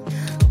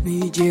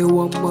 BJ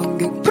one man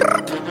gang.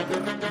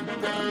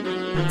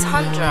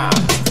 Tundra,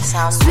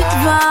 sounds Sweet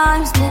good.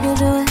 vibes, make it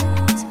do it.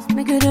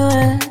 Make it do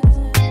it.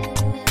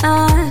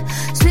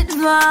 Sweet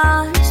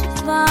vibes,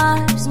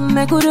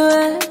 make it do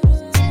it.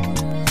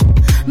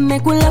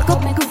 Make we lock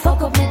up, make we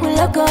fuck up, make we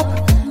lock up.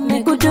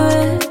 Make we do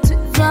it. Sweet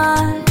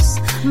vibes,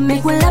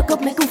 make we lock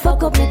up, make we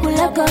fuck up, make we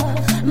lock up.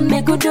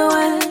 Make we do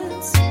it.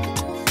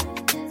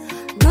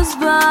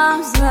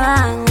 Goosebumps,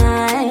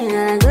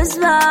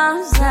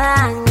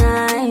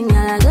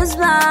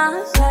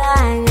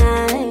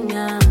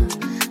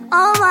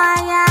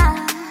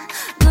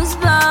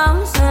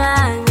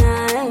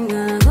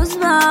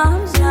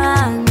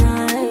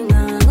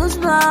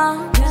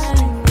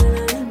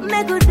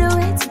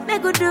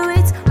 could do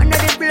it under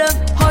the blood.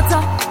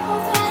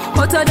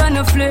 Hotter than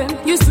a flame.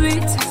 You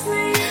sweet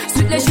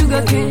like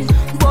sugar cane.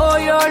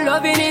 Boy, your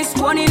loving is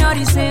one in all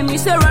the same. You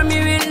surround me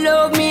with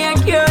love, me I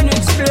can't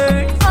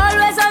explain.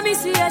 Always I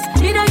miss you, yes.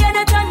 You don't get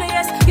the thunder,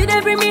 yes. You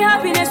don't bring me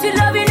happiness, with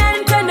loving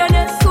and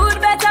tenderness. Good,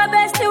 better,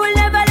 best, you will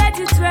never let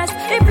it rest.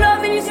 If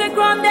loving is a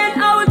crime,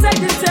 then I will take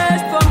the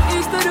test. From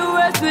east to the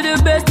west, with the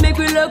best, make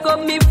we look up,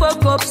 me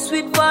fuck up.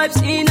 Sweet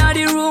vibes in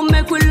the room,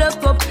 make we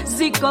look up.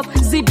 Zip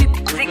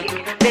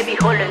it, baby,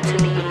 hold on to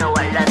me, you know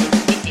I love it.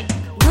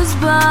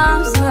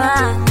 Goosebumps,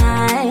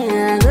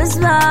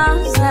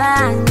 goosebumps,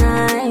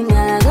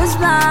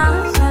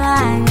 goosebumps,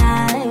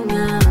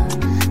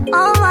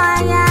 oh my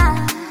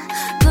God,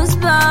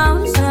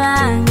 goosebumps,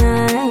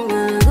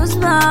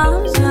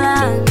 goosebumps,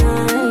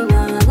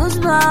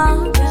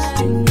 goosebumps.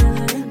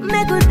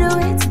 Make we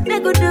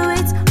do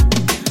it.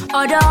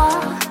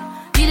 Although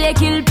you dey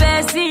kill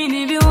person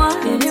if you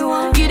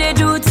want, you dey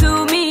do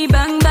to me,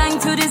 bang bang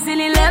to the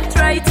ceiling, left,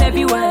 right,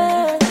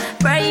 everywhere.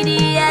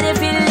 Friday, I dey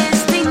feel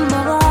this thing,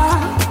 mama.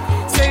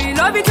 Say you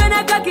love it when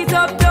I cock it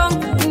up, down.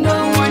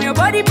 Don't want your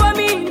body for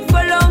me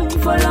for long.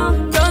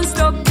 Don't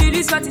stop till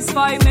you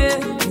satisfy me.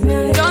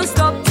 Don't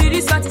stop till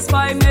you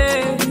satisfy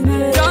me.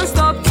 Don't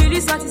stop till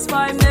you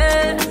satisfy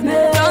me.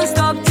 Don't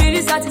stop till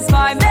you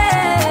satisfy me.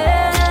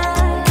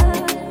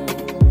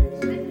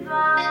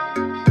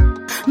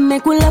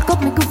 Make we lock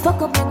up, make we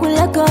fuck up, make we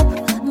lock up,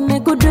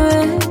 make we do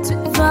it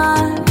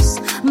vibes.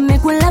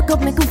 Make we lock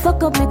up, make we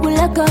fuck up, make we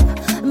lock up,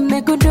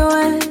 make we do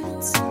it.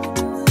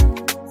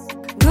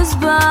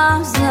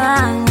 Goosebumps,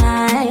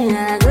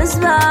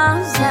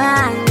 goosebumps,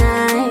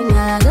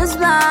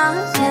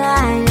 goosebumps,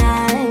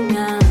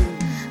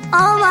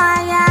 oh my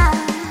God,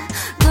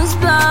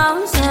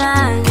 goosebumps,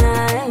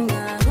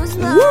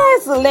 goosebumps.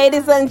 Yes,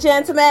 ladies and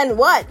gentlemen,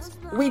 what?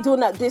 We do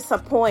not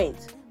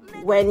disappoint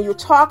when you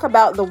talk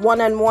about the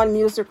one-on-one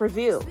music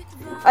review.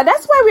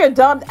 That's why we're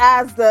dubbed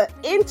as the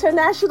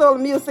International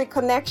Music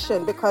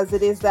Connection, because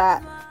it is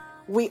that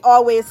we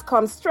always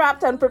come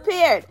strapped and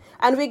prepared,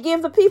 and we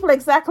give the people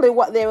exactly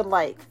what they would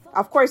like.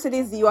 Of course, it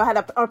is you had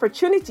an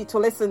opportunity to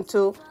listen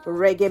to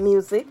reggae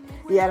music.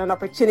 You had an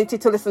opportunity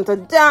to listen to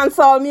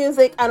dancehall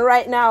music, and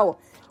right now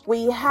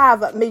we have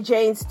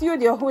Mijay in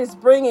studio who is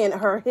bringing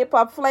her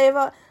hip-hop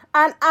flavor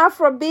and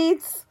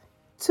Afrobeats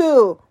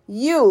to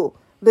you,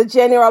 the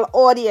general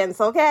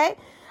audience, okay?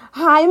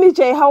 Hi,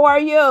 Mijay, how are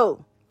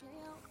you?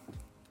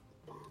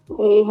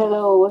 Hey,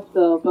 hello, what's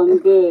up? I'm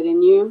good,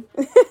 and you?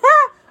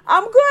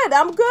 I'm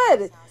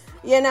good.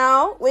 You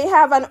know, we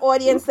have an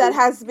audience that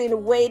has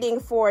been waiting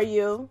for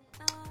you.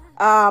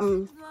 At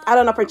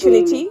an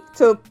opportunity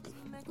to,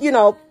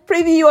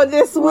 preview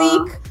this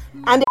week.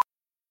 And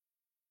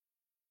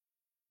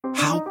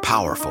How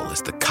powerful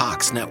is the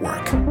Cox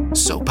network?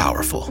 So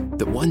powerful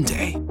that one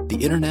day the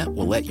internet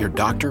will let your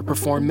doctor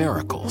perform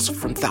miracles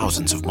from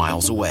thousands of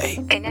miles away.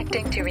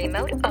 Connecting to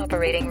remote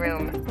operating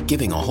room.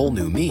 Giving a whole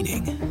new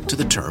meaning to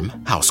the term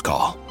house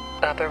call.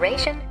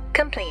 Operation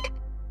complete.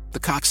 The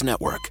Cox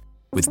network.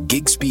 With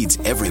gig speeds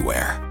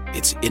everywhere,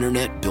 it's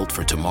internet built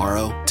for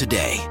tomorrow,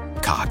 today.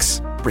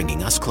 Cox,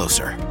 bringing us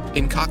closer.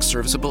 In Cox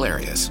serviceable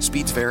areas,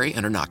 speeds vary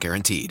and are not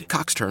guaranteed.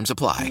 Cox terms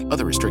apply.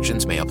 Other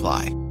restrictions may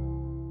apply.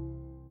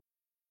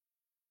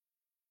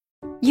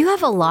 You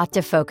have a lot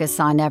to focus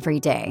on every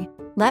day.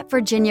 Let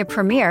Virginia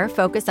Premier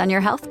focus on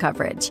your health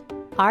coverage.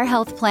 Our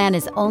health plan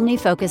is only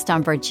focused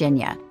on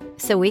Virginia,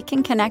 so we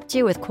can connect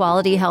you with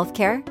quality health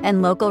care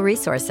and local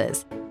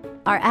resources.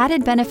 Our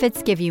added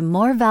benefits give you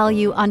more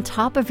value on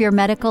top of your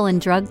medical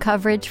and drug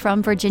coverage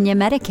from Virginia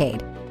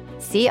Medicaid.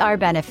 See our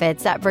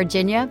benefits at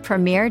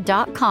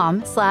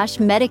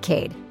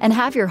virginiapremier.com/Medicaid and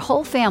have your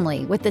whole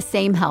family with the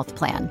same health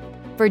plan.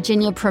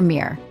 Virginia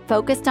Premier,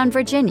 focused on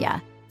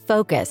Virginia,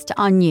 focused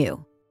on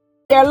you.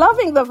 They're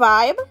loving the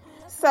vibe.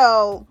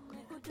 So,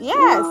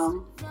 yes.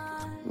 Wow.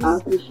 I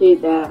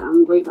appreciate that.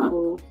 I'm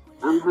grateful.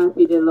 I'm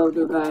happy they love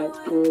the vibe,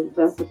 because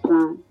that's the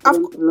plan. To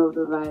love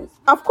the vibe.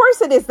 Of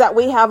course it is that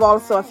we have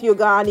also a few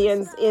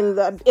Ghanaians in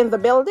the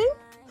building.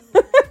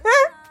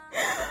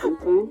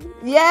 Okay.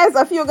 Yes,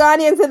 a few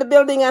Ghanaians in the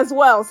building as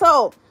well.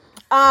 So,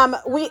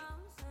 we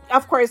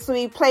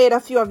played a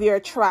few of your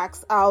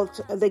tracks out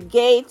the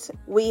gate.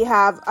 We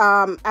have,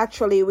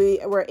 we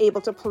were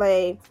able to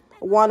play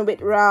one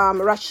with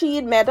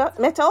Rashid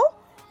Metal.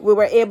 We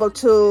were able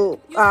to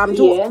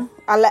do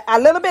a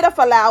little bit of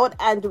a loud,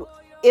 and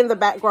in the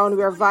background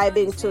we're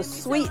vibing to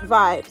Sweet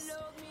Vibes,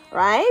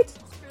 right?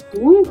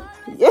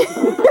 Yeah.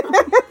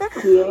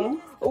 Yeah.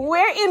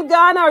 Where in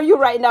Ghana are you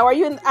right now? Are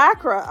you in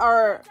Accra,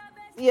 or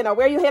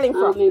where are you hailing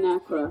from? I'm in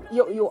Accra.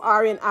 You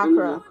are in Accra. I'm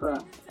in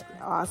Accra.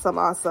 Awesome.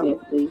 Yes,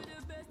 please.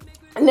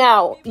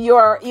 Now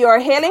you're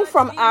hailing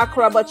from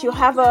Accra, but you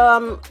have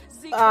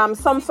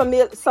some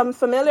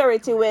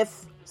familiarity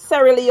with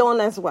Sierra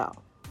Leone as well.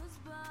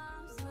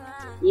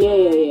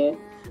 Yeah.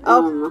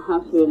 I'm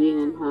half Sierra Leone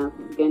and half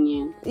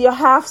Ghanaian. You're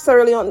half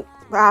Sierra Leone,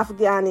 half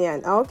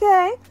Ghanaian.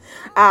 Okay.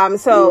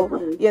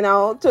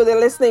 To the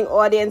listening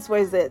audience,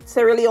 where is it?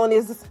 Sierra Leone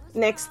is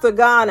next to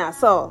Ghana.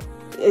 So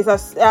it's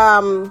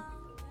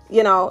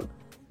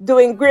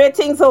doing great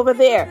things over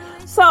there.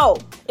 So,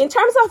 in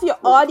terms of your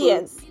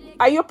audience,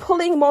 are you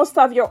pulling most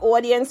of your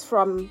audience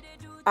from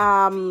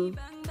Ghana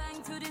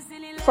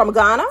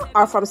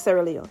or from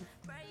Sierra Leone?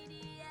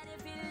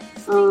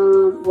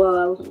 Well,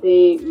 I would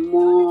say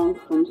more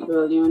from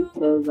Sierra Leone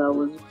because I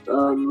was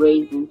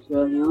raised in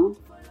Sierra Leone.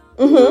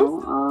 Mm-hmm. You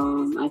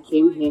know, I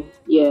came here.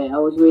 Yeah, I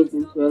was raised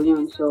in Sierra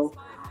Leone, so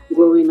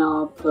growing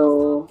up,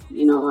 so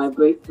you know, I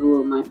break through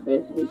with my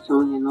first hit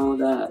song and all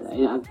that.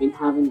 I've been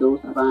having those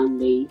fan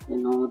base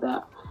and all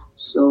that.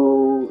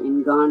 So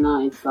in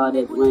Ghana, it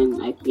started when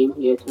I came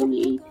here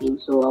 2018.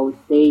 So I would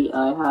say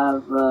I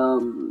have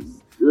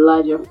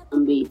larger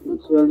fan base in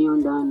Sierra Leone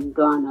than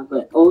Ghana,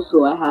 but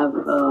also I have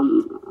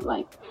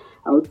like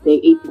I would say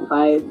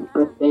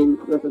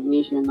 85%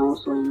 recognition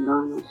also in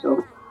Ghana.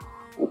 So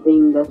I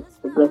think that's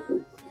the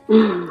blessing.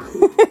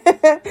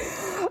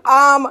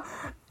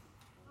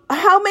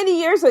 How many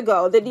years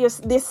ago did you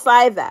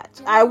decide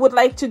that I would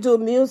like to do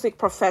music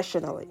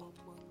professionally?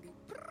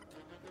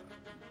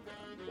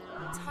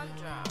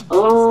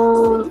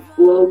 Well,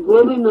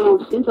 growing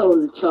up, since I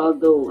was a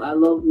child, though, I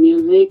love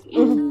music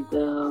and,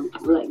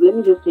 like, let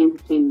me just say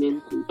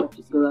entertainment in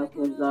particular,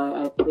 because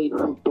I played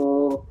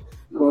football,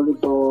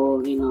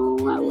 volleyball, you know,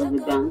 I was a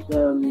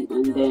dancer,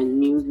 and then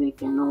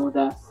music and all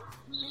that.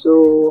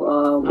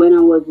 So, when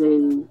I was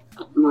in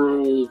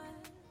my,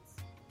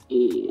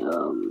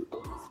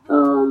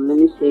 let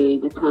me say,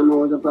 the time I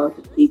was about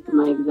to sit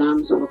my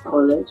exams for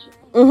college,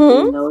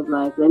 and I was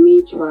like, let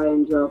me try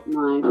and drop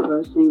my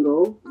first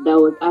single. That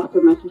was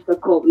after my sister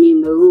called me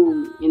in the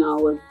room. You know,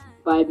 I was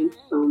vibing to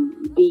some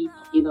beats,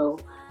 you know,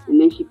 and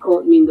then she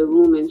called me in the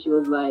room and she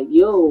was like,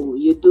 yo,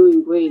 you're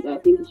doing great. I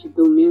think you should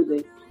do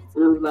music.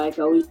 And I was like,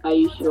 are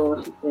you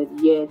sure? She said,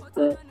 yes,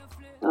 but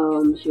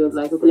she was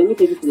like, okay, let me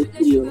take you to the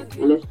studio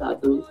and let's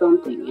start doing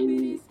something.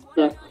 And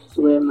that's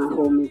where my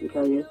whole music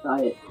career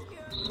started.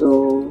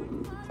 So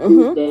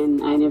since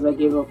then, I never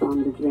gave up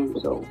on the dream,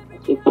 so I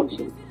keep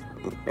pushing.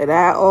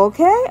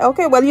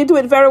 Okay. Well, you do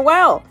it very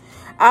well.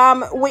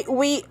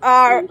 We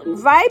are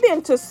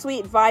vibing to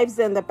sweet vibes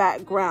in the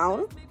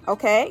background.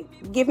 Okay,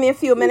 give me a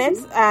few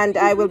minutes, and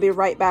I will be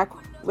right back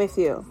with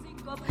you.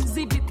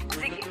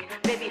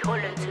 Baby,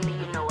 hold on to me,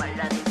 you know I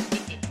love it.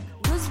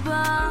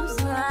 Goosebumps,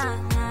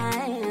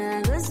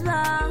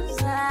 goosebumps,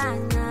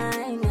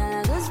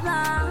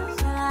 goosebumps.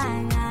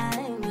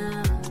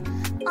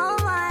 Oh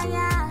my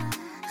God,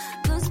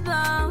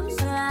 goosebumps,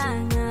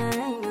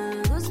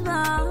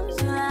 goosebumps,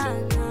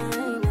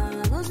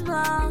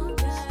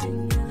 goosebumps.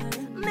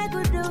 Make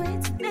we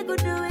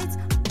do it.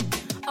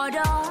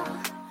 Although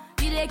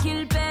you dey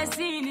kill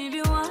person if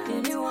you want,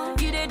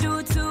 you dey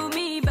do to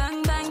me,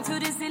 bang bang to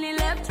the ceiling,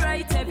 left,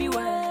 right,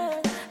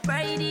 everywhere.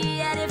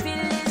 Friday, I dey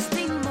feel this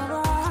thing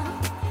more.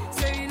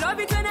 Say you love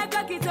it when I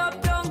cock it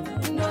up, down.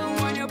 Don't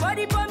want your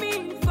body for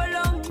me for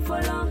long.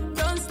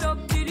 Don't stop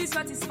till you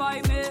satisfy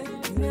me.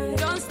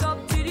 Don't stop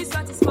till you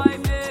satisfy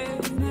me.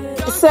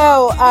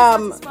 So,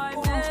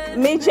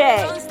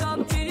 Mijay,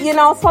 you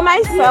know, for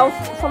myself,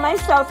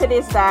 it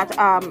is that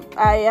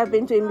I have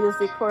been doing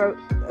music for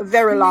a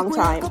very long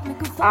time.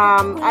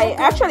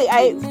 I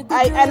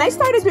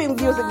started doing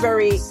music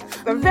very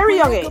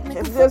young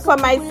age.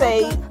 Some might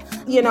say,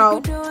 you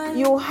know,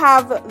 you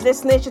have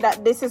this niche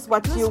that this is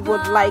what you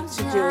would like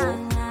to do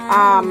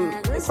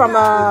from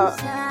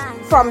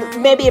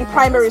maybe in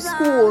primary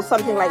school,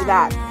 something like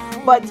that.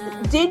 But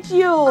did you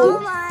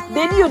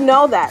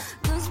know that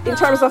in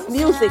terms of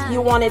music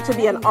you wanted to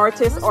be an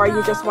artist, or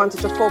you just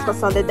wanted to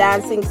focus on the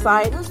dancing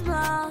side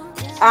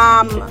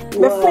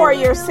before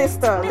your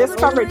sister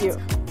discovered you?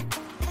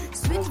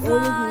 I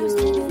always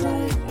knew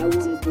like I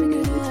wanted to do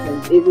music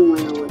because even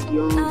when I was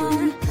young, I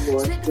used to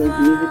watch those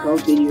musical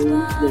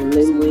videos, the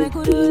Lil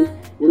Wayne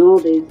and all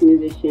these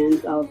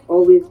musicians. I was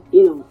always,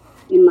 you know,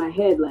 in my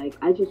head, like,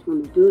 I just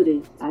want to do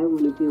this. I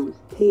want to be on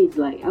stage.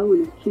 Like, I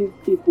want to keep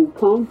people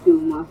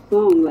pumping my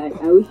song. Like,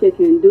 I wish I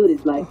can do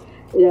this. Like,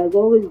 it has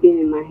always been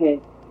in my head.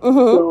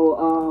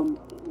 So,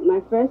 my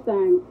first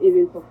time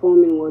even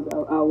performing was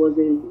I was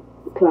in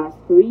class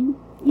 3.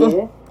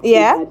 Yeah. We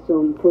had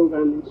some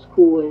program in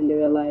school, and they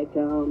were like,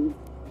 who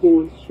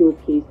wants to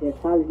showcase their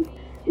talent?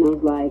 And I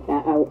was like,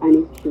 I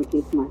need to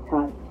showcase my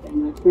talent.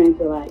 And my friends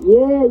were like,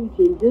 yeah, you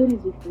can do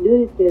this,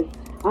 because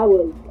I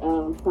was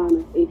a fan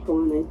of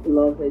H1. I used to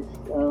love his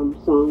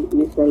song,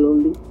 Mr.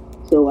 Lonely.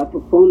 So I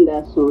performed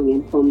that song,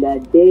 and from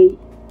that day,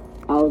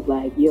 I was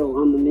like, yo,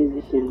 I'm a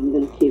musician. I'm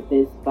going to keep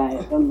this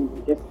vibe. I'm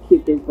going to just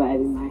keep this vibe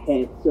in my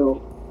head.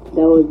 So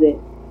that was it.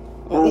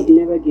 I've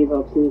never give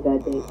up since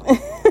that day.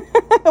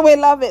 We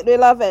love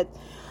it.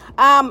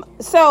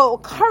 So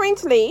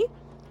currently,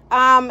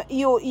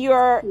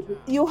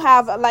 you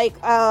have like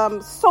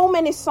so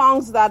many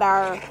songs that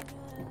are,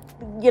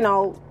 you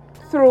know,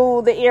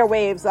 through the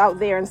airwaves out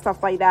there and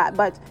stuff like that.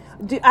 But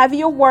have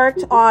you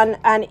worked on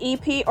an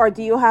EP, or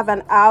do you have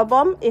an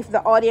album? If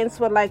the audience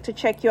would like to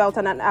check you out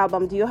on an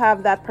album, do you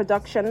have that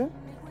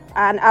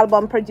an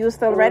album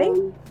produced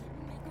already?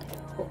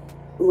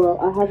 Well,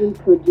 I haven't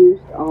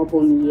produced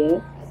album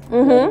yet.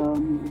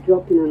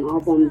 dropping an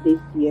album this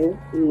year,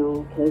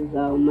 because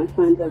my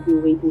fans have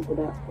been waiting for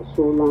that for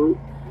so long.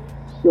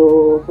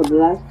 So for the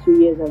last 2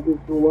 years, I've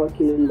just been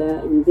working on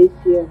that, and this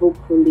year,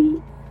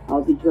 hopefully,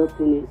 I'll be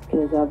dropping it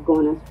because I've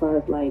gone as far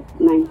as like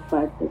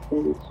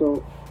 95%.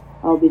 So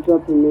I'll be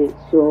dropping it.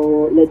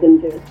 So let them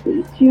just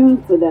stay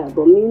tuned for that.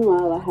 But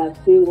meanwhile, I have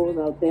singles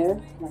out there,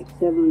 like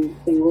 7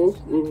 singles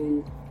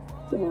and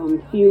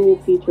few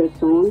featured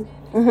songs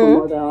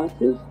from other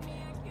artists.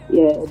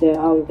 Yeah, they're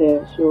out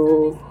there.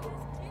 So,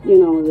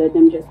 let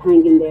them just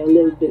hang in there a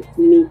little bit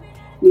for me.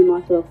 Me,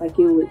 myself, I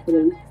can't wait for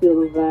them to feel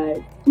the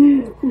vibe.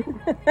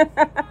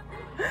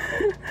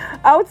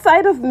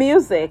 Outside of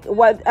music,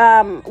 what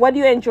do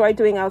you enjoy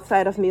doing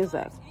outside of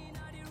music?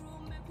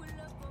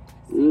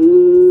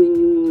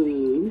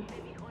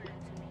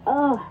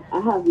 I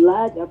have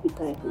large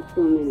appetite for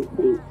so many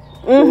things.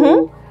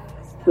 So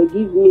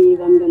forgive me if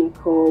I'm gonna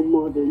call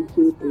more than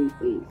 2-3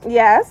 things.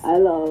 Yes. I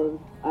love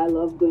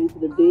going to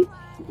the beach,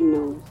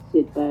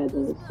 sit by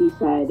the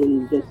seaside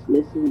and just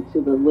listen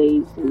to the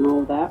waves and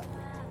all that.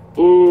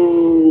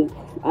 And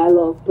I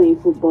love playing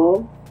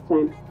football.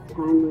 Time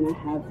when I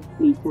have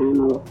free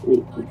time, I love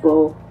playing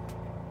football.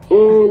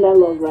 And I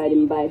love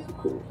riding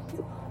bicycles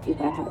if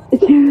I have the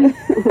chance.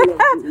 I love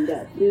doing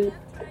that too.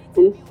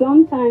 And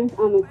sometimes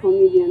I'm a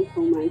comedian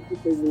for my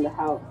sisters in the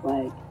house.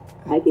 Like,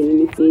 I can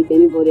imitate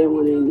anybody I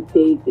want to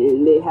imitate,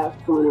 and they have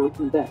fun out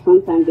of that.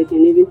 Sometimes they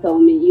can even tell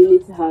me, you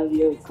need to have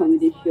your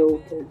comedy show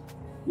because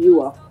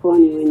you are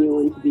funny when you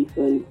want to be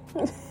funny.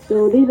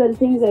 So these are the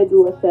things I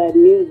do aside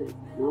music,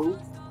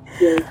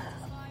 just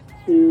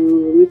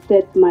to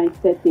reset my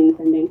settings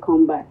and then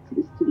come back to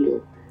the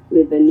studio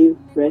with a new,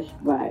 fresh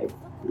vibe.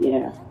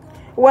 Yeah.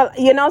 Well,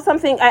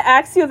 something, I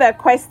asked you that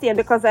question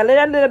because I did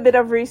a little bit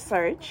of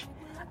research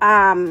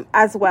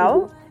as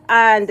well.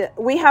 And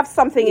we have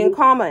something in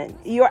common.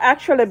 You're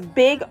actually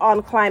big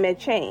on climate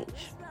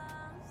change.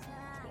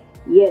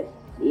 Yes.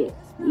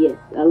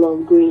 I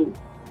love green.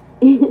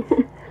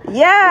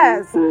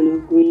 Yes. I'm a fan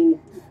of green.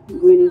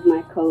 Green is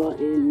my color,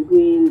 and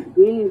green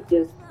is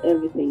just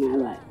everything I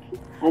like.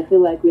 I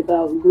feel like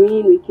without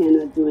green, we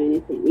cannot do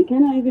anything. We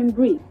cannot even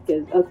breathe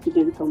because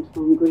oxygen comes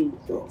from green.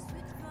 So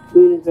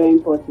green is very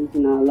important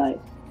in our lives.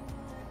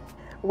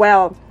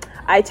 Well,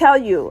 I tell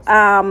you,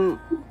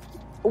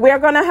 we're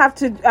going to have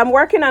to, I'm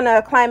working on a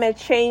climate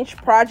change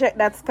project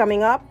that's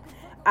coming up,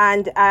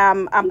 and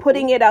I'm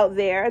putting it out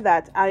there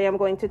that I am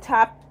going to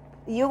tap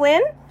you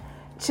in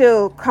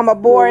to come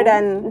aboard.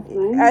 And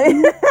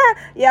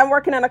yeah, I'm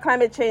working on a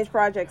climate change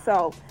project,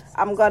 so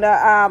I'm going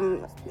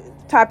to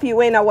tap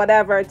you in or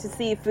whatever to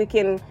see if we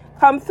can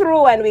come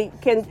through and we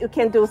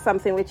can do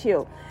something with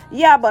you.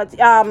 Yeah, but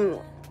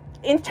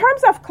in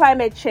terms of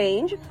climate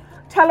change,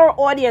 tell our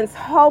audience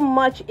how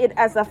much it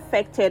has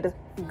affected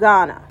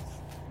Ghana.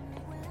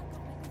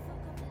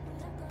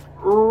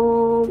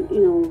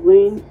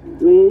 Rain,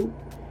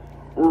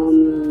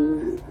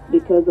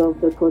 because of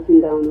the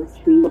cutting down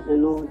of trees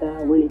and all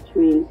that. When it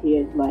rains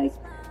here, it's like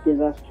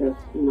disastrous,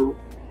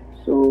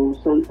 So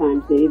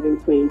sometimes they're even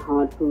praying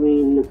hard for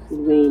rain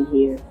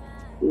here,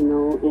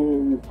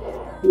 and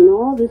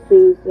all these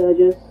things are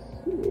just,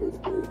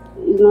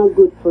 it's not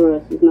good for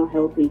us. It's not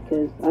healthy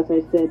because, as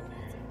I said,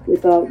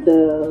 without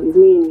the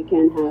green, we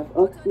can't have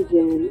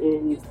oxygen.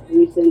 And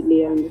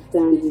recently, I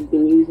understand we've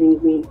been using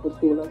green for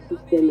solar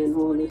system and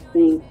all these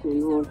things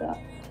and all that.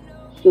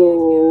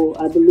 So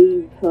I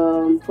believe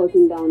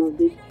cutting down of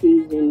these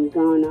trees in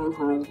Ghana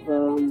have,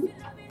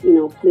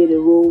 played a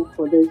role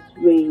for this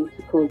rain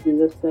to cause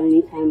disaster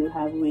anytime we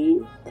have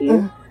rain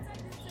here.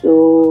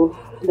 So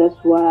that's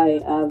why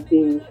I've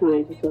been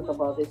trying to talk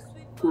about this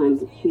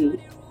climate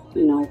change.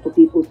 For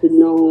people to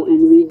know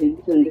and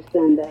reason to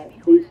understand that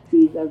these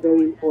trees are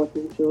very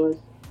important to us,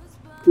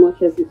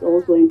 much as it's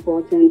also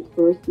important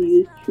for us to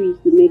use trees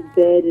to make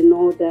bed and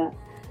all that.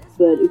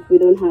 But if we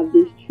don't have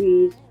these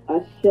trees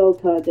as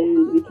shelter,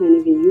 then we can't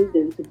even use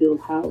them to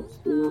build house,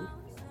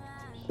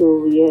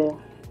 So, yeah.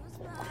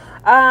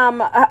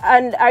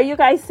 And are you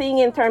guys seeing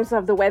in terms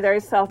of the weather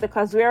itself?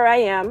 Because where I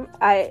am,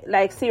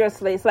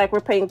 seriously, it's like we're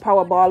playing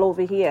Powerball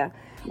over here.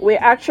 We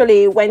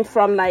actually went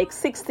from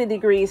 60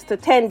 degrees to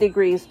 10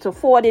 degrees to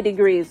 40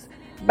 degrees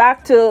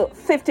back to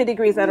 50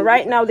 degrees. And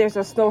right now there's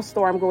a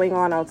snowstorm going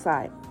on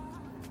outside.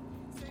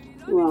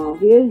 Wow,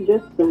 here it's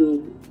just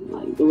sunny.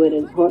 The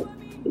weather's hot.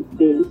 It's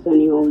been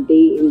sunny all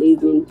day, and the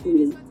evening too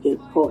is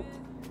just hot.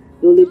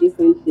 The only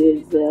difference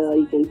is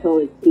you can tell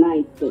it's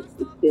night, but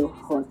it's still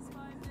hot.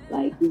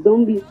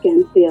 Zombies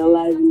can stay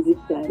alive in this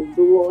side of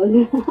the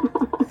world.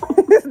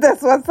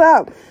 That's what's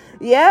up.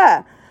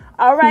 Yeah.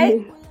 All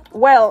right.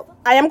 Well,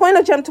 I am going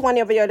to jump to one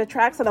of your other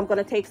tracks, and I'm going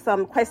to take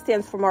some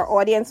questions from our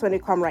audience when we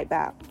come right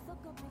back.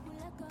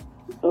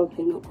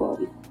 Okay, no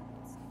problem.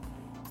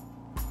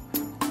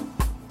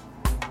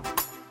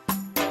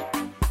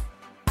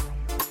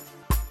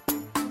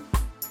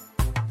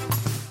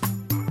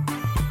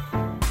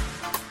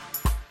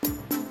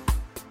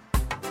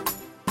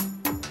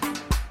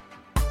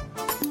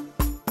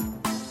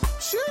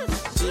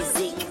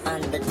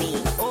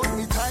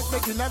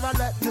 Never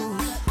let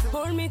loose.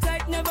 Hold me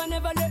tight, never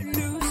let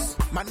loose.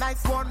 My night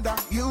wonder,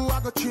 you I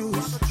go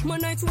choose. My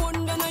night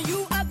wonder, now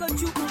you I got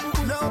you.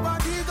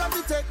 Nobody got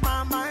to take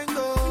my mind,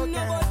 go.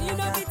 Nobody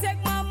got to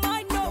take my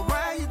mind, no.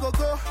 Where you go,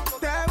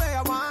 there where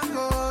I want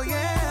go,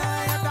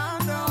 yeah, I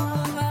don't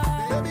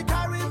know. Baby,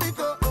 carry me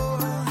go,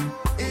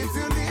 if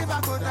you leave,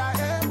 I go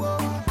die,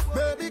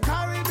 baby,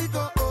 carry me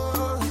go,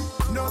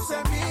 no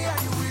send me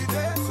and you with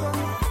it, so.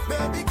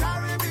 Baby,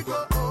 carry me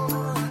go,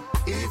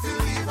 if you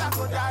leave, I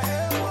go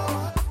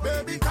die,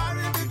 baby,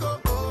 carry me go,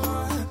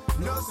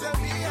 no send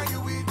me and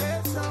you with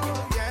it, so,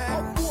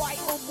 yeah.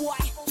 Oh boy,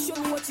 show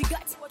me what you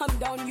got. I'm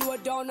down, you are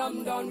down,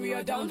 I'm down, we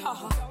are down,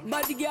 haha.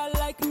 But the girl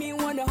like me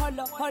wanna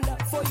holla, holla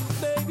for you,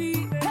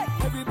 baby. Hey,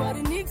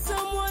 everybody needs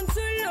someone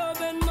to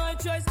love, and my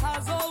choice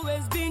has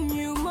always been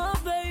you, my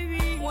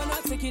baby. Wanna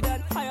take it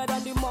that higher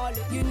than the mall,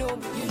 you know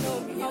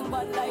me, I'm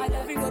bad like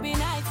that. I go be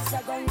nice, it's a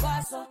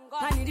gongaso.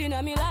 I need you in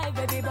my life,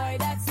 baby boy,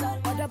 that's all.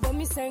 But about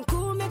me saying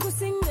cool, make you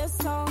sing this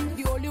song.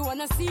 The only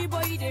one I see,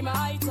 boy, they my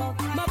eye talk.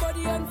 My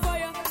body on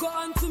fire, go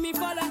on to me,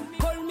 fella.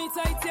 Hold me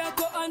tight, yeah,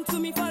 go on to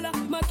me, fella.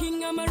 My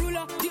king and my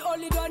ruler, the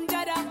only don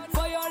dada.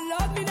 For your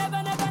love, me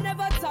never, never,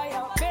 never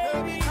tire,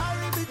 baby.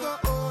 Carry me go,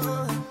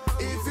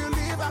 if you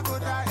leave, I go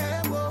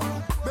die,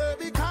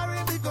 baby,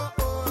 carry me go,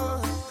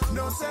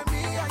 no send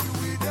me and you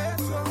with it,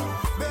 so.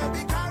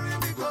 Baby, carry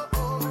me go,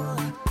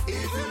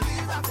 if you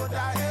leave, I go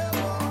die,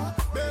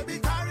 baby,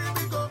 carry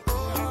me go,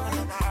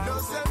 no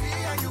send me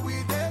and you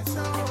with it,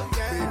 so,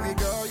 yeah. Baby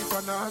girl, you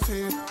cannot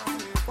see.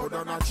 Hold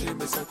on, I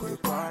me say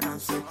quick one and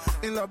say,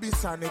 in love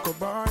is a nickel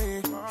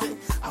boy.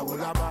 I will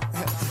have a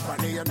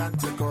funny and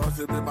anti-cause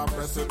it be my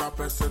person, girl.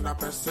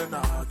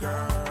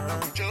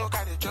 Joke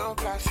at the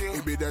joke last you.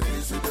 It be the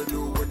things you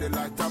do when they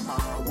light up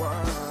my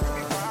world.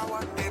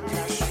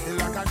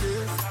 Like I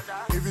did.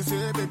 If you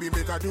say, baby,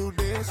 make I do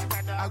this,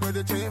 I got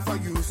the chain for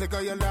you, say,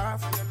 girl, you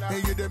laugh.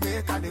 Hey, you the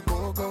make and the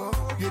go-go,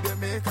 you the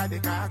make and the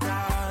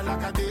gaga.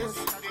 Like I did.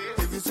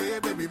 If you say,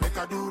 baby, make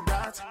I do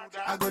that,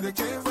 I got the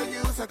chain for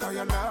you, say, girl,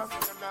 you laugh.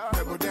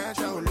 Never dance,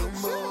 show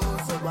lumbo,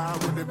 so why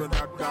would they be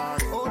not die?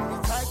 Hold me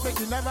tight, make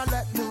you never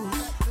let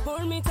loose.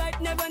 Hold me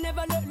tight, never,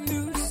 never let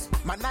loose.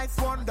 My night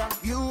wonder,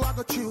 you I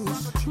go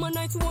choose. My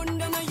night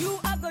wonder, now you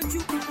I got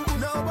you.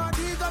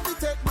 Nobody got to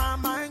take my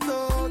mind,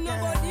 go.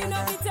 Nobody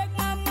got to take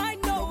my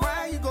mind, no.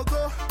 Where you go,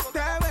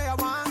 there where I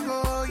want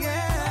go,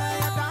 yeah,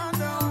 I don't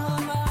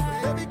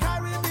know. Baby,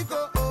 carry me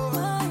go,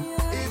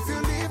 if you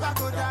leave, I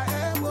go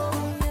die,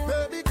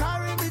 baby,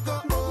 carry me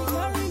go,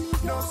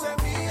 no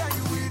send me and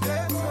you with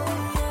it, so.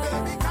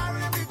 Baby,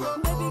 carry me go,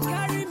 baby,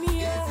 carry me,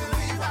 if you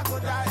leave, I go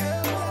die,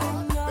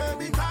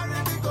 baby, carry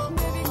me go,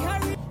 baby,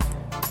 carry.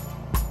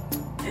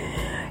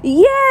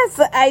 Yes,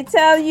 I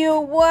tell you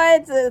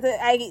what,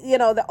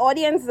 the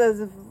audience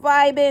is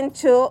vibing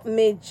to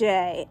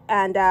Mijay,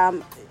 and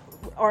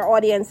our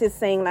audience is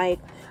saying like,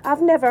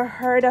 I've never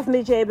heard of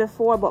Mijay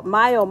before, but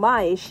my oh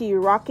my, is she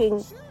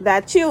rocking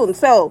that tune?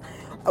 So,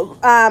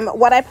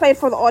 what I played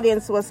for the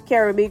audience was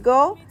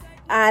Caribigo,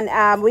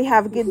 and we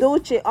have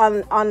Giduchi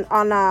on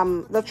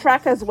the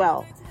track as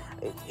well.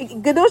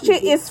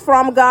 Giduchi is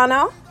from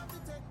Ghana.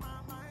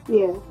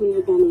 Yeah, he's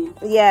a Ghanaian.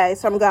 Yeah,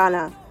 he's from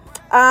Ghana.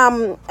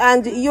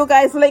 And you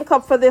guys link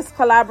up for this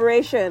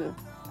collaboration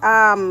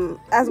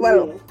as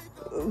well. Yeah.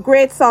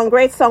 Great song.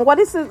 What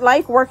is it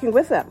like working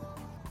with them?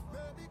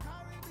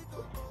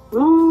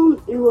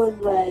 It was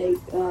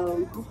like, how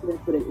should I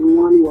put it in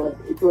one word?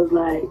 It was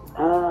like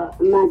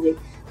magic,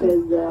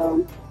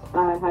 because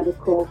I had a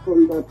call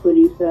from the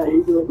producer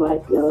and he was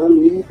like,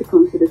 you need to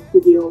come to the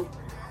studio.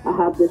 I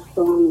have this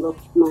song of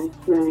my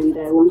friend.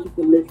 I want you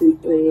to listen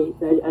to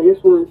it. I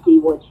just want to see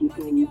what you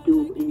can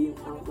do in it.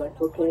 I was like,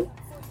 okay.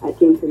 I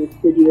came to the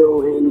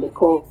studio and they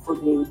called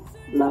him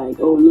like,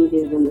 oh,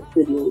 Mijay's in the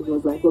studio. He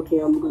was like, okay,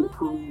 I'm going to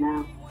come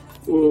now.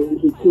 And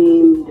he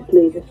came to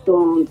play the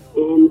song,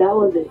 and that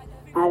was it.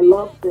 I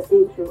loved the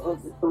intro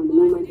of the song. The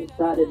moment it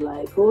started,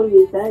 like, hold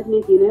me tight,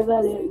 Nick, you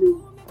never let me.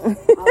 I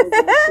was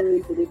like,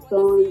 into the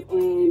song,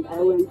 and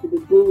I went to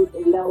the booth,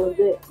 and that was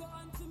it.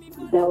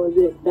 That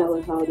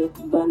was how this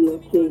banger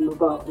came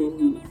about,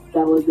 and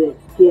that was it.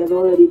 He had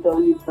already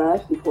done his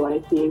verse before I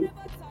came.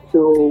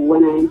 So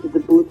when I entered the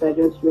booth, I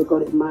just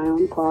recorded my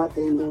own part,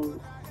 and then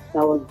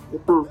that was the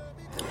song.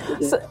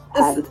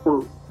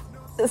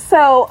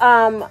 So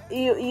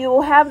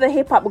you have the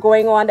hip hop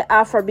going on, the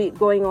Afrobeat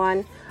going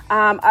on.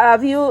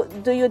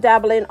 Do you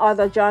dabble in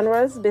other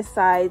genres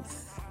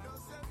besides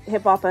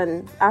hip hop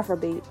and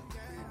Afrobeat?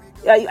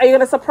 Are you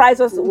going to surprise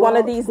us one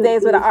of these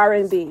days with an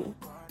R&B?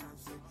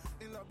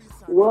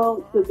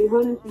 Well, to be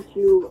honest with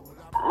you,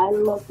 I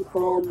love to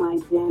call my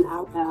gen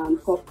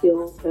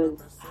cocktail, because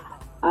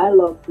I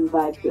love to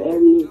vibe to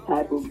any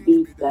type of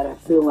beat that I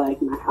feel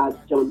like my heart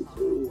jumps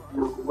to,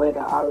 whether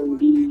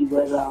R&B,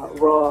 whether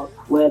rock,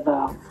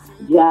 whether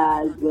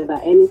jazz, whether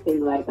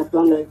anything, like, as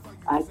long as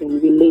I can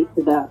relate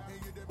to that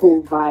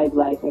whole vibe,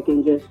 like, I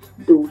can just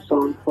do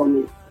songs for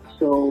me.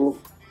 So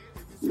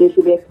they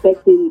should be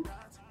expecting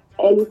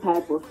any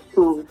type of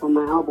song from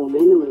my album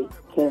anyway,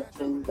 because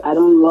I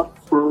don't love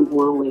to sound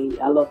one way.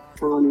 I love to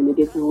sound in a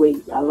different way.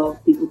 I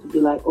love people to be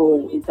like,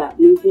 oh, is that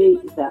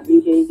DJ? Is that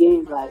DJ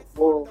again? Like,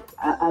 whoa,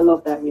 I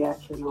love that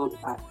reaction all the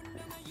time.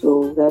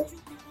 So that's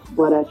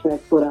what I try to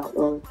put out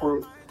all the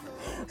time.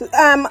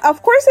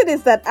 Of course, it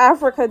is that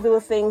Africa do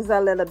things a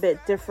little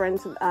bit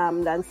different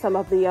than some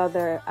of the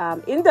other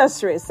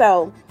industries.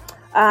 So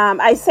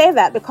I say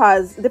that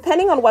because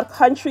depending on what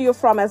country you're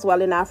from as well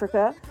in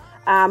Africa,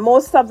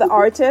 most of the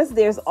artists,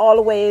 there's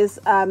always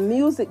a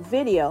music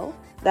video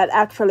that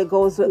actually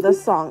goes with the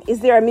song. Is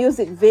there a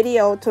music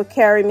video to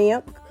Carry Me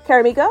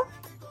Go?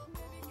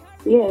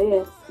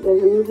 Yeah.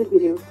 There's a music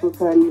video for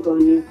Carry Me Go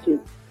on YouTube.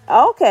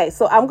 Okay,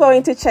 so I'm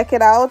going to check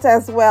it out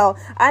as well.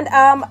 And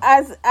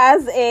as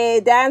a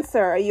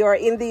dancer, you're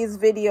in these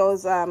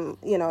videos,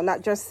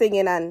 not just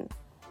singing and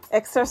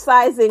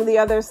exercising the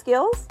other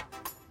skills.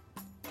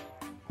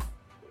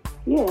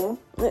 Yeah.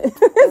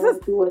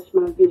 If you watch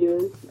my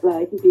videos,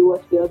 like if you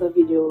watch the other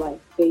video, like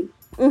Faith,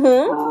 I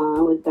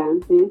was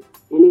dancing,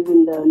 and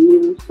even the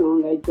new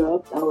song I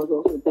dropped, I was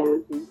also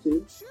dancing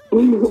too.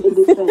 It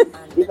depends.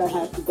 If I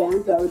have to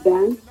dance, I will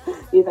dance.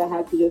 If I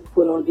have to just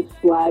put all the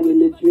swag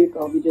and the drip,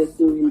 I'll be just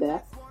doing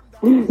that.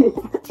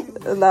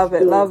 Love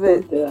it. Like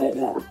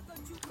that.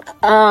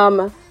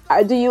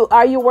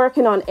 Are you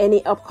working on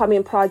any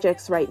upcoming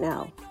projects right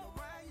now?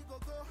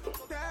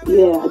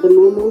 Yeah, at the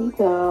moment,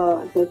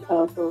 just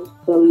also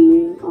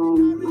studying.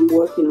 I'm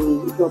working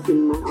on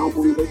dropping my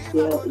album this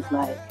year. It's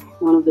like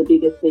one of the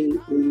biggest things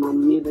in my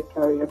music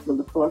career. For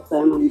the first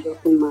time, I'm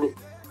dropping my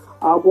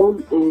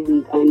album,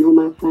 and I know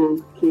my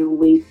fans can't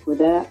wait for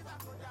that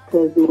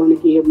because they want to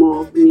hear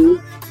more of me.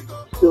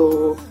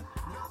 So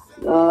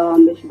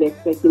they should be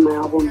expecting my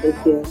album this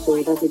year.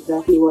 So that's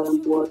exactly what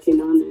I'm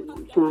working on, and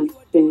I'm trying to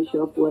finish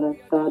up what I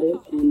started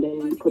and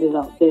then put it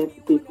out there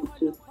for people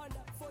to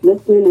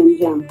listen and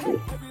jam to.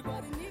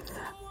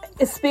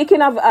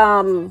 Speaking of,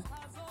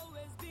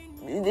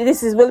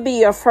 will be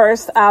your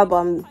first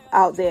album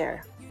out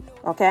there,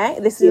 okay?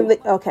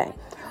 Okay.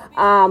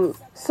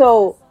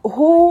 So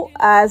who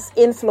has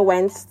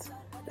influenced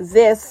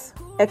this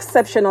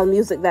exceptional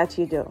music that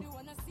you do?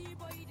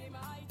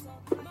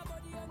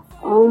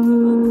 A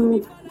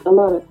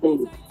lot of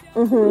things.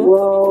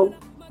 Well,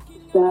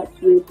 starts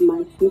with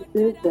my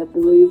sisters that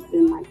believed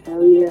in my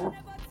career.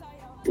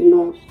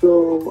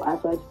 So as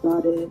I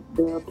started,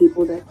 the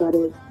people that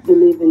started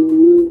believing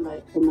in me,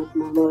 like some of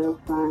my loyal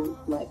fans,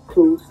 like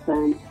close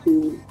fans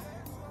too,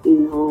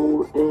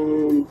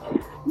 and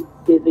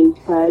they've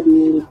inspired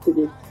me to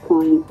this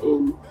point,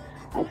 and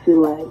I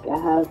feel like I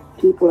have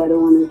people I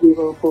don't want to give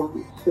up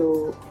on.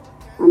 So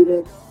I'm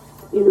just,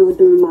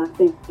 doing my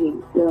thing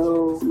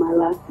till my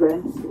last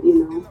breath,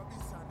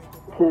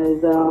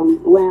 because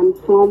where I'm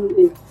from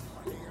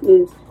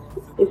is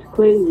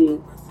crazy.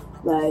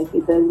 Like,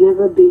 it has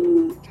never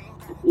been,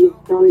 in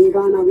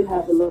Ghana we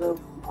have a lot of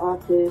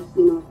artists,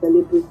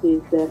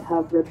 celebrities that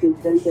have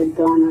represented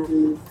Ghana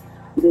in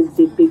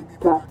these big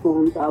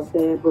platforms out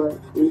there, but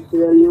in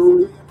Sierra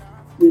Leone,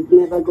 we've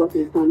never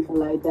gotten something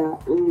like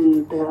that.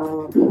 And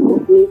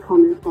me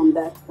coming from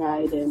that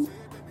side and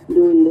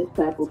doing this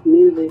type of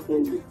music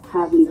and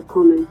having the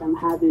comments I'm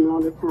having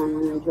all the time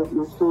when I drop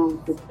my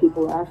songs, with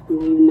people asking,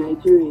 are you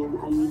Nigerian?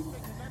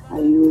 Are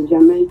you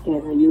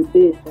Jamaican? Are you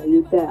this? Are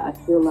you that? I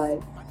feel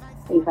like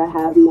if I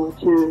have more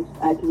chance,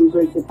 I can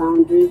break the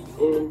boundaries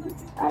and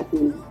I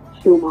can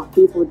show my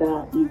people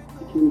that you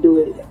can do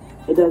it.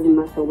 It doesn't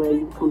matter where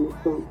you're coming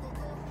from.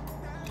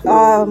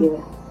 So,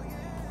 yeah.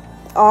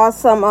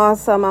 Awesome.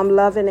 I'm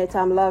loving it.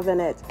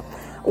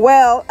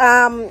 Well,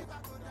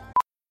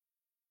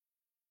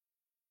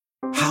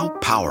 How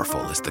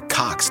powerful is the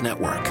Cox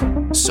network?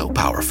 So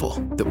powerful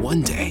that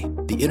one day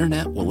the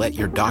internet will let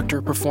your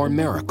doctor perform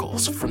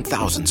miracles from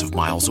thousands of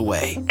miles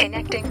away.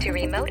 Connecting to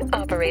remote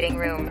operating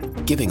room.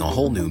 Giving a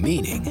whole new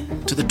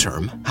meaning to the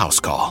term house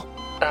call.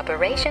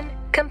 Operation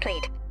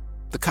complete.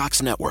 The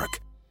Cox network.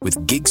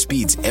 With gig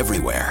speeds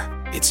everywhere,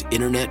 it's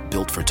internet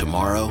built for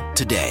tomorrow,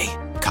 today.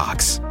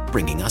 Cox,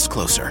 bringing us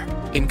closer.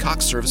 In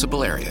Cox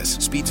serviceable areas,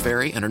 speeds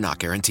vary and are not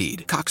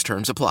guaranteed. Cox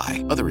terms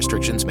apply. Other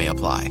restrictions may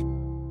apply.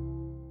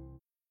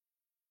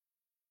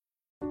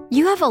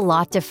 You have a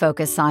lot to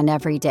focus on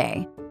every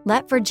day.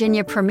 Let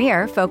Virginia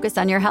Premier focus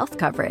on your health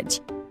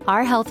coverage.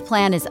 Our health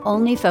plan is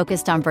only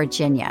focused on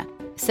Virginia,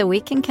 so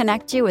we can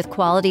connect you with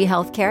quality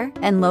health care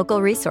and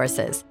local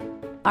resources.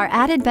 Our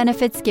added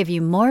benefits give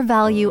you more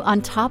value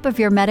on top of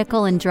your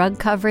medical and drug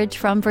coverage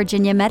from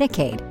Virginia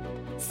Medicaid.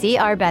 See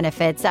our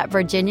benefits at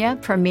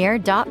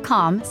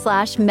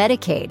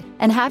virginiapremier.com/Medicaid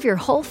and have your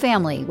whole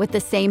family with the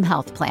same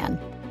health plan.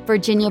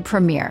 Virginia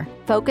Premier,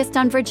 focused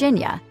on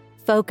Virginia,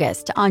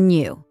 focused on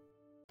you.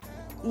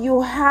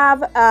 You have,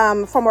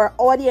 from our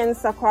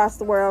audience across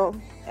the world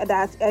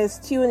that is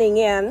tuning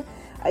in,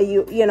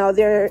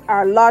 there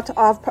are a lot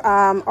of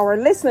our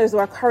listeners who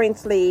are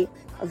currently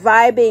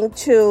vibing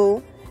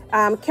to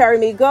Carry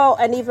Me Go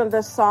and even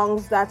the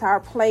songs that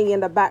are playing in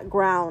the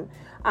background.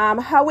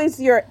 How is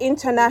your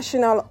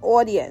international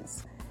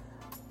audience?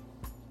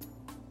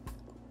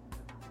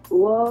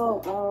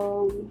 Well,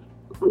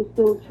 I'm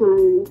still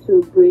trying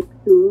to break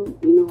through,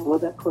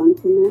 other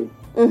continents.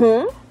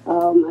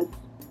 As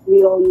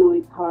we all know,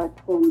 it's hard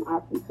from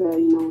Africa,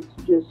 to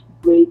just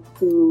break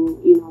through,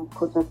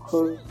 cut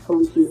across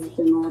continents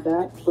and all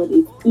that. But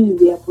it's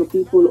easier for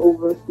people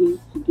overseas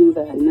to do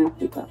that in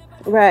Africa.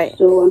 Right.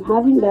 So I'm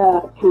having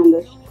that kind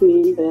of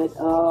strain that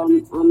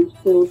I'm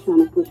still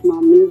trying to push my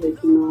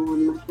music,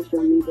 on my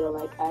social media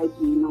like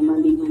IG.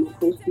 Normally when I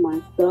post my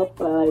stuff,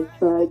 I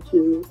try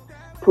to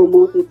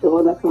promote it to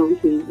other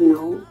countries,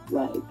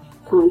 like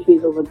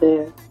countries over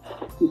there,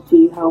 to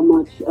see how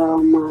much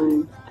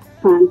my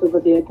fans over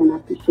there can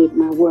appreciate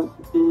my work.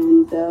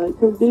 And it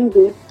has been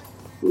good.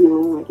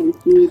 I can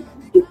see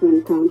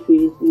different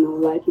countries,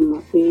 liking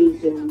my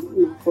page and,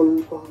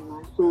 following from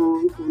my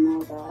songs and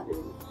all that.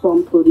 And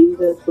some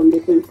producers from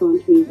different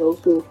countries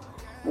also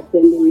are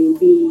sending me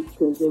beats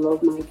because they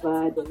love my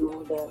vibe and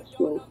all that.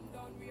 So,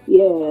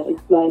 yeah,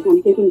 it's like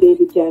I'm taking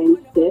baby giant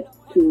steps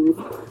to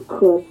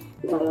cross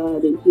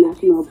the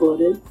international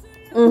borders.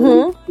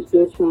 I'm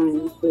still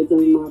trying, still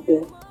doing my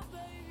best.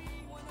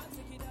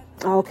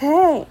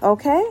 Okay.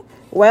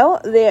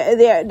 Well,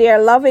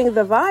 they're loving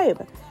the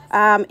vibe.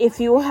 If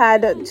you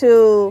had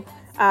to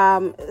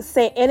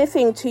say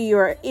anything to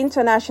your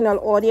international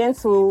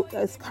audience who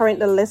is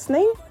currently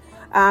listening,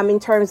 in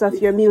terms of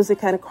your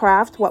music and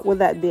craft, what would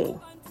that be?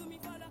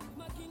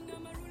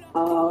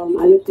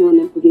 I just want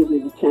them to give me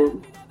the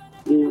chance,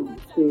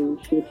 to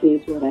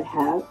showcase what I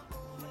have.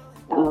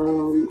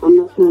 I'm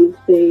not trying to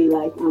say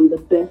like I'm the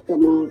best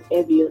among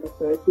every other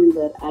person,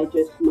 but I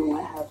just know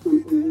I have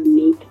something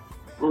unique.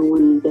 I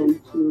want them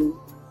to,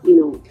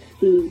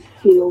 see,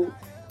 feel,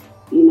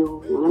 I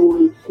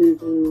want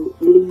to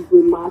leave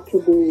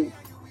remarkable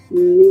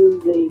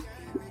music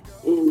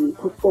and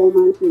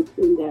performances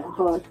in their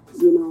hearts.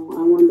 I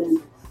want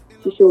them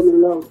to show me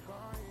love.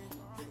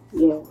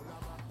 Yeah.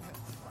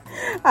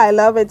 I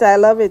love it.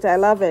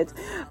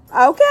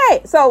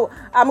 Okay, so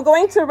I'm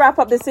going to wrap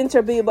up this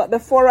interview, but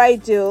before I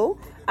do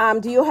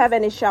you have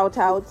any shout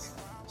outs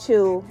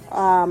to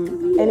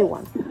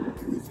anyone?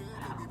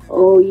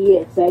 Oh,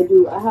 yes, I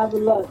do. I have a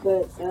lot,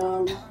 but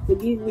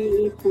forgive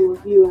me if some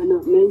of you are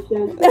not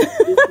mentioned.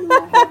 Just know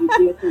I have it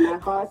dear to my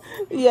heart.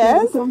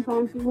 Yes.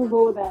 Sometimes people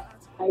hold that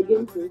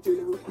against us,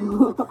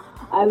 So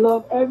I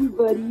love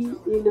everybody,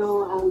 big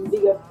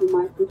up to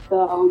my sister,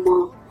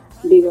 Alma.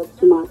 Big up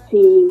to my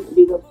team.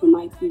 Big up to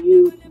my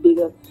youth. Big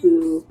up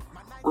to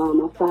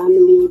my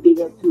family. Big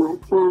up to my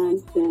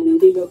fans. And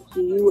big up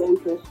to you,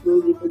 Empress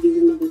Rosie, for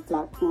giving me this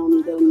platform.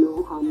 You don't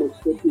know how much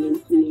this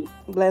means to me.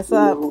 Bless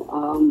up.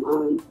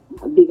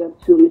 Big up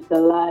to Mr.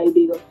 Lai.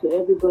 Big up to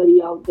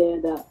everybody out there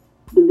that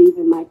believe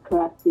in my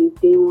craft since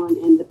day one.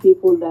 And the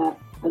people that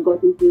have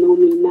gotten to know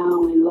me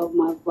now and love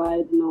my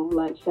vibe.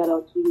 Shout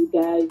out to you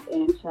guys.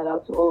 And shout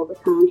out to all the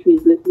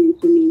countries listening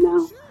to me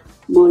now.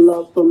 More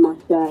love from my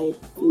side,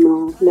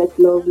 let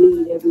love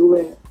lead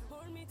everywhere.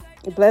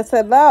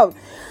 Blessed love.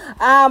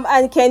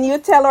 And can you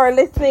tell our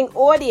listening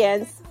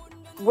audience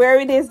where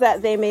it is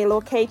that they may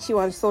locate you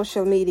on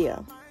social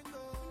media?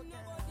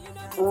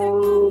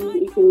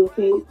 You can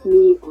locate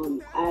me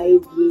on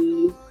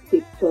IG,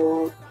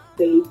 TikTok,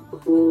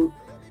 Facebook,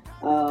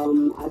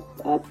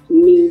 at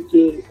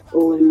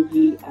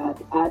MiJayOMG,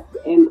 at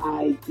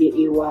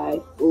MiJayOMG.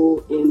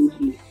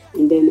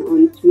 And then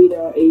on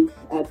Twitter, it's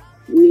at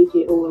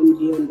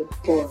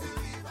MiJayOMG_.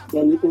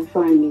 Then you can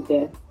find me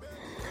there.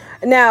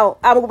 Now,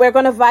 we're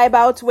going to vibe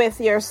out with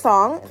your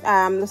song.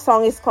 The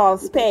song is called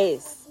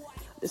Space.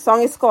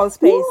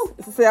 Woo!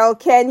 So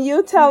can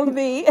you tell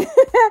me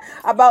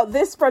about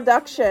this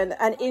production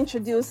and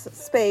introduce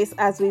Space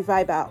as we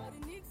vibe out?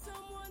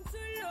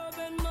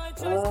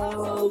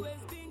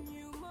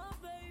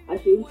 I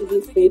should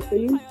introduce Space for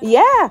you?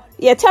 Yeah.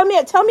 Tell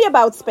me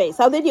about Space.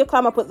 How did you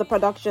come up with the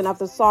production of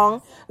the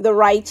song, the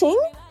writing,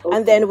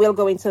 and then we'll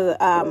go into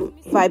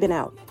vibing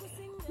out.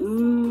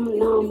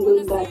 Now I'm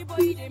going back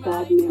to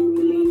sad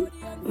memory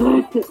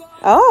lane.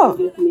 Oh.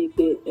 Just make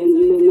it in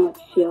a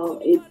nutshell.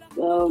 It's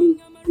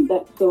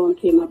that song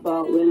came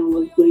about when I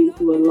was going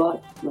through a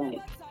lot.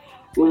 Like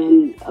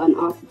when an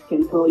artist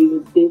can tell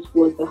you this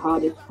was the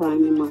hardest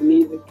time in my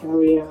music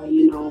career.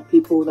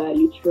 People that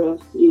you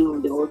trust, they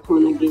will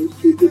turn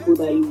against you. People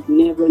that you've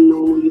never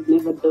known, you've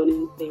never done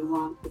anything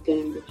wrong to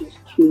them, but just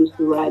choose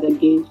to ride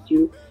against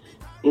you.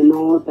 And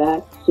all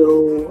that.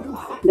 So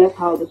that's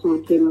how the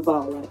song came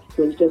about.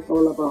 So it's just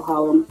all about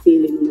how I'm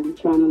feeling, and I'm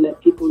trying to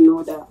let people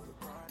know that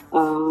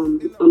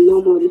I'm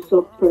no more the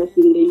soft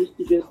person they used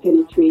to just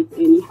penetrate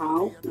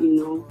anyhow,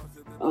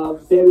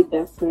 very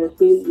deaf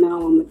person.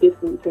 Now I'm a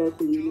different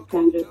person. You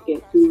can't just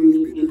get through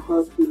me and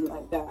hurt me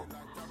like that.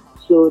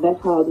 So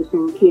that's how the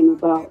song came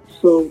about.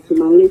 So to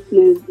my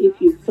listeners,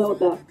 if you felt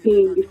that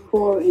pain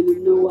before and you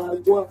know what I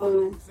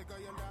want,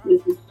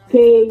 this is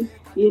Space.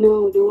 They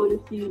want to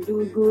see you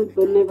do good,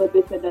 but never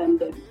better than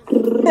them.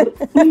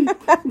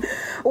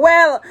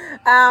 Well,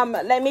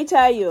 let me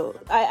tell you,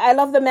 I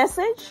love the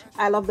message.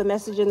 I love the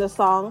message in the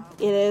song.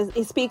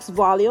 It speaks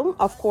volume,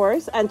 of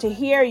course, and to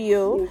hear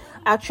you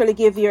actually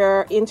give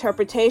your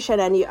interpretation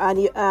and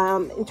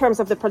in terms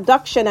of the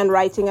production and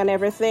writing and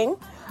everything,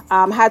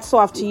 hats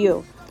off to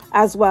you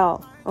as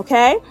well.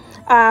 Okay,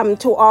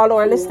 to all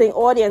our listening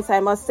audience, I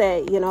must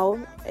say, it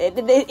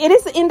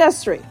is the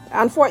industry.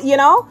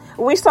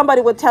 Wish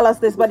somebody would tell us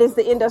this, but it's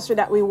the industry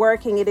that we're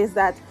working. It is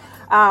that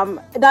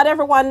not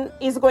everyone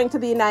is going to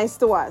be nice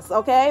to us,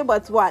 okay?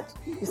 But what?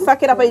 You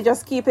suck it up and you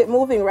just keep it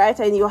moving, right?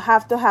 And you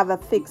have to have a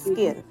thick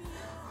skin.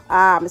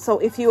 So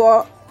if you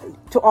are,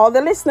 to all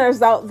the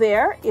listeners out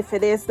there, if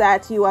it is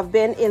that you have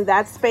been in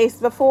that space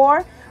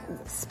before,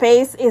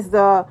 space is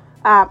the,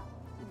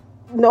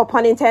 no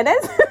pun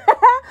intended,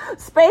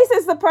 space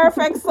is the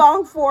perfect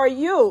song for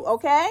you,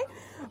 okay?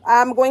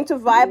 I'm going to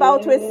vibe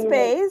out with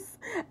Space.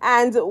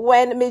 And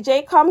when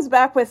Mijay comes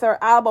back with her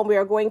album, we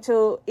are going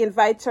to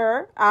invite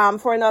her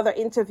for another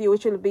interview,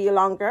 which will be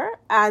longer.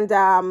 And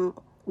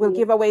we'll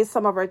give away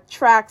some of her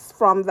tracks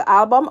from the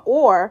album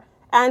or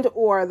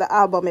the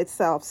album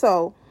itself.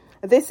 So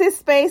this is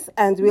Space,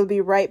 and we'll be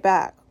right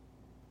back.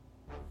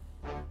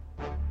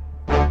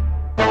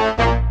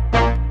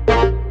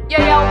 Yo.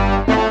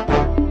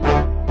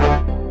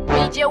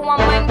 Mijay one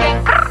man gang.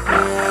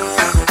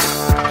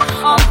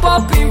 I'm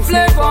popping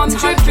flavor, I'm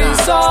dripping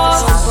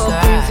sauce.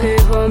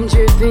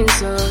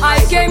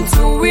 I came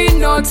to win,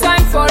 no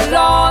time for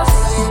loss.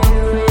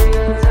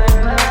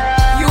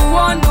 You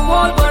want the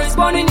world, but it's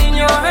burning in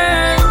your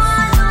hands.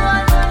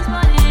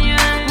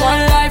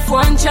 One life,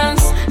 one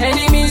chance.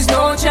 Enemies,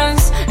 no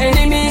chance.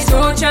 Enemies,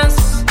 no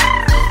chance.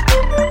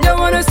 They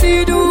wanna see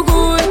you do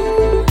good,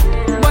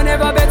 but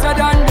never better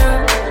than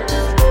them.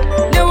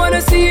 They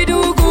wanna see you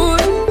do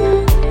good,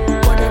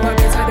 but never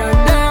better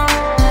than them.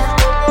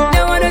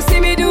 They wanna see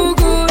me do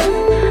good,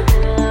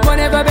 but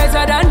never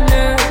better than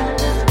them.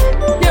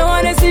 They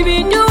wanna see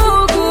me do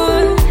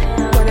good,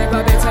 but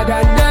never better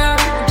than them.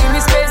 Give me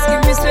space,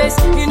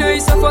 you're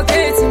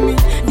suffocating me.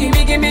 Give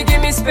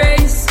me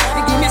space.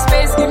 Give me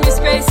space,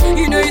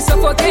 you're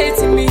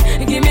suffocating me.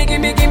 Give me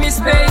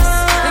space.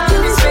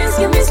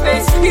 Give me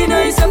space,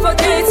 you're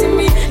suffocating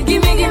me.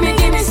 Give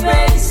me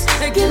space.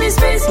 Give me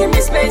space,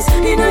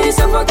 you're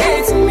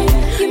suffocating me.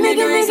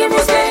 Give me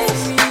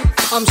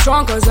space. I'm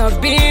strong cause I've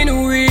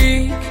been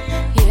weak.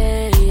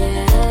 Yeah.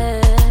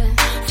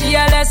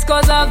 Fearless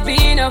cause I've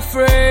been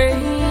afraid.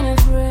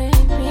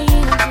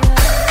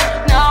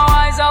 Now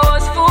as I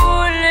was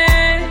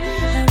foolish,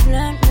 I've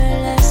learned my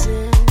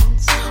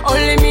lessons.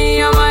 Only me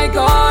and my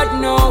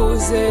God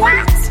knows it.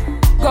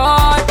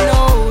 God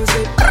knows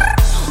it.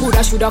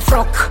 Woulda, shoulda,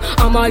 frock,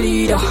 I'm a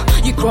leader.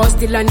 You crossed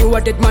the line, you a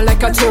dead man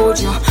like I told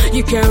you.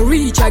 You can't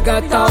reach, I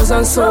got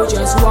 1,000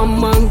 soldiers. One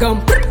man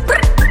gone.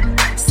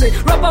 Say,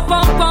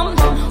 rap-a-pum-pum,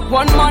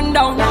 one man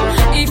down.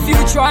 If you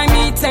try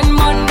me, 10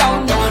 man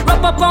down.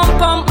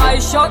 Rap-a-pum-pum, I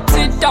shut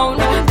it down.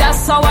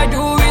 That's how I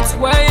do it,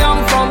 where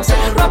I'm from.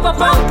 Say,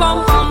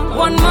 rap-a-pum-pum,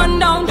 one man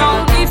down.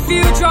 If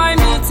you try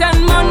me,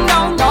 10 man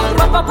down.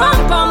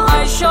 Rap-a-pum-pum,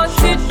 I shut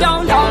it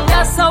down.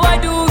 That's how I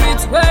do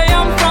it, where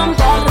I'm from.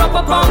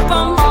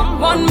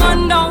 Rap-a-pum-pum, one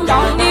man down.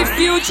 If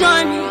you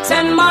try me,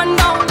 10 man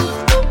down.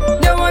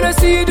 They wanna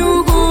see you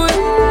do good,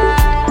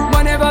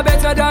 but never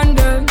better than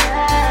them.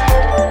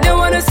 They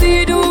wanna see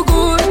you do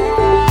good,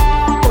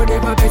 but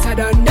never better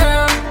than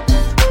them.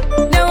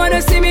 They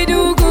wanna see me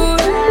do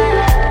good,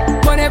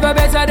 but never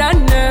better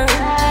than them.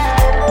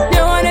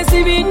 They wanna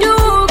see me do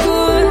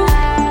good,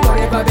 but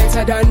never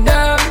better than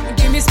them.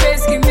 Give me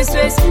space,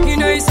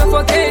 you're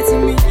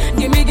suffocating me.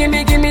 Give me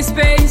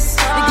space.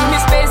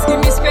 Give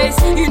me space,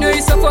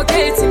 you're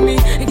suffocating me.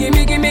 Give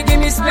me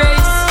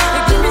space.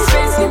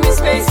 Give me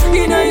space,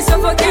 you're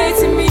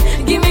suffocating me.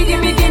 Give me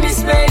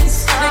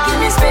space.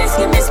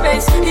 Give me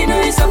space,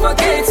 you're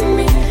suffocating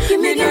me. Give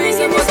me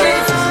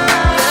space.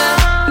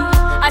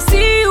 I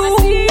see you,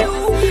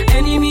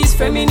 enemies,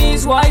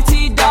 feminists,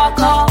 whitey,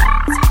 darker.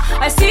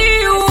 I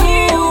see you,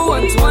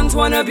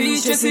 wanna be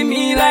chasing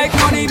me like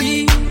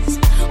honeybees.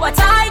 What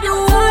I do,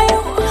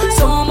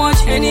 so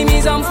much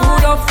enemies, I'm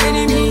full of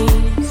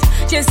enemies.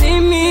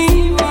 Chasing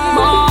me,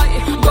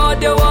 my God,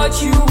 they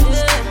watch you.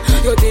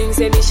 Your things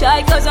say me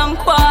shy cause I'm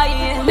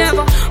quiet.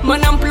 Never,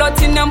 man, I'm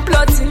plotting,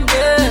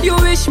 yeah. You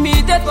wish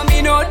me dead but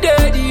me not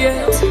dead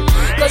yet.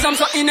 Cause I'm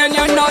something and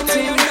you're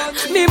nothing.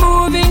 Me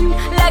moving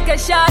like a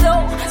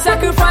shadow.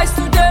 Sacrifice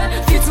today,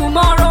 for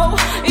tomorrow.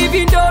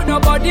 Even though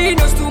nobody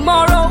knows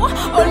tomorrow.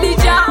 Only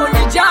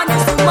Jah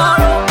knows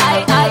tomorrow.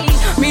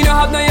 Me no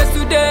have no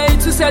yesterday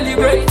to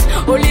celebrate.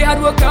 Only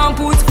hard work can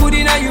put food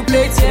in your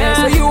plate, yeah.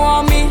 So you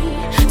want me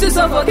to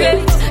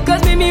suffocate,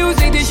 cause me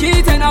music the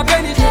shit and I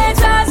penetrate.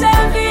 As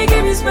envy,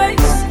 give me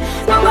space.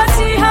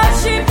 Nobody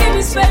hardship, give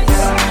me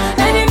space.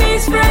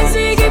 Enemies,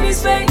 frenzy, give me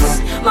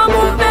space. My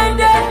movement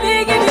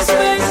deadly, give me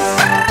space.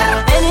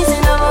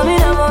 Anything about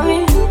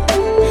me.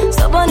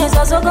 Stubbornness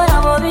also gonna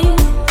about me.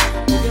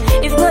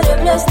 If God is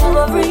blessed to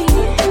go free,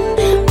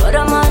 but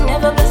a man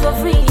never blessed for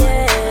free,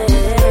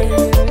 yeah.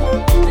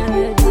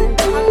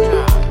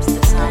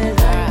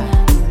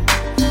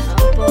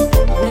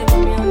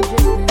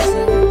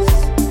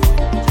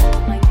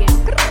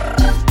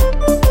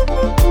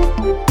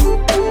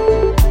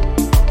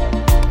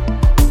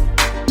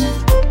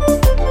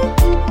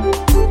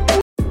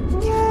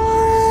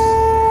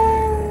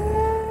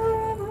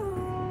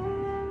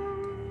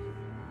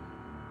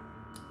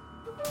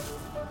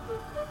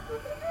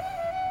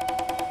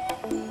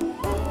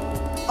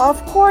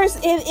 Of course,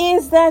 it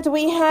is that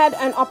we had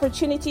an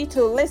opportunity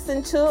to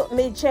listen to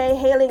Mijay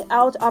hailing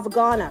out of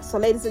Ghana. So,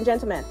 ladies and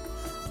gentlemen,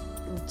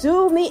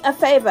 do me a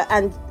favor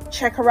and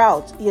check her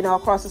out,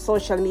 across the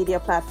social media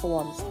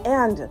platforms.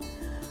 And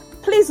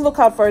please look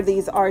out for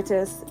these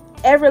artists.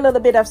 Every little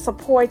bit of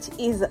support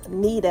is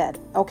needed,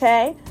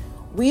 okay?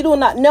 We do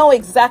not know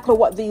exactly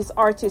what these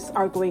artists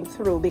are going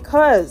through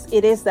because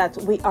it is that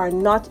we are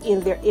not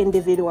in their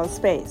individual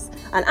space.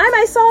 And I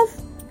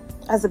myself,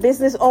 as a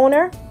business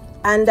owner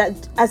and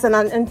as an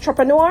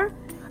entrepreneur,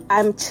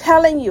 I'm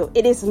telling you,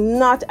 it is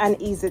not an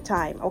easy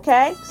time,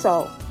 okay?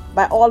 So,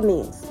 by all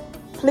means,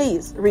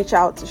 please reach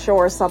out to show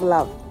her some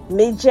love.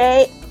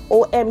 Mijay,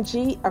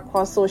 OMG,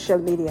 across social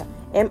media.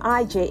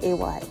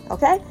 Mijay,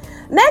 okay?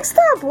 Next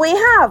up, we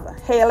have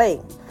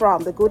hailing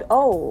from the good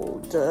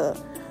old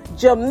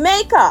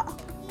Jamaica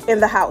in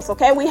the house,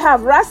 okay? We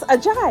have Ras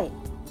Ajay.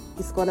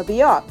 He's going to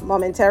be up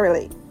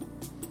momentarily.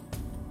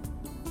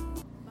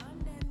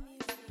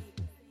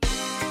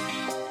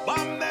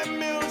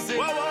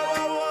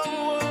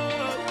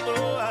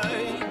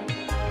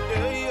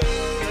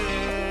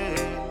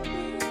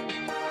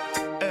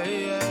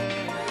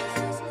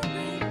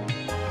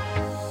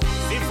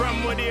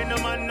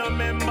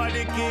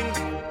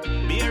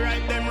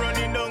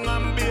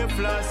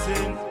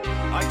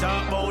 I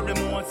talk about the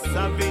most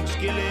savage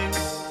killings,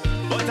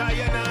 but I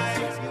and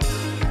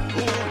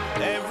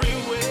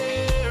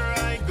everywhere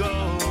I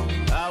go,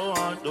 I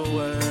want the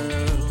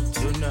world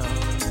to know.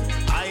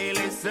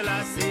 Haile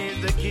Selassie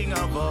is the king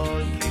of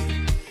all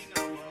kings,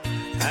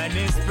 and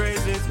his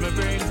praises me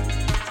bring.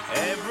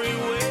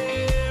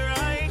 Everywhere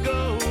I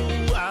go,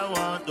 I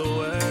want the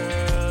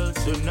world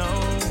to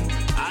know.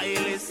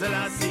 Haile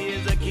Selassie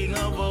is the king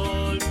of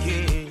all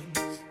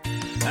kings,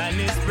 and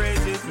his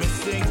praises me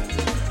sing.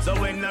 So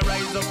when I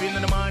rise up in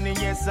the morning,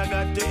 yes, I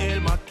got to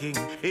hail my king.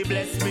 He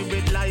blessed me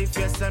with life,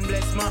 yes, and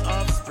bless my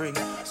offspring.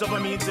 So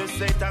for me to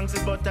say thanks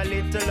is but a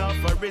little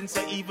offering.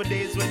 So even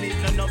days when it's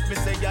not enough, me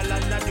say y'all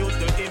are not due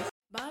to him.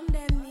 Bam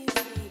them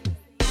music.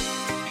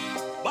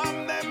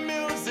 Bam them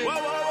music. Whoa,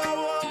 whoa,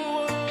 whoa,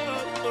 whoa,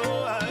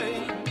 whoa,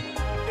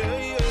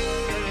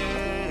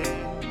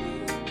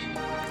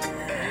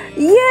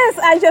 Yes,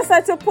 I just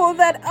had to pull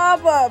that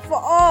up for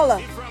all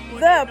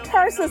the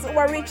persons who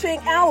are reaching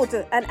out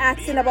and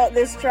asking about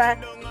this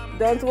track.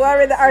 Don't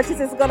worry, the artist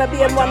is going to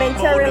be in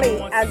momentarily.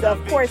 And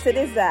of course it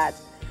is that.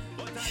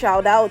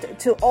 Shout out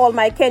to all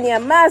my Kenya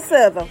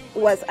Massive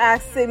who was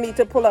asking me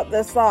to pull up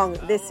the song.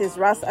 This is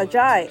Ras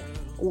Ajay,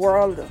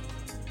 World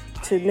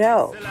to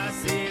Know.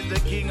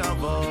 The king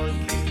of all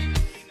kings,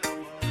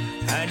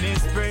 and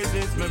his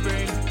praises me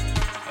bring.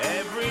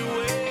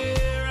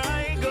 Everywhere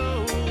I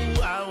go,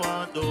 I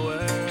want the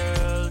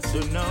world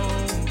to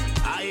know.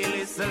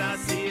 Haile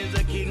Selassie is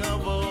the king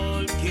of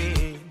all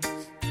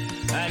kings,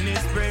 and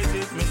his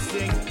praises me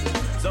sing.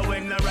 So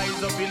when I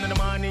rise up in the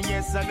morning,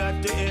 yes, I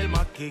got to hail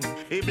my king.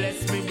 He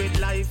blessed me with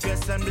life,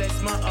 yes, and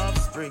bless my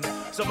offspring.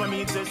 So for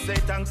me to say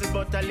thanks is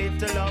but a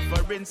little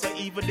offering. So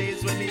even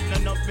days when it's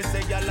not enough, me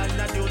say y'all are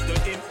not due to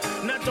him.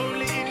 Not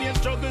only in your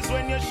struggles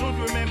when you should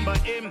remember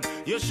him,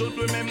 you should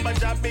remember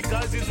Jah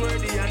because he's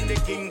worthy and the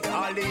king.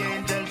 All the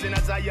angels in a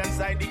Zion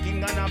side, the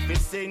king and have to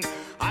sing.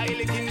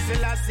 Haile King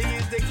Selassie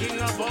is the king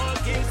of all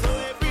kings. So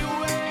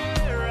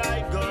everywhere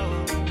I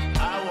go,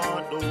 I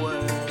want the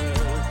world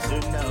to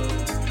know.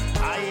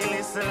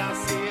 Haile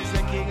Selassie is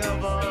the king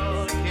of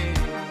all kings,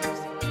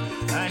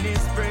 and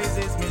his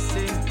praises me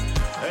sing.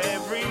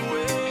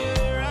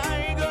 Everywhere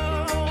I go,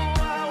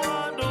 I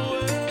want the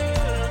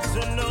world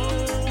to know.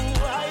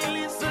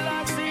 Haile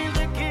Selassie is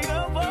the king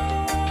of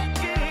all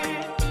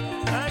kings,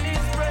 and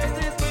his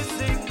praises me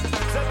sing.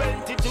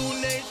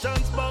 72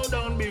 nations bow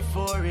down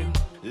before him.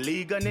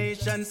 League of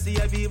Nations see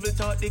if evil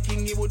thought the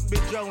king he would be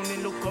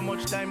drowning. Look how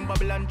much time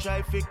Babylon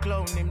try to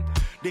clown him.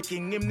 The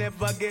king him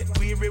never get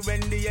weary when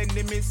the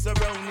enemy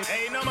surround him.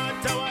 Hey, no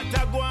matter what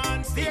I go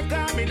on, stay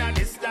calm in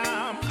the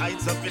storm.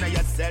 Heights up in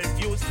yourself,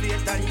 use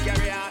faith and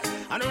carry on.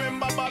 And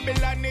remember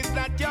Babylon is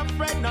not your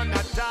friend, none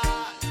at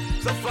all.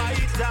 So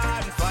fight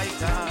on,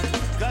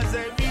 cause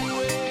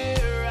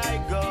everywhere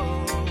I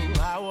go,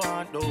 I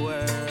want the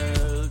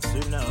world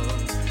to know.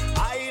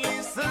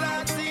 Haile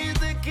Selassie is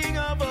the king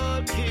of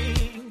all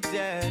kings,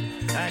 yeah,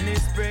 and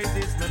his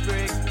praises me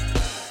bring.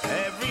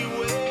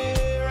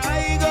 Everywhere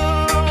I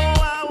go.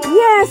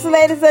 Yes,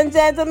 ladies and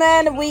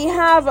gentlemen, we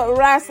have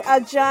Ras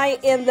Ajay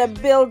in the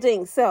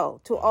building. So,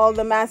 to all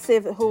the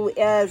massive who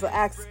is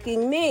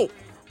asking me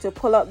to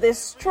pull up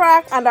this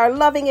track and are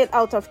loving it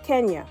out of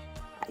Kenya,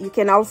 you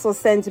can also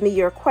send me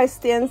your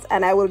questions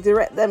and I will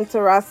direct them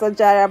to Ras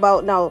Ajay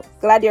about now.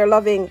 Glad you're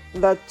loving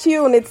the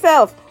tune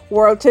itself,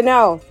 World to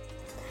Know.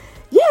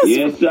 Yes.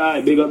 Yes,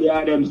 I big up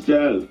your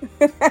themselves.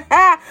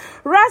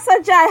 Ras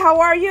Ajay, how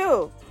are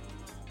you?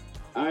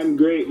 I'm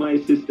great, my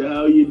sister.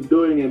 How are you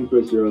doing,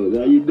 Empress Rose?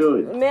 How you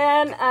doing?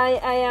 Man,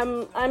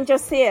 I'm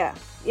just here.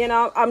 You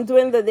know, I'm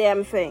doing the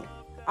damn thing.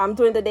 Oh,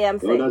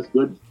 that's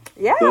good.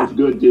 Yeah. That's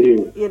good to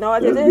hear. You know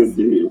what that's it is?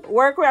 Good to hear.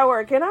 Work where I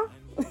work, you know?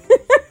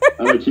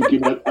 And a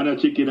chicken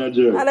a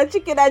jerk. And a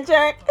chicken a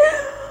jerk.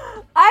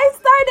 I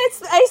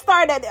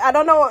started, I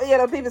don't know,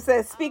 people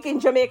say speaking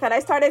Jamaican. I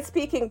started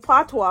speaking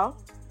Patois,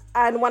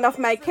 and one of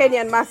my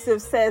Kenyan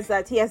massives says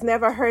that he has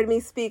never heard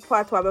me speak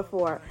Patois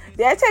before.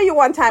 Did I tell you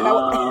one time?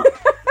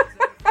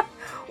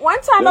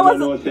 One time I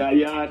was... a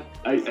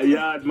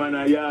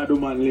yard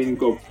woman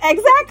link up.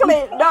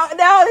 Exactly. No,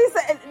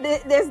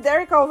 there's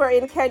Derek over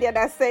in Kenya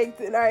that's saying,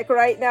 like,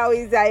 right now,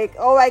 he's like,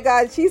 oh my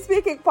God, she's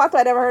speaking Patois.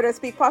 I never heard her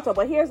speak Patois.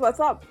 But here's what's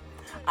up.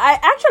 I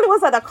actually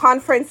was at a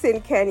conference in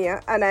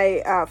Kenya, and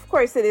of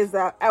course,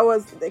 I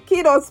was the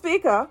keynote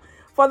speaker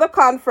for the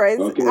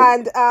conference,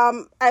 and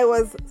I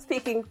was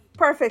speaking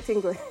perfect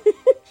English.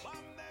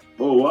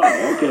 Oh, wow,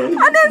 okay.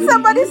 And then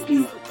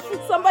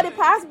somebody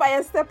passed by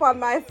and stepped on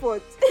my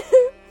foot.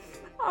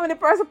 When the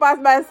person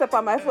passed by and stepped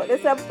on my foot, they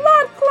said,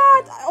 blood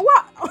clot,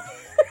 what?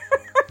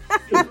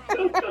 and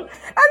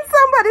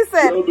somebody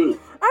said,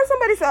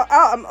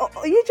 oh,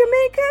 are you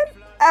Jamaican?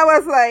 I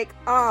was like,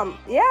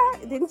 yeah,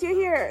 didn't you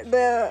hear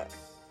didn't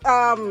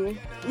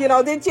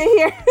you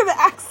hear the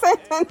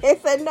accent? And they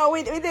said, no,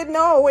 we didn't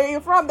know where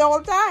you're from the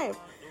whole time.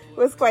 It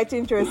was quite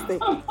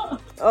interesting.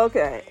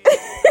 Okay.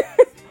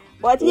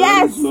 But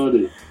yes,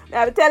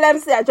 I tell them,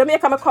 say,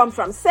 Jamaica I come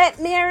from St.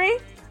 Mary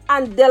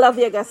and De La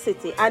Vega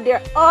City, and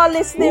they're all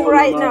listening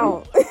right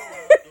now.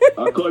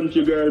 A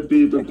country girl,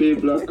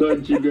 people are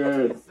country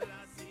girls.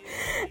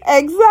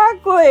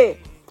 Exactly.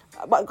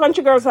 But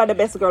country girls are the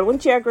best girl,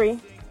 wouldn't you agree?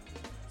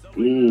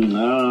 Play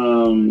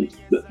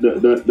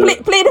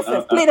the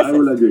fifth. I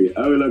will agree.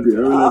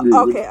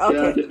 Okay. I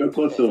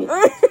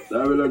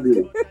will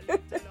agree.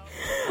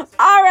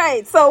 All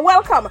right, so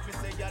welcome.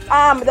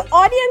 The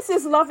audience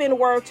is loving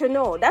World to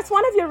Know. That's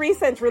one of your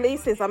recent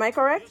releases, am I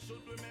correct?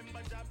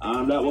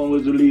 That one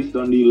was released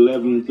on the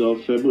 11th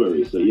of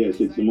February. So yes,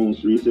 it's the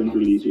most recent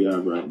release we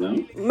have right now.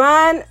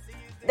 Man,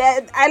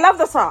 I love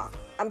the song.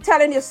 I'm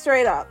telling you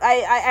straight up.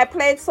 I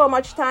played so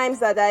much times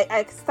that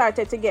I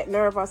started to get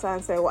nervous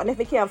and say, what if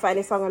we can't find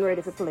a song I'm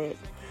ready to play it?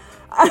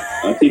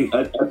 I think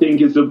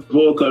it's the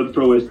vocal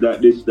prowess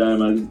that this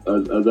time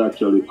has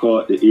actually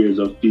caught the ears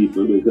of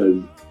people,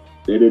 because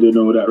they didn't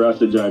know that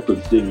Rasta Jai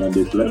could sing on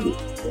this level.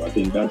 So I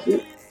think that's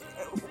it.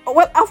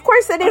 Well, of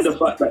course it is. And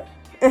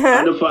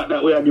the fact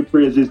that we are giving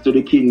praises to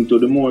the King too,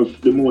 the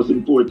most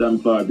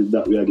important part is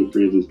that we are giving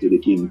praises to the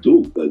King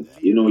too. Because,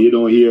 you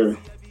don't hear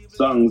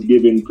songs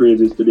giving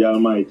praises to the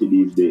Almighty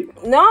these days.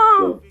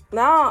 No.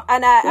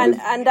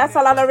 And that's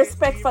a lot of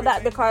respect for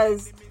that,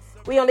 because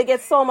we only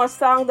get so much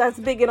song that's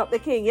bigging up the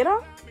King,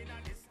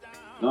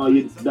 No,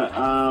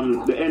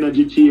 the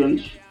energy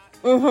change.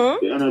 Mm-hmm.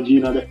 The energy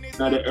in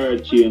the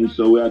earth change,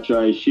 so we are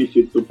trying to shift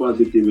it to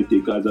positivity,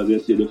 because as I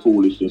say, the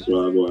foolishness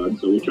will go on.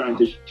 So we're trying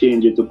to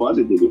change it to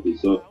positivity.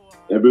 So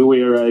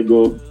everywhere I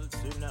go,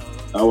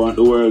 I want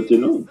the world to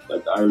know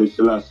that Haile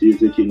Selassie is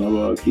the King of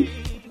all kings.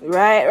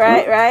 Right.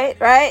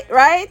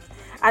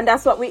 And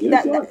that's what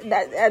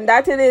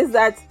that it is,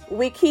 that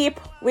we keep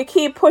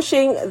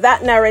pushing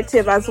that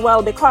narrative as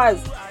well,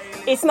 because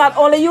it's not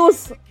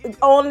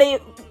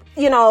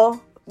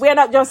we're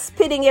not just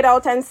spitting it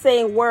out and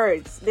saying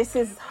words. This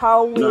is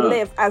how we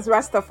live as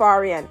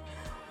Rastafarian.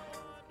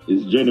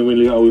 It's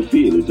genuinely how we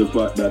feel. It's the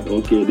fact that,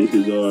 okay, this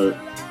is our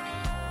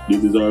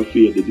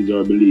faith, this is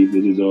our belief,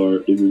 this is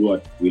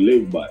what we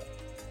live by.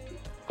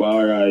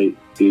 Farai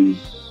is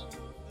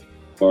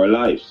our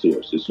life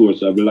source, the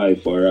source of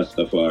life for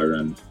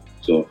Rastafarian.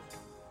 So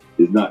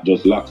it's not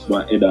just locks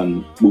my head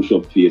and bush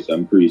up face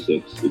and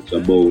precepts. It's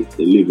about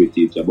the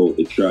liberty, it's about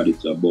the trad,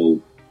 it's about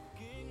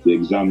the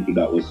example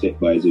that was set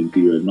by His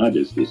Imperial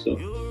Majesty. So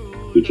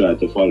we try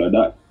to follow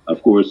that.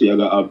 Of course, you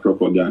have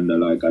propaganda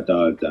like at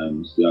all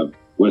times. You have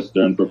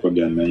Western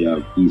propaganda, you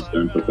have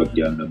Eastern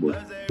propaganda, but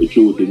the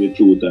truth is the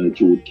truth, and the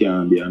truth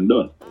can be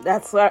undone.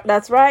 That's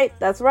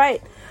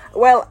right.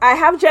 Well, I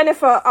have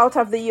Jennifer out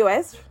of the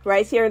US,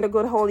 right here in the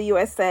good whole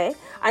USA,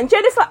 and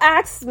Jennifer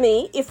asked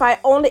me if I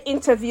only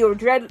interview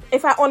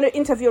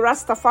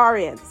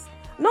Rastafarians.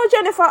 No,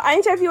 Jennifer, I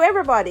interview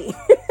everybody.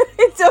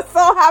 It just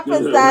so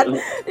happens that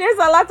there's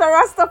a lot of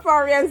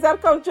Rastafarians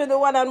that come to the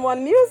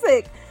one-on-one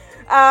music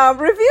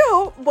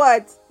review,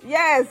 but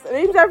yes,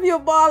 interview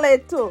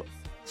Ballad too.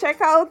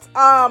 Check out,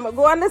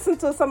 go and listen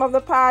to some of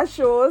the past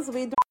shows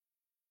we do.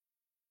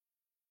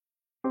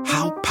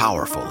 How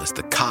powerful is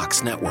the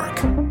Cox network?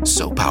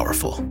 So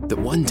powerful that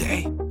one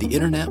day the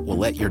internet will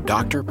let your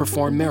doctor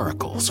perform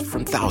miracles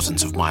from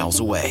thousands of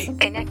miles away.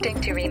 Connecting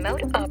to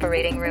remote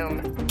operating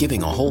room.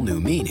 Giving a whole new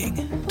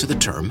meaning to the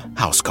term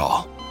house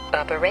call.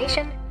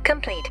 Operation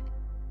complete.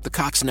 The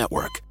Cox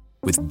network.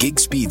 With gig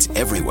speeds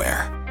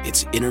everywhere,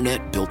 it's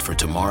internet built for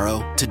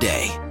tomorrow,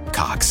 today.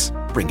 Cox,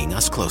 bringing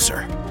us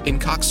closer. In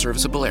Cox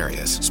serviceable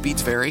areas,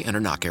 speeds vary and are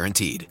not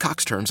guaranteed.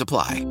 Cox terms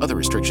apply. Other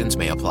restrictions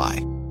may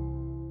apply.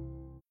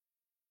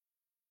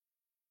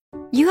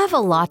 You have a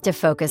lot to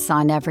focus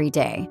on every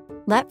day.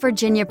 Let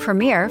Virginia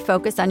Premier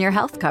focus on your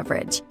health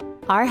coverage.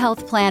 Our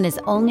health plan is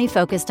only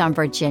focused on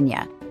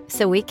Virginia,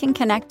 so we can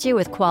connect you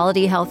with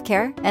quality health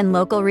care and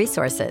local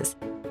resources.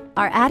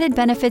 Our added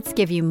benefits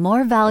give you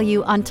more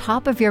value on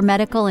top of your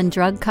medical and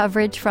drug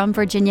coverage from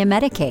Virginia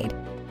Medicaid.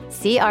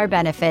 See our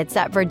benefits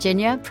at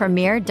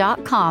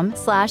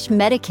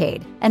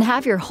virginiapremier.com/Medicaid and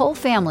have your whole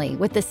family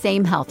with the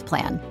same health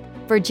plan.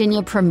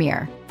 Virginia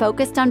Premier,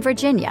 focused on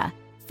Virginia,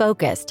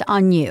 focused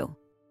on you.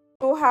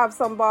 We'll have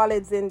some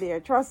ballads in there,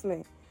 trust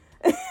me.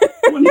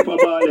 When if a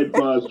ballad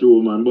pass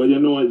through, man, but you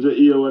know, it's a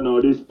year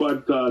now, this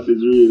podcast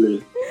is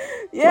really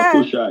yeah.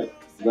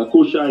 The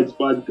Kushites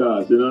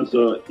podcast, you know,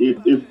 so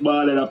if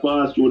ballad a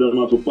pass through, them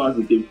have a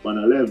positive on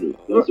a level.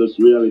 That's just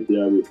reality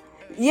of it.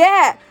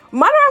 Yeah.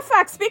 Matter of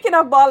fact, speaking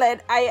of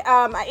ballad,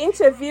 I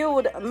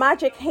interviewed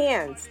Magic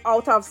Hands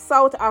out of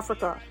South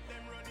Africa.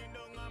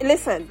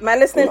 Listen, my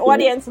listening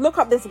audience, look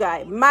up this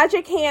guy.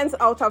 Magic Hands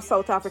out of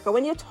South Africa.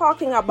 When you're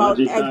talking about...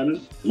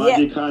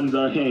 Magic hands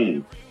are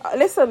hands.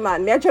 Listen,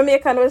 man, me a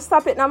Jamaican will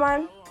stop it now,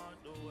 man.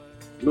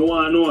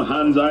 No,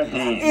 hands are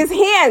hands. It's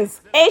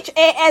hands. Hands.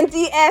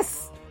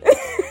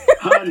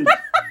 Hands.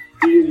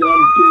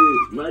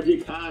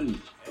 Magic hands.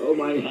 Oh,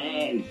 my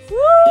hands.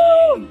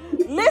 Woo!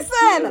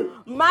 Listen,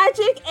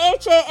 Magic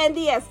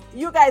Hands.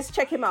 You guys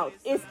check him out.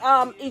 It's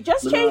he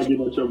just changed.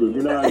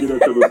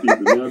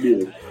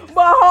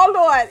 But hold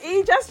on,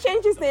 he just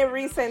changed his name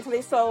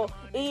recently, so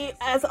he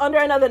is under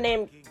another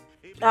name,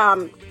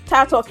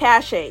 Tato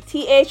Cache.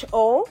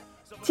 THATO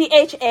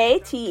Cache.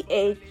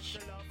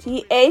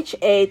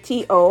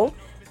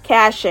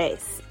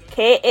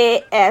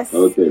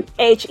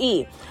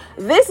 KASHE.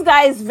 This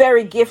guy is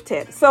very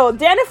gifted. So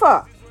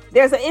Jennifer,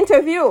 there's an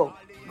interview.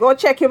 Go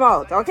check him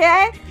out,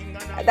 okay?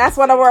 That's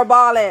one of our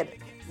ballad.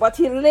 But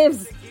he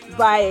lives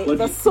by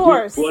the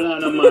source. Hold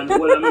on, man.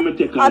 Hold on, let me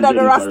take under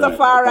the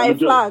Rastafari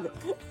flag.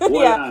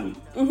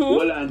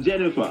 Hold on,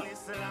 Jennifer.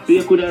 So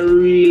you could have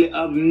really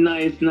have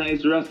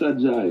nice Rasta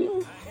Jai.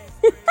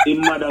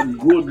 Him had a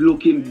good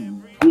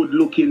looking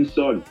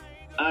son.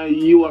 And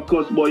you a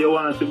cuss boy, you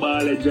want to see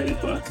ballad,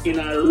 Jennifer, in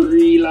a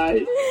real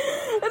life.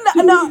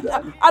 No,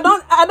 I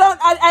don't.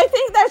 I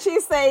think that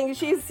she's saying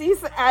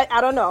I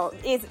don't know.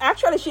 It's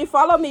actually she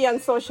followed me on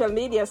social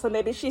media, so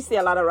maybe she see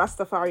a lot of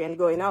Rastafarian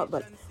going out.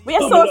 But we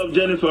are I love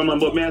Jennifer, man.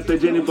 But me I say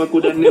Jennifer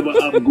could have never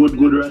have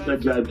good Rasta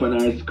jive on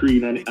her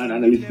screen and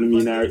listen to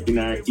me in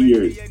her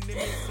ears.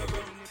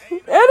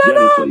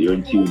 Jennifer, you're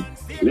in tune.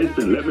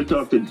 Listen, let me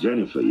talk to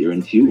Jennifer. You're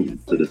in tune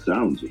to the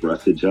sounds of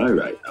Rasta Jai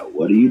right now.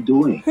 What are you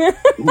doing?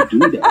 Don't do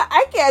that.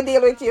 I can't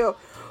deal with you.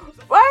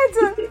 What?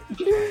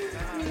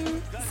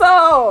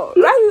 So,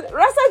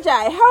 Rasta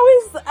Jai, how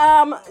is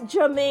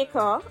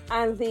Jamaica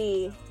and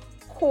the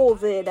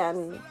COVID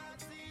and...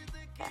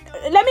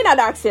 Let me not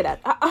ask you that.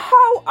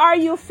 How are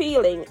you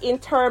feeling in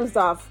terms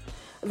of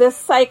the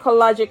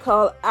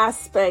psychological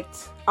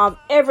aspect of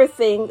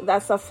everything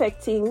that's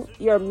affecting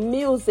your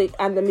music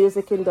and the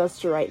music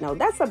industry right now?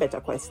 That's a better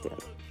question.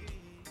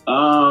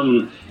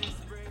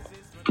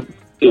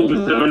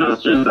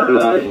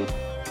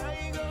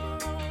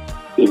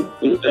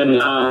 If any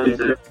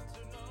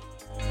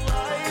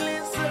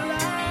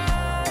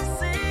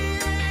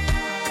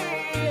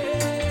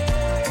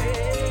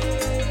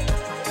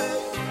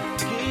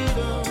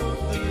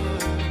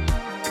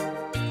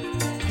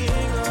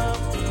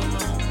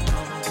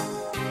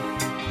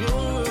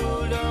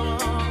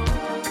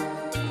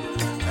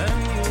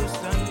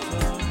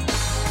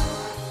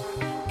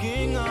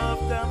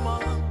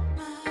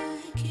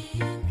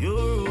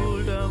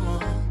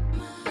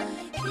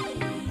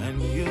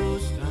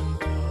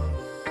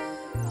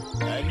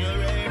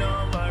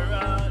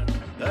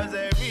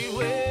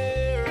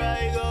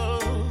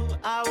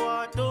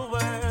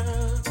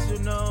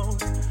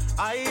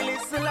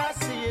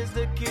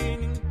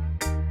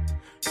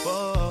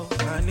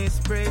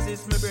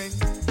praises me bring,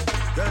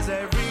 cause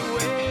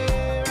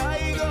everywhere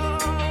I go,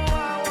 I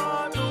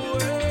want the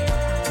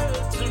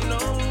world to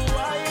know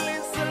Haile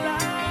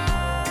Selassie.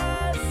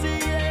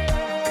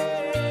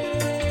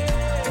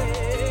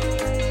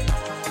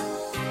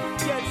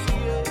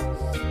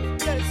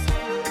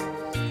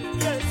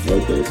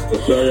 Okay, so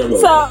sorry about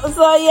that.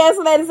 So yes,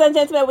 ladies and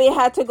gentlemen, we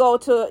had to go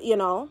to,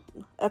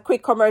 a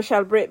quick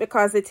commercial break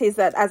because it is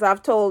that, as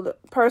I've told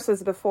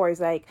persons before, it's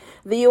like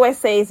the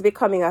USA is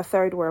becoming a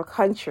third world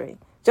country.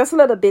 Just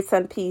little bits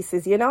and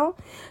pieces,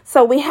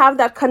 So we have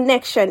that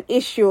connection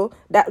issue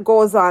that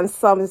goes on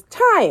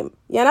sometime,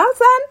 you know what I'm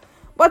saying?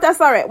 But that's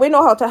all right. We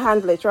know how to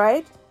handle it,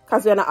 right?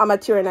 Because we're not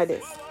amateur in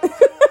this.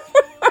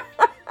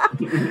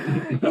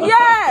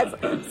 Yes.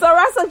 So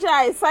Rasta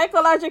Jai,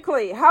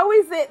 psychologically, how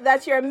is it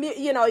that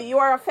you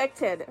are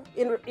affected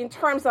in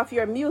terms of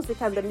your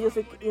music and the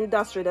music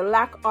industry, the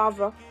lack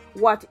of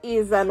what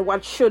is and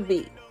what should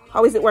be?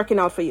 How is it working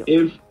out for you?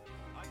 If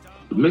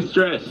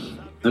mistress,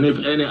 and if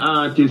any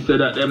artist say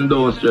that them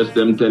don't stress,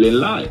 them telling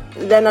lie.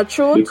 They're not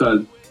true.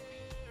 Because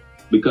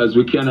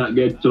we cannot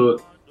get to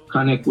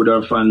connect with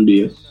our fan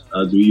base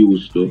as we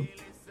used to.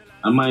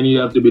 I might need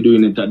have to be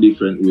doing it a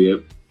different way.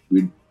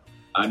 We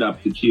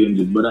adapt to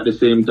changes, but at the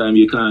same time,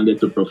 you can't get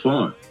to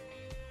perform.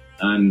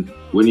 And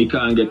when you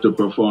can't get to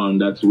perform,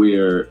 that's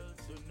where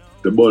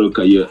the bulk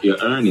of your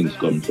earnings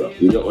come from.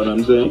 You get what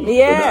I'm saying?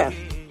 Yeah.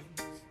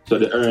 So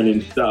the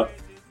earnings stop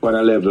on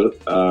a level.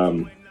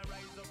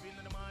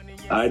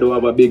 I don't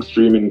have a big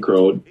streaming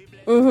crowd.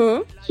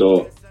 Mm-hmm.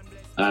 So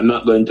I'm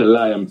not going to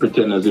lie and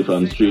pretend as if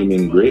I'm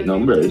streaming great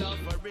numbers.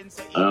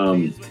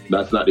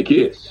 That's not the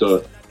case.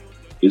 So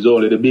it's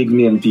only the big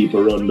name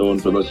people run down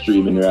for the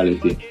stream in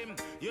reality,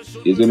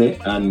 isn't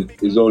it? And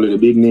it's only the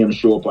big name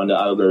show up on the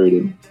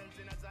algorithm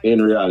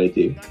in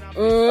reality.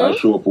 I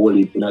show up whole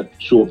heap in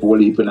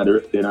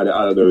the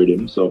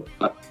algorithm. So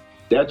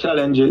there are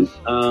challenges,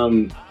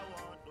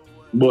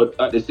 but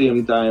at the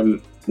same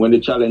time, when the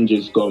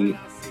challenges come,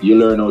 you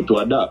learn how to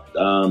adapt.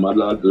 A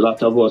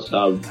lot of us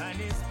have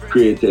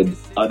created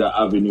other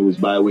avenues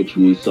by which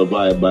we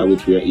survive, by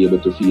which we are able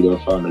to feed our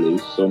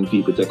families. Some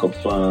people take up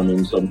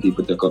farming, some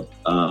people take up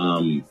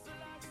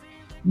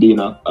being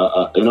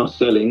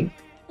selling,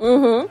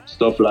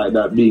 stuff like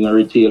that, being a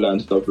retailer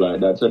and stuff like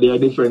that. So there are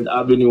different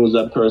avenues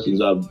that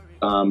persons have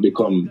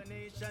become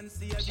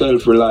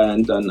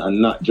self-reliant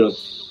and not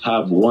just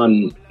have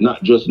one,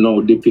 not just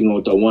now dipping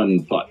out of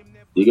one pot.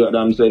 You get what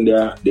I'm saying?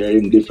 They're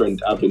in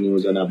different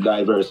avenues and have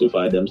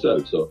diversified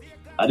themselves. So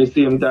at the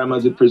same time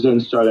as it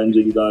presents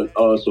challenges, it has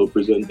also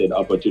presented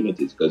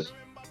opportunities, because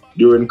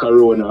during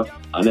Corona,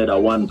 another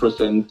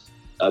 1%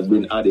 has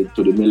been added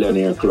to the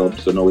millionaire club.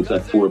 So now it's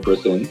at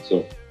 4%.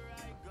 So,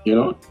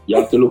 you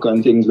have to look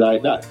at things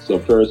like that. So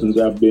persons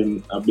have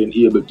been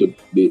able to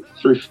be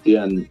thrifty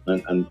and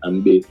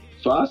be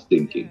fast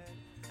thinking.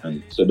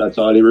 And so that's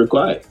all it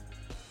requires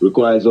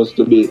us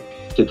to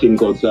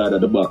think outside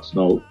of the box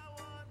now.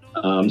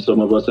 Some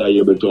of us are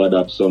able to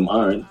adapt, some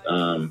aren't,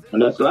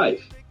 and that's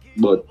life.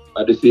 But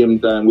at the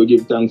same time, we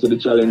give thanks to the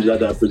challenges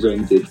that are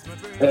presented.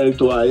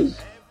 Health-wise,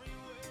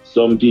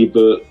 some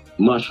people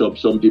mash up,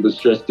 some people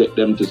stress take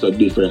them to some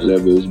different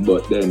levels,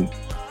 but then,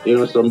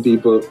 some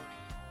people,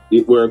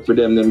 it work for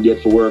them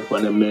get for work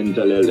on their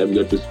mental health, them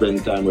get to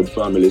spend time with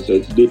family. So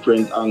it's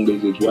different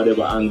angles, it's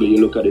whatever angle you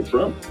look at it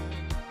from,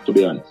 to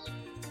be honest.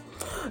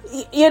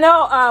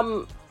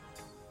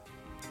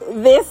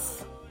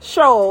 This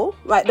show,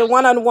 like the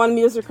one-on-one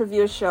music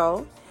review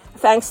show,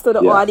 thanks to the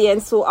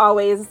audience who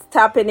always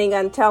tap in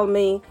and tell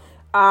me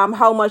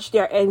how much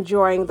they're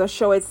enjoying the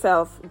show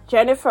itself.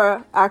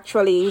 Jennifer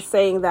actually is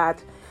saying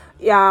that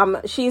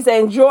she's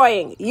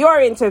enjoying your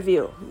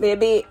interview.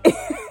 Maybe,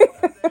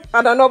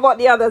 I don't know about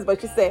the others, but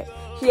she said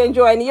she's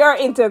enjoying your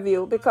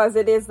interview because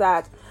it is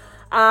that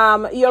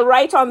you're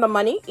right on the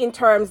money in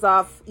terms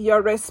of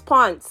your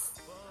response.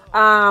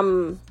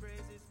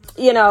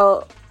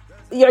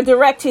 You're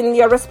direct in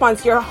your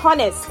response, you're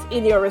honest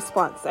in your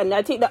response. And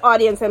I think the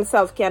audience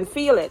themselves can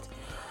feel it.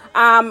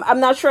 I'm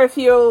not sure if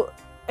you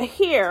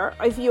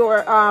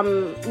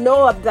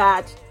know of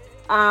that.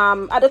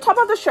 At the top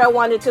of the show, I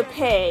wanted to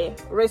pay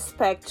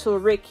respect to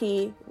Rick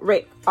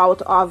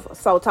out of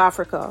South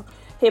Africa,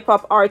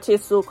 hip-hop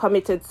artist who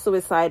committed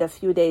suicide a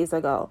few days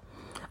ago.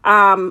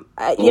 Wow.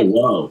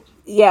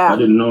 Yeah. I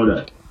didn't know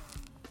that.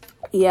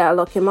 Yeah,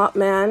 look him up,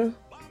 man.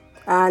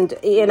 And,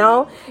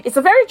 it's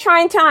a very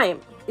trying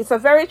time. It's a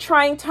very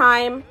trying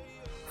time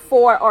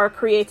for our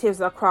creatives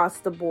across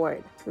the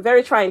board.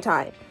 Very trying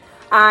time.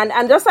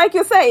 And just like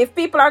you say, if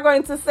people are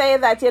going to say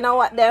that,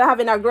 they're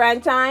having a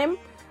grand time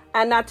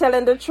and not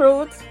telling the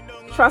truth,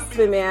 trust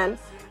me, man.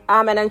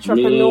 I'm an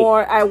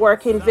entrepreneur. I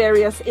work in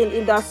various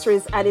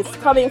industries, and it's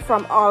coming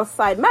from all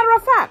sides. Matter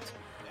of fact,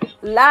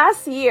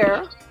 last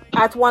year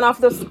at one of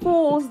the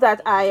schools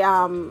that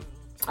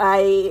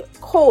I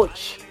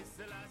coach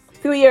a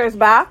few years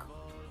back,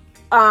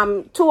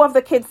 two of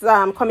the kids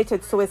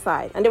committed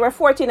suicide, and they were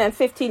 14 and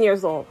 15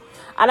 years old.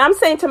 And I'm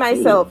saying to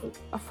myself,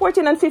 a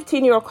 14 and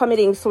 15-year-old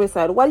committing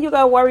suicide, what you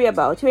got to worry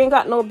about? You ain't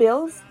got no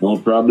bills? No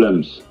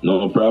problems.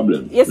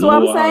 You see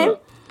what I'm saying?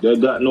 They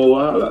got no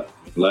wahala.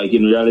 Like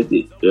in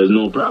reality, there's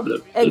no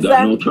problem. Exactly. They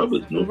got no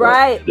trouble.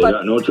 Right. They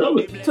got no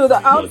trouble. To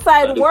the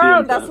outside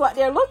world, that's what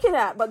they're looking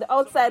at. But the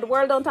outside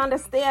world don't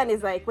understand.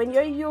 Is like when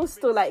you're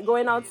used to like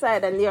going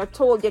outside and you're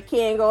told you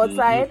can't go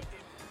outside.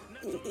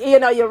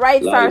 Your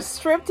rights are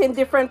stripped in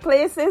different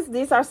places.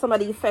 These are some of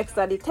the effects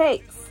that it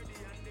takes.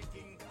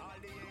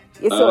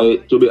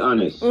 To be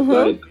honest,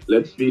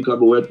 let's speak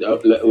about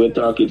we're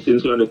talking,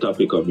 since we're on the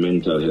topic of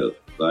mental health.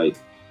 Like,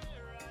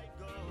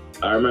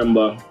 I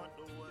remember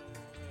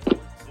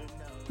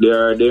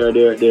there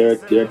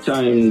are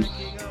times,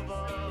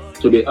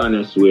 to be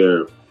honest,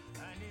 where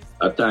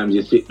at times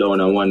you sit down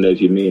and wonder if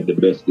you made the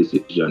best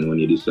decision when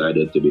you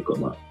decided to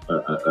become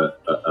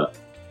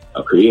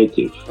a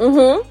creative.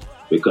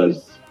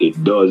 Because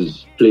it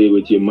does play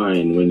with your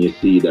mind when you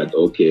see that,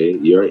 okay,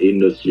 your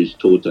industry is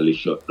totally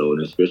shut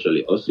down,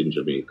 especially us in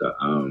Jamaica.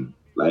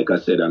 Like I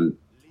said, I'm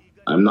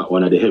not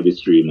one of the heavy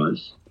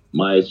streamers.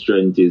 My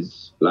strength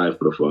is live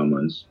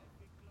performance.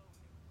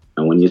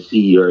 And when you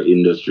see your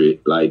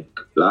industry, like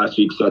last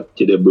week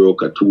Saturday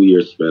broke a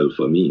 2-year spell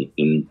for me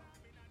in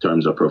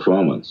terms of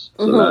performance.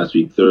 So last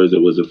week Thursday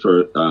was the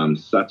first,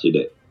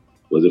 Saturday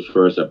was the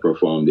first I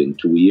performed in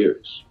 2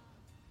 years.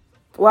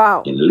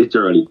 Wow. In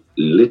literally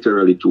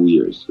 2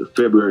 years,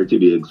 February to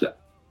be exact.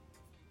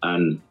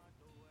 And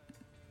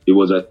it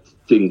was a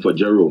thing for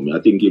Jerome.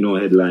 I think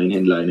Headline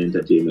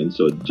Entertainment.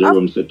 So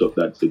Jerome set up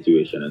that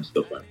situation and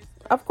stuff.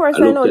 Of course,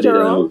 I know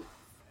Jerome.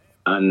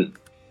 And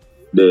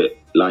the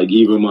like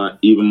even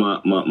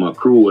my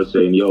crew was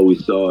saying, yo, we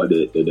saw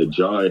the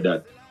joy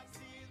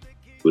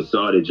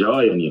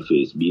on your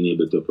face being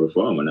able to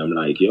perform. And I'm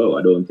like, yo,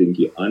 I don't think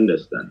you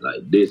understand.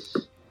 Like, this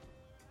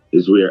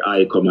is where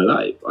I come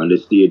alive. On the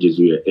stage is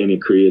where any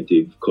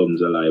creative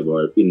comes alive,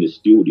 or in the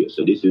studio.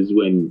 So this is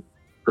when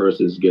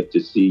persons get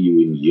to see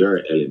you in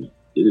your element.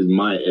 This is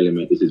my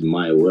element. This is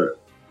my work.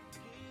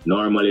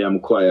 Normally I'm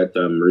quiet,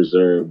 I'm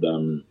reserved,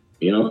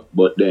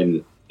 but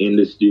then in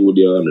the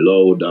studio I'm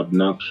loud,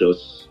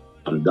 obnoxious.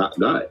 I'm that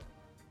guy.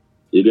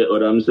 You get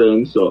what I'm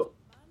saying? So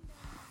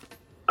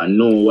I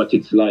know what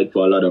it's like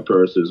for a lot of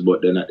persons,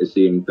 but then at the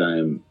same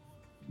time,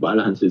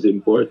 balance is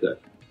important.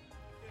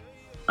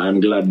 I'm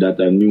glad that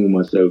I knew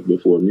myself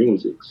before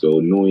music. So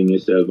knowing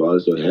yourself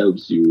also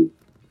helps you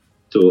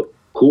to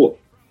cope.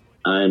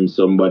 I'm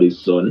somebody's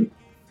son.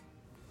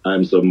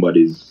 I'm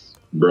somebody's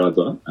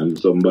brother. I'm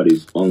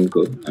somebody's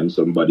uncle. I'm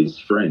somebody's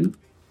friend.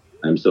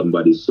 I'm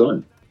somebody's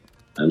son.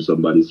 I'm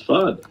somebody's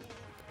father.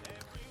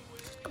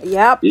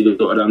 Yep. You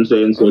know what I'm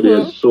saying? So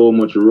there's so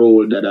much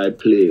role that I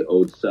play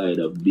outside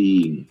of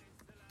being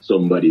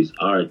somebody's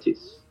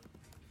artist.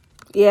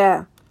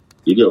 Yeah.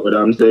 You get what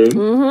I'm saying?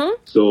 Mm-hmm.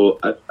 So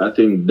I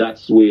think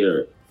that's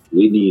where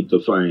we need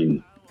to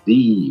find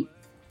the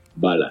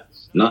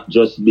balance. Not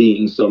just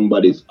being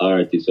somebody's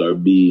artist or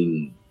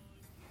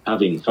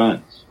having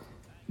fans,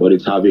 but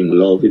it's having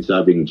love, it's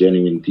having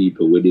genuine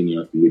people within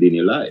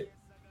your life.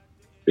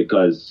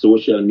 Because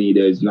social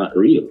media is not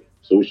real.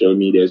 Social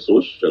media is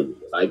social media.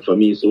 Like for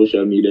me,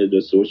 social media is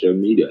just social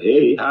media.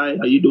 Hey, hi,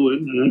 how you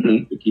doing?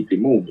 Mm-hmm. To keep it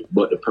moving.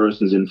 But the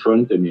persons in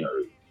front of me are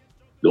real.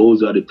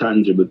 Those are the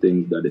tangible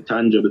things. The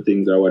tangible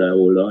things are what I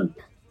hold on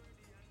to.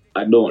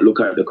 I don't look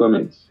at the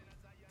comments.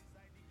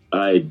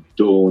 I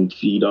don't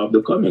feed off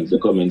the comments. The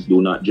comments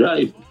do not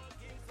drive me.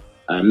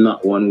 I'm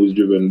not one who's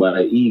driven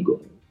by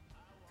ego.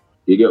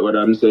 You get what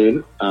I'm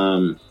saying?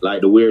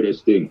 Like the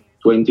weirdest thing,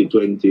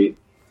 2020,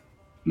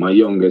 my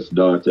youngest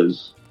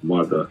daughter's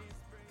mother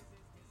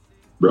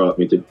brought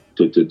me to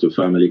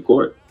family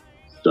court.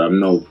 So I'm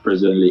now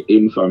presently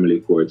in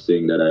family court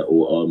saying that I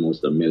owe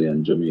almost $1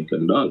 million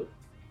Jamaican dollars.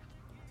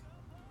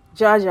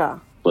 Jaja.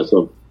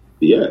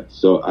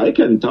 So I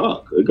can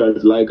talk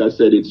because, like I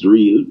said, it's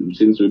real.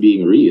 Since we're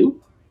being real,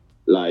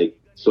 like,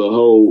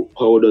 so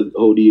how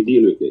do you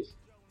deal with this?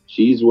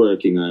 She's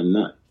working, I'm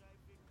not,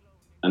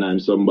 and I'm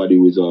somebody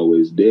who's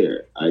always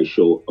there. I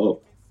show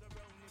up.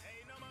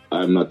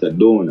 I'm not a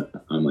donor.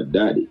 I'm a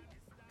daddy.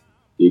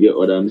 You get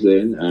what I'm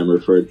saying? I'm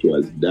referred to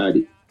as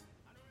daddy.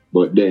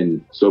 But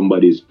then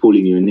somebody's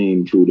pulling your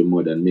name through the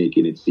mud and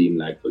making it seem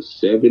like for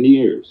 7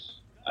 years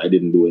I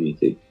didn't do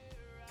anything.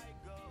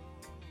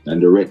 And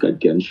the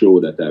record can show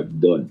that I've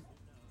done.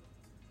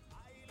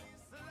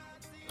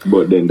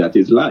 But then that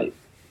is life.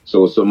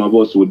 So some of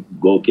us would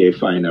go, okay,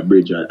 find a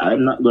bridge.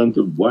 I'm not going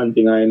to, one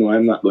thing I know,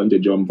 I'm not going to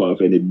jump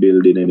off any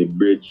building, any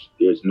bridge.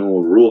 There's no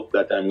rope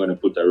that I'm going to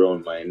put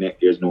around my neck.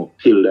 There's no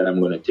pill that I'm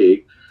going to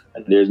take.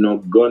 And there's no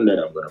gun that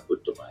I'm going to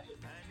put to my head.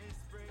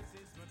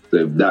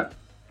 So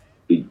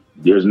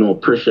there's no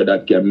pressure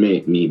that can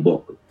make me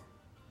buckle.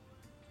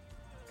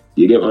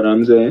 You get what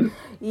I'm saying?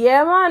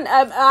 Yeah, man.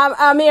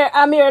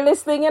 I'm here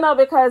listening,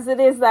 because it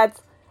is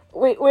that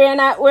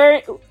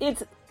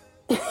it's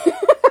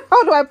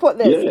how do I put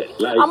this? Yeah,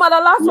 like, I'm at a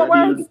loss for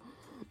words.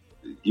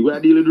 You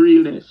gotta deal with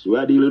realness. We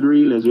gotta deal with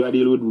realness. We gotta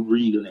deal with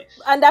realness.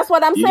 And that's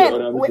what I'm saying.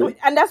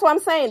 And that's what I'm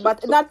saying.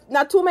 But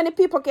not too many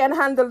people can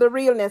handle the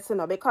realness,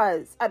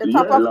 because at the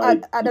top of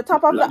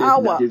the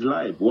hour. That is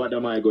life. What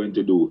am I going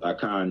to do? I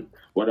can't.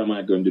 What am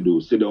I going to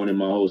do? Sit down in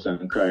my house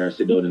and cry, or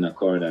sit down in a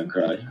corner and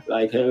cry?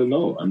 Like, hell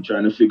no. I'm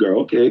trying to figure,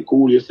 okay,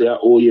 cool, you say I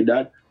owe you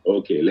that.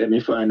 Okay, let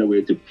me find a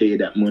way to pay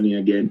that money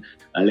again,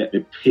 and let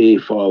me pay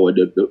forward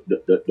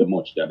the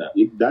much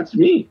that's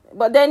me.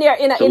 But then you're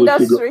in an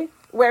industry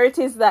where it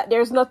is that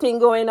there's nothing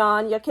going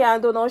on. You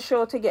can't do no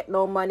show to get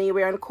no money.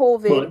 We're in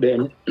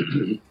COVID.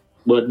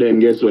 But then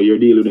guess what? You're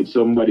dealing with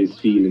somebody's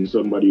feeling,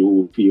 somebody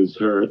who feels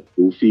hurt,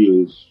 who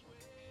feels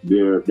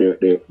they're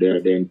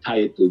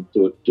entitled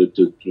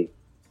to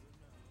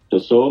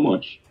so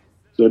much.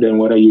 So then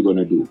what are you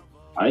gonna do?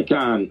 I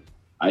can't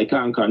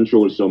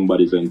control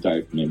somebody's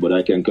entitlement, but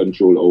I can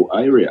control how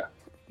I react.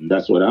 And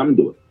that's what I'm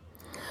doing.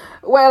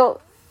 Well,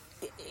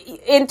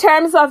 in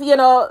terms of,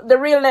 the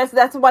realness,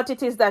 that's what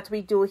it is that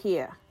we do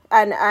here.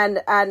 And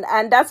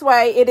that's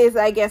why it is,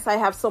 I guess, I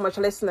have so much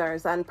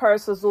listeners and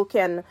persons who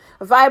can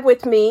vibe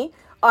with me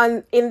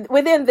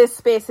within this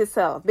space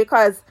itself,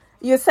 because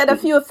you said a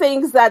few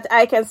things that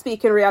I can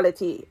speak in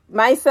reality.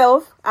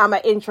 Myself, I'm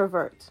an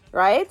introvert,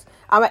 right?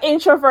 I'm an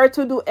introvert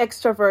to do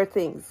extrovert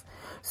things.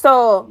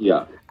 So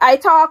yeah. I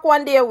talk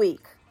 1 day a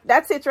week.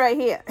 That's it right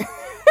here. That's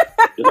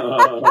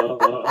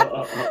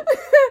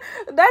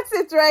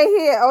it right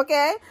here,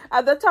 okay?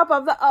 At the top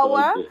of the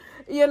hour,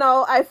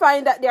 I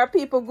find that there are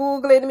people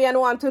Googling me and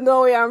want to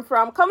know where I'm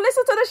from. Come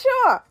listen to the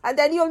show, and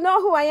then you'll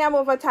know who I am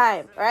over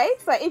time, right?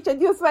 So I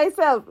introduce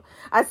myself.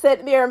 I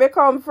said where I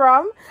come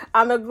from.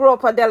 I'm a grew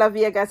up in De La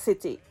Vega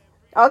City.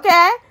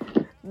 Okay?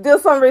 Do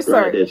some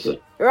research.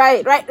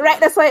 Right.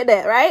 That's right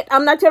there, right?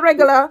 I'm not your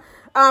regular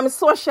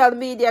social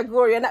media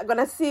guru. You're not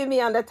gonna see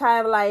me on the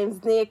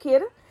timelines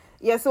naked.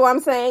 You see what I'm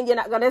saying? You're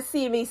not gonna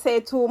see me say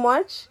too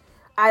much.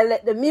 I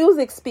let the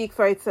music speak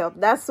for itself.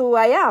 That's who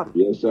I am.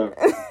 Yes, sir.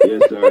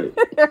 Yes, sir.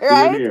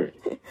 Right? Same here.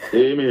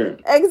 Same here.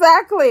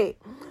 Exactly.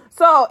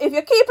 So if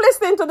you keep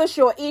listening to the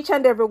show each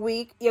and every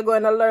week, you're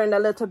going to learn a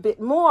little bit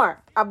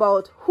more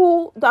about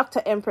who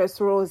Dr.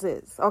 Empress Rose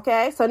is.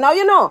 Okay? So now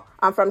you know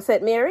I'm from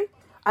St. Mary,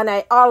 and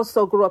I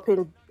also grew up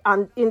in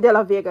De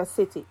La Vega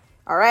City.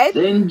 All right?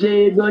 San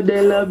Diego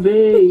de la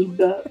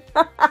Vega.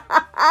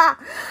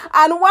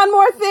 And one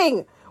more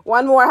thing.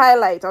 One more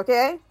highlight,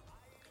 okay?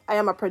 I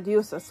am a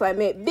producer, so I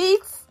make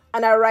beats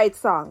and I write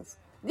songs.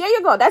 There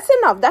you go. That's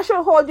enough. That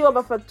should hold you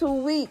over for 2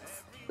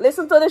 weeks.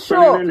 Listen to the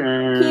show.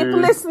 Keep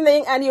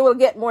listening and you will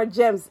get more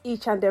gems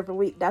each and every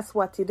week. That's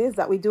what it is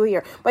that we do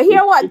here. But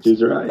hear what? It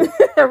is right.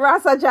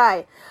 Rasa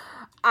Jai.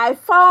 I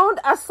found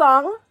a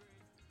song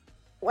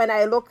when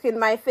I look in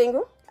my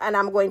thing, and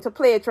I'm going to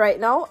play it right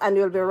now, and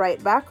we'll be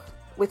right back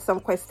with some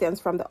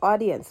questions from the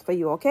audience for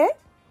you, okay?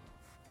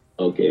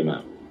 Okay,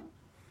 ma'am.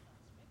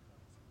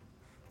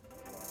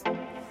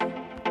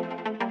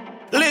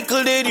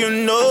 Little did you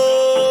know,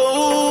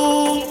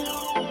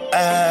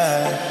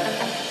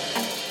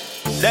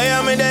 they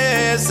are me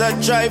days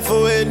I try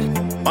for it.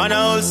 On a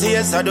whole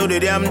CS I do the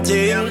damn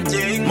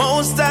thing.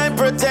 Most time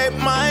protect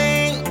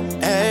mine.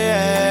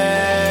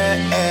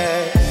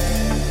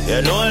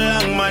 You know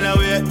long man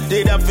away.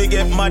 Did I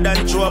forget mad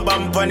and throw a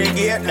bump on the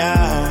gate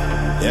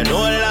now? You know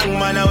long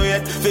man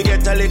away.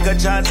 Forget a little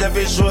chance if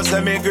it shows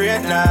me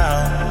great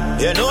now.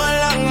 You know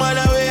long man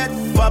away.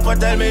 Papa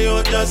tell me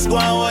you just go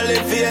and hold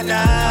it faith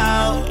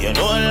now. You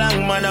know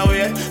long man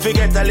away.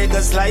 Forget a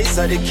little slice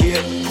of the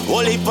cake.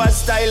 Only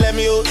past style them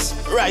use.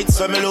 Right,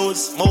 so me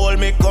lose. Me hold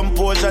me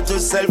composure to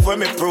self when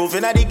me prove.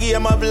 In the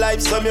game of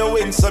life, some you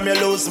win, some you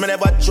lose. Me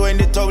never join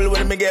the towel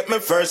when me get my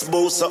first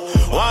boost. So,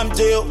 warm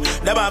to you,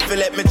 never feel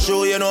let me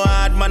through. You know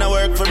hard man I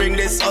work for bring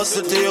this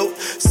hustle to you.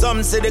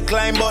 Some say the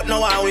climb, but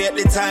no I wait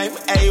the time.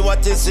 Hey,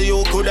 what is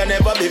you coulda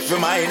never be for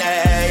mine.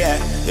 Hey, yeah.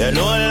 You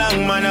know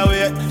long man I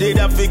wait. Did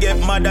I forget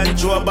mad and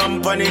throw a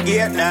bump on the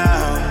gate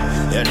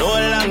now? You know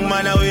long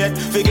man I wait.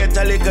 Forget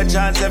a little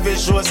chance if it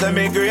shows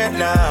me great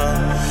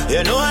now.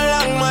 You know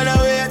long man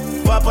I wait.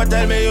 Papa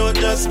tell me you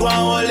just go and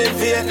hold it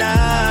faith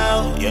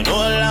now. You know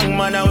long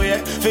man away.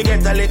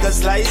 Forget a little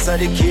slice of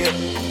the cake.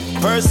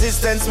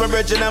 Persistence, my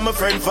brethren and my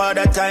friend for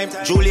that time.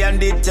 Julian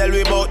did tell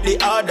me about the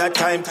other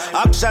time.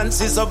 Actions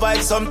to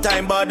survive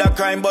sometime, border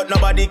crime. But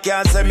nobody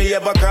can say me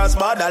ever cross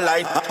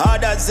borderline.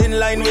 Others in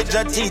line with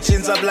your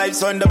teachings of life.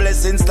 So when the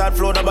blessings start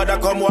flow, nobody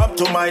come up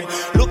to mine.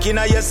 Looking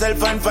at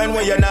yourself and find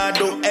what you not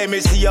do. Hey, me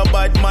see your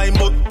bad mind,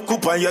 but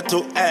coupon you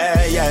too.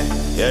 Hey, yeah.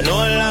 You know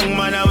long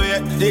man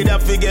away. Did I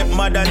forget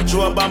mad and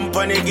throw a bump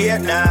on the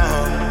gate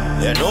now?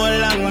 You know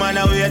long man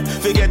away.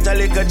 Forget a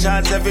little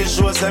chance if it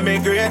shows me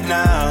great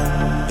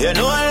now. You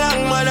know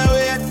long man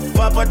away.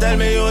 Papa tell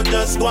me you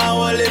just go and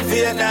hold it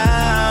faith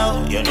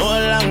now. You know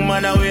long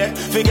man away.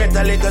 Forget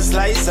a little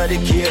slice of the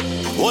cake.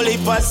 Only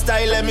past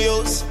style them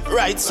use.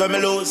 Right, so me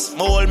lose. Me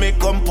hold me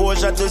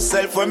composure to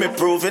self when me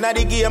prove. In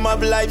the game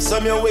of life,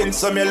 some you win,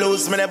 some you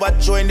lose. Me never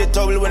join the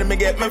towel when me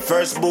get my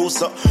first boost.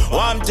 So,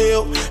 warm to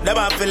you,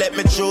 never feel let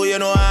me through. You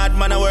know hard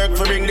man I work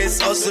for bring this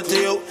hustle to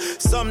you.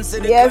 Some say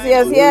yes.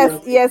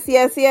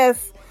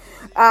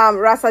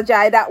 Rasa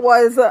Jai, that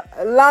was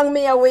Long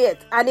May I Wait,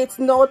 and it's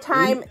no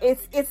time.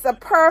 It's a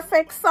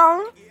perfect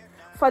song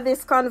for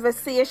this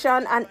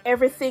conversation and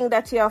everything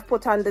that you have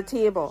put on the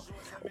table.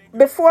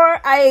 Before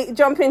I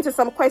jump into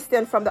some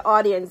questions from the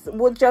audience,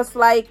 would just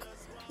like,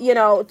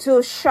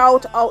 to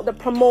shout out the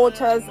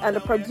promoters and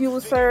the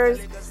producers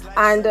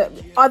and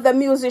other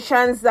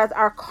musicians that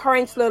are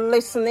currently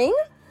listening,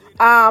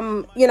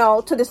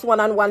 to this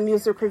one-on-one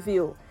music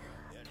review.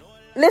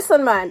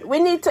 Listen, man, we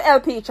need to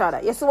help each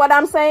other. You see what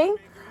I'm saying?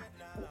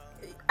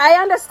 I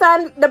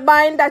understand the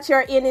bind that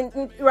you're in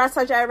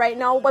Rasajai right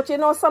now, but you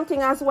know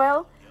something as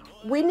well?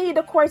 We need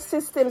the court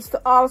systems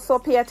to also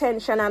pay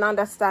attention and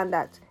understand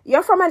that.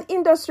 You're from an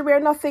industry where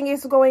nothing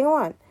is going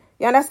on.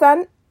 You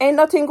understand? Ain't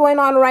nothing going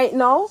on right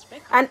now.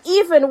 And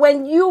even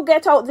when you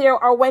get out there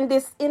or when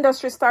this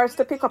industry starts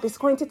to pick up, it's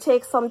going to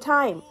take some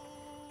time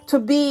to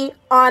be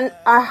on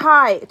a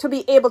high, to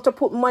be able to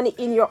put money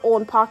in your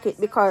own pocket,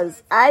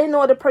 because I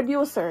know the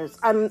producers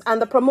and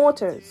the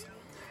promoters,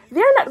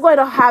 they're not going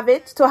to have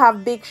it to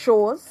have big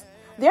shows.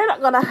 They're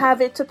not going to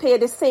have it to pay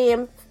the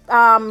same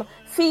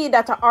fee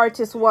that an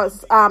artist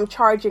was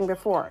charging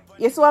before.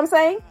 You see what I'm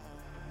saying?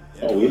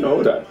 Oh, we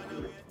know that.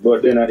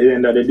 But then at the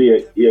end of the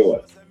day, hear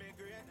what?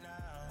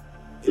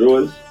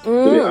 Rose,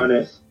 to be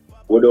honest,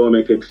 we don't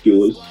make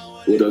excuse.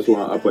 We just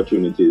want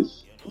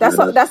opportunities. That's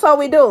all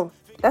we do.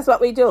 That's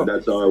what we do.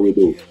 That's all we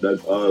do.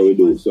 That's all we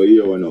do. So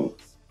here we know.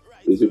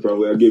 You see, from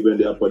we are given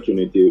the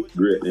opportunity,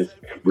 greatness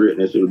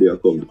will be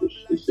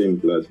accomplished. It's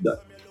simple as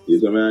that. You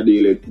see, when I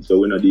deal it, so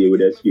we don't deal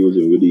with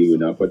excuses, we deal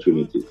with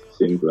opportunities.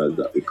 Simple as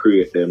that. We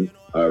create them.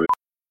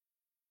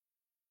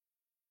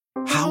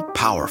 How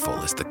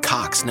powerful is the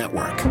Cox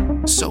network.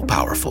 So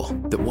powerful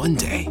that one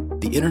day,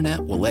 the internet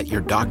will let your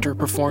doctor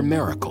perform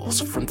miracles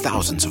from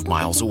thousands of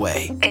miles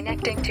away.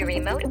 Connecting to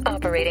remote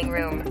operating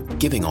room.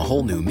 Giving a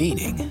whole new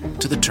meaning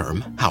to the term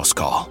house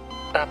call.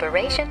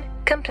 Operation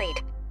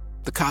complete.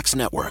 The Cox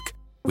network.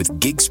 With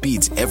gig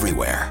speeds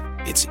everywhere,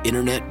 it's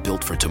internet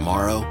built for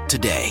tomorrow,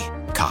 today.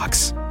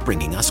 Cox,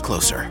 bringing us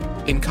closer.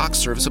 In Cox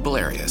serviceable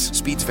areas,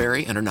 speeds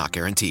vary and are not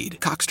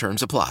guaranteed. Cox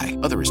terms apply.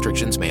 Other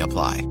restrictions may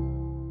apply.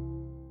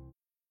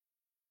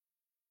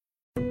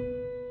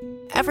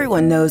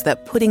 Everyone knows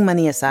that putting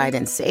money aside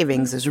in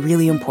savings is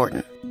really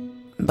important.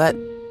 But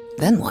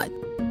then what?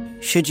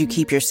 Should you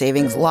keep your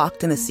savings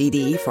locked in a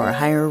CD for a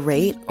higher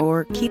rate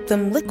or keep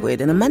them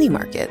liquid in a money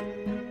market?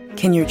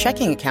 Can your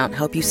checking account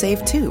help you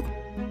save too?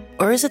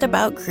 Or is it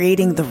about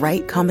creating the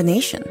right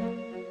combination?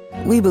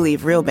 We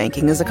believe real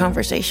banking is a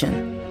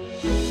conversation.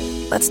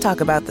 Let's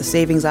talk about the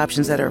savings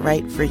options that are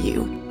right for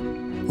you.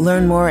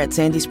 Learn more at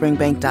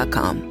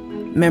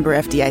sandyspringbank.com. Member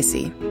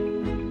FDIC.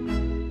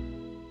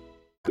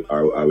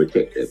 I would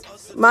take it.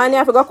 Man, you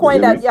have to go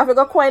coin that. You have to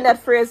go coin that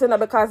phrase,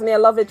 because me I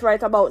love it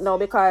right about now.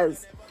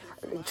 Because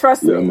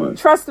trust me,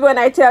 trust when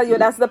I tell you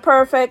that's the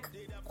perfect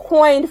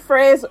coined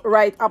phrase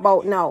right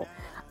about now.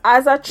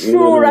 As a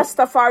true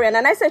Rastafarian,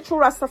 and I say true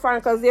Rastafarian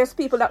because there's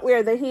people that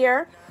wear the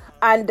hair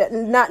and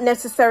not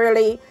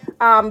necessarily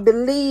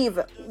believe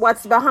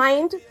what's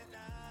behind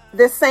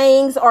the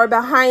sayings or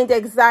behind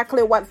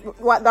exactly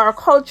what our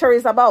culture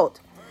is about.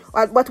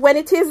 But when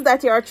it is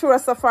that you're a true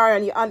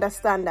Rastafarian, you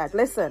understand that.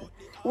 Listen,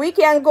 we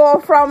can go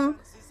from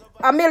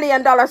 $1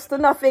 million to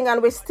nothing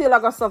and we still are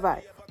going to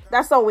survive.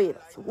 That's how we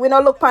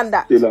don't look on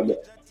that.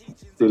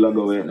 Still I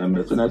go wait and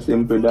it's not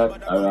simple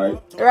that, alright?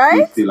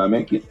 Right? Still I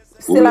make it.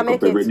 Still I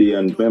make it. Every day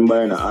and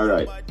remember,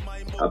 alright.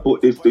 I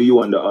put this to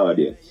you and the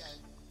audience.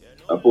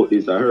 I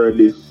heard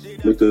this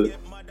little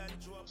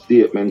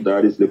statement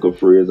or this little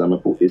phrase, and I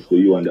put this to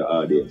you and the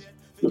audience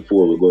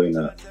before we go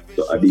into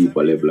a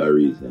deeper level of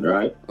reason,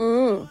 right?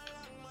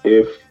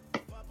 If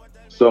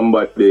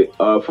somebody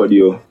offered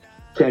you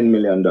 $10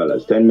 million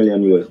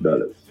US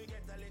dollars,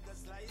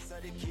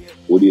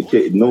 would you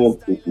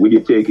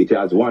take it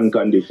as one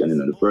condition?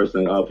 The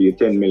person offer you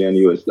 $10 million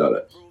US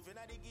dollars.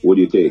 Would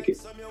you take it?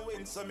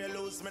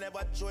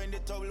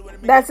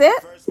 That's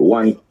it?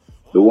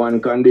 The one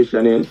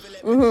condition is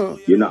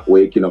you're not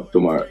waking up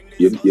tomorrow.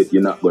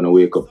 You're not going to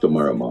wake up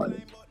tomorrow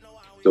morning.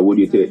 So would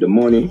you take the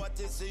money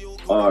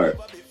or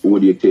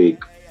would you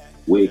take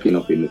waking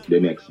up in the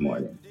next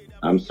morning?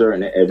 I'm certain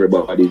that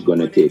everybody's going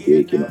to take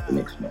waking up the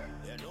next morning.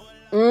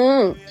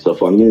 So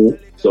for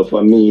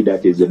me,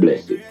 that is a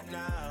blessing.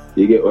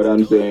 You get what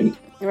I'm saying?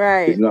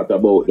 Right. It's not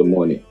about the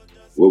money.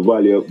 We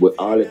value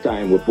all the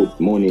time. We put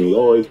money.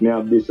 Oh, if me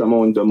have this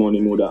amount of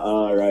money,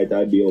 alright,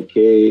 I'd be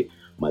okay.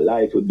 My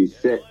life would be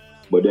set.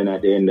 But then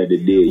at the end of the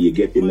day, you're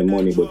getting the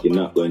money, but you're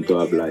not going to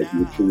have life.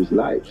 You choose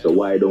life. So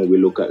why don't we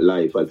look at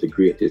life as the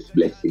greatest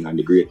blessing and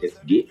the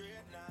greatest gift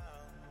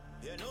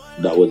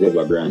that was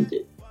ever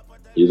granted?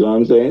 You know what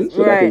I'm saying?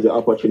 So that is the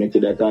opportunity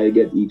that I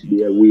get each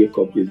day. I wake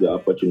up is the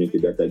opportunity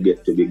that I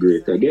get to be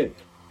great again.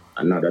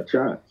 Another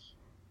chance.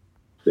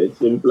 So it's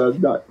simple as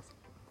that.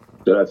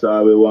 So that's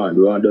all we want.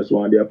 We just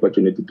want the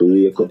opportunity to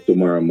wake up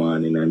tomorrow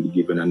morning and be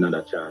given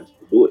another chance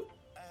to do it.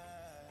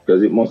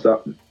 Because it must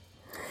happen.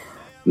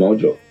 No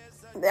joke.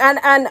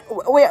 And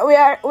we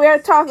are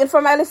talking,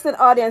 for my listening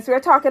audience, we're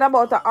talking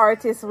about the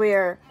artist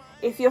where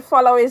if you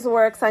follow his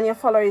works and you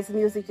follow his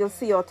music, you'll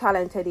see how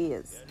talented he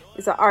is.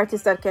 He's an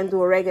artist that can do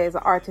reggae, he's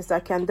an artist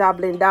that can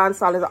dabble in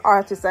dancehall, he's an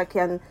artist that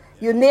can,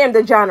 you name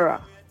the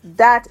genre.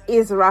 That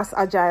is Ras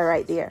Ajay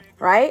right there,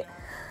 right?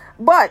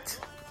 But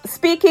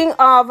speaking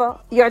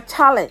of your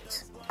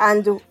talent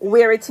and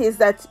where it is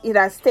that it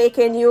has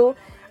taken you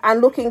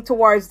and looking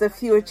towards the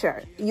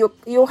future,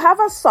 you have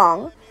a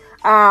song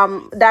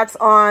that's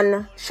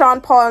on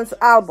Sean Paul's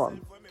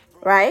album,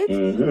 right?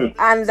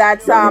 And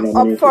that's up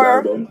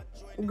for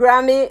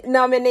Grammy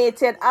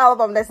nominated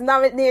album. That's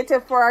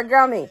nominated for a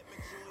Grammy.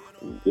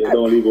 Yeah,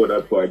 don't leave out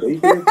that part.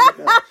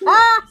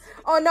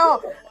 Oh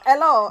no!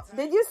 Hello.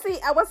 Did you see?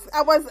 I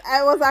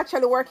was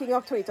actually working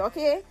up to it.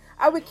 Okay,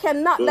 and we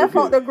cannot left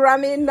out the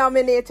Grammy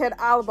nominated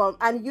album,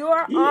 and you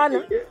are on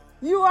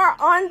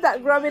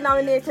that Grammy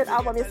nominated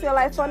album. You see a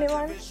life funny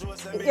one?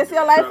 You see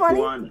a life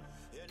funny?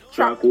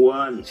 Track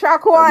one.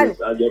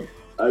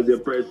 As you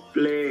press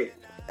play.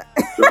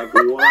 Track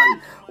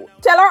one.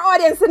 Tell our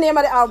audience the name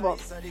of the album.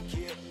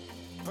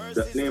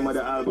 The name of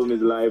the album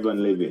is Live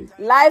and Living.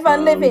 Live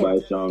and Living. By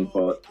Sean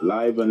Paul.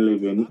 Live and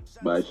Living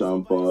by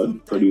Sean Paul.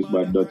 Produced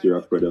by Dirty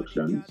Rock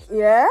Productions.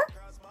 Yeah.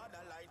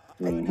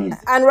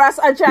 And Ras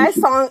Ajay's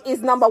song is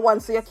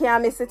 #1, so you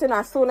can't miss it. And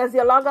as soon as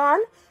you log on,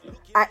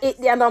 I hit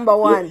their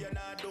 #1.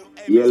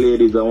 Yeah,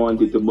 ladies, I want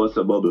you to bust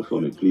a bubble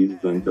for me, please,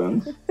 and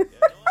thanks.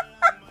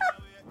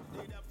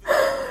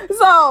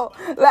 So,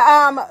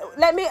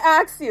 let me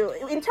ask you,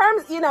 in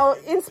terms,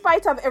 in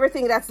spite of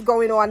everything that's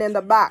going on in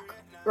the back,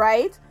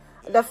 right?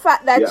 The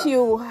fact that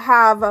you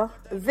have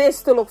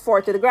this to look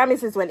forward to, the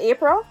Grammys is when,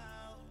 April?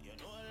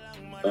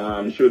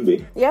 Should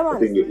be. Yeah, man. I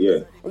think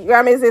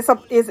Grammys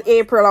is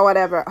April or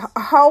whatever.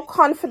 How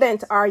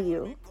confident are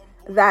you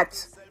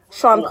that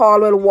Sean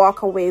Paul will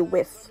walk away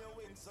with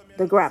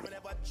the Grammy?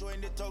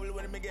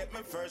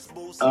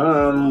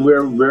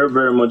 We're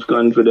very much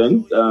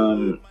confident.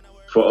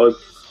 For us,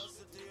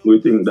 we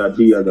think that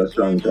he has a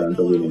strong chance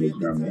of winning his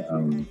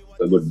Grammy.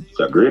 It's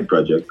a great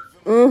project.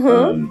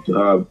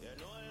 To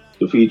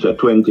feature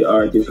 20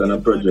 artists on a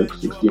project,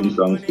 16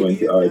 songs,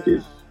 20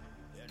 artists.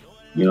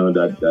 You know,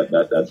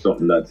 that's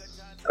something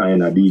that's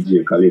kind of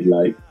DJ Khalid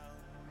like,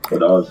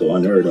 but also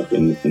unheard of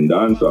in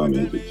dancehall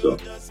music. So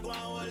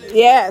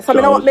yeah, so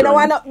me no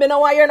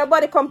want hear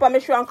nobody come to me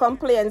show and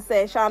complain and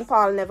say Sean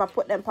Paul never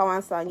put them for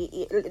one song.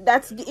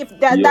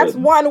 That's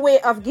one way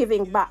of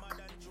giving back.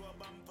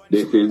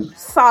 This is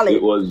solid.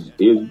 It was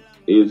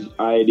his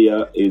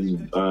idea, his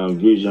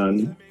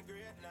vision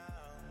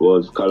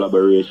was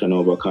collaboration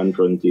over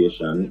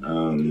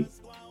confrontation.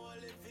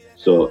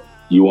 So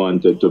he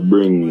wanted to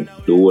bring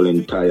the whole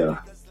entire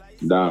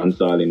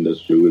dancehall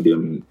industry with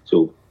him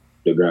to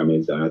the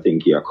Grammys, and I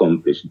think he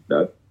accomplished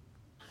that.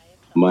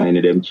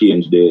 Mine them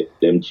changed the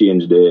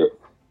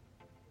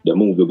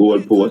move the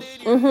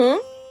goalpost.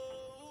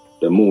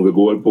 They move the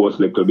goalpost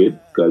a little bit,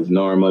 because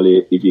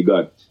normally if you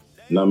got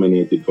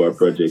nominated for a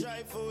project,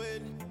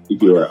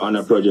 if you were on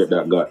a project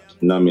that got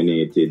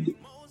nominated,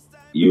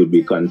 you'd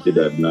be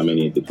considered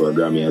nominated for a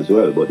Grammy as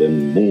well. But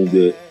then move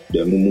the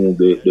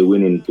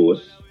winning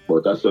post.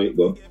 But that's how it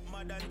goes.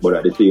 But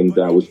at the same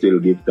time, we still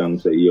give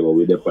thanks that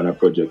we're on a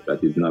project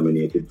that is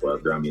nominated for a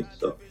Grammy.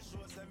 So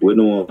we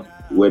know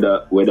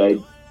whether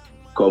it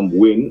come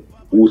win,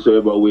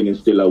 whosoever win is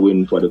still a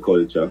win for the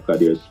culture, because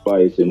there's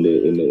Spice in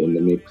the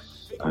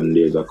mix, and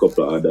there's a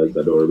couple of others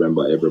that don't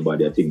remember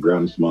everybody. I think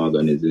Graham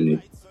Smargan is in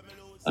it.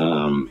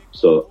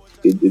 So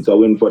it's a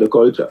win for the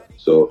culture.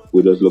 So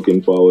we're just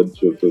looking forward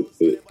to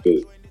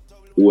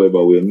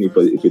whoever win.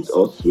 If it's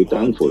us, we're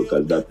thankful,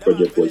 because that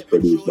project was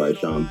produced by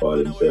Sean Paul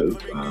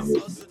himself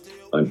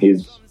on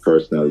his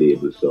personal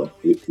label. So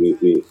it's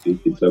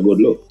a good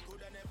look.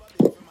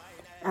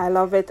 I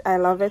love it.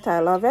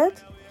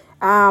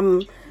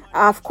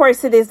 Of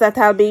course it is that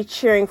I'll be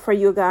cheering for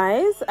you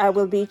guys. I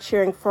will be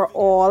cheering for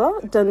all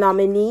the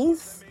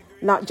nominees,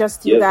 not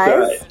just you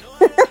guys.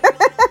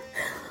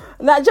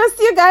 Not just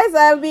you guys.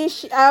 I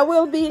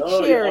will be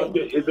cheering.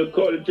 It's a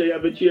culture. You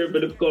have to cheer for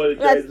the culture.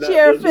 Let's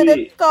cheer for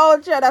the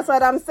culture. That's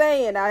what I'm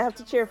saying. I have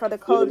to cheer for the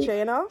culture,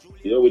 you know?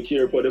 Yeah, we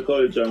cheer for the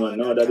culture, man.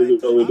 No, that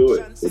is how we do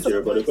it. We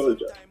cheer for the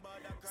culture.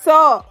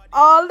 So,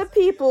 all the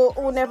people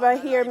who never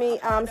hear me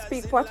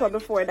speak Patois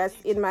before, that's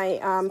in my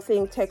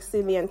thing,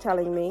 texting me and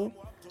telling me,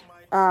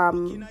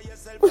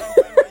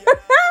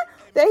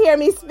 they hear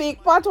me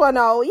speak Patois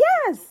now.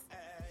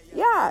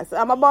 Yes,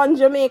 I'm a born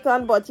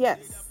Jamaican, but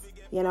yes,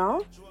 you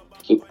know.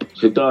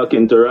 She's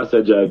talking to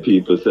Rasajai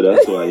people, so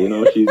that's why, you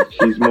know,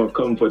 she's more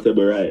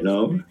comfortable right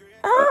now.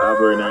 I have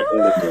her in her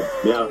element.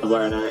 Me have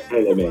her in her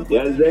element. You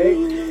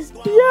understand?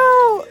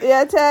 Yo, yeah,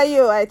 I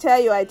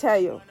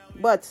tell you.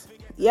 But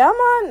yeah,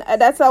 man,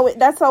 that's how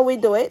we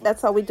do it.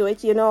 That's how we do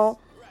it. You know,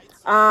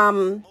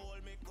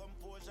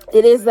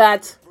 it is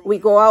that we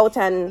go out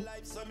and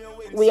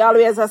we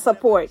always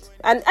support.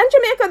 And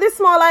Jamaica, this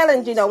small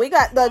island, you know, we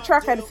got the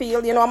track and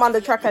field. You know, I'm on the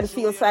track and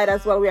field side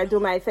as well. I do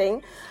my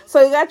thing.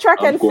 So we got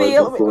track and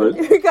field.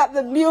 We got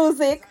the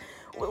music.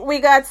 We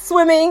got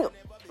swimming.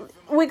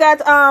 We got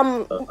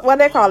what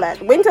they call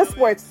that? Winter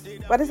sports.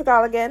 What is it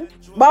called again?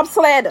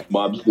 Bobsled.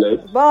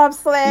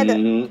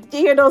 Mm-hmm. Do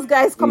you hear those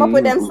guys come up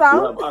with them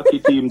songs? We have hockey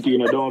team too, you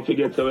know. Don't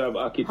forget, so we have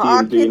hockey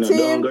team too.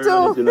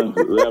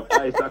 We have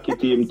ice hockey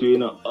team too, you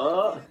know.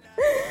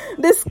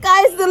 The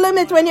sky's the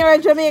limit when you're a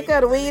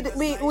Jamaican. We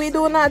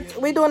do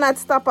not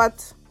stop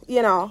at,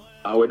 you know.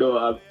 And we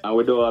don't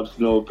have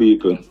snow,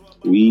 people.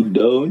 We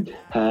don't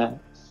have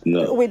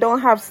snow. We don't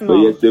have snow. But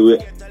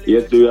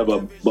yes, we have a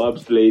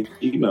bobsleigh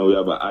team and we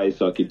have an ice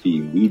hockey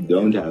team. We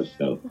don't have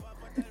snow.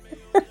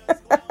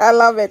 I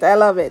love it.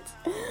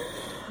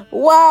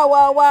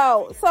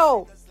 Wow.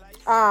 So,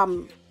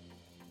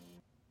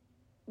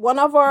 one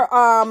of our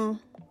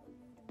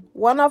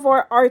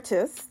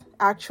artists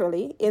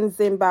actually in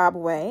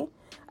Zimbabwe,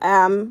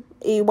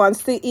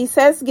 he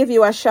says give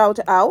you a shout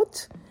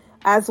out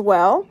as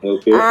well.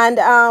 Okay.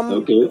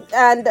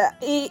 And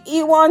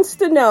he wants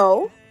to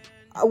know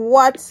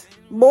what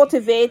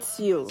motivates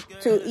you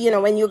to, you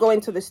know, when you go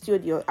into the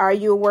studio. Are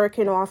you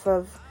working off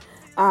of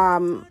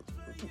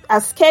a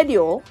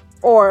schedule,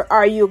 or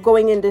are you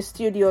going in the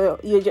studio,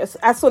 you just,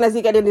 as soon as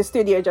you get in the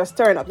studio, you just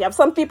turn up? You have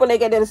some people, they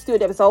get in the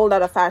studio, it's a whole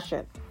lot of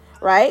fashion,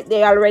 right?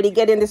 They already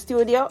get in the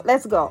studio,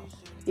 let's go.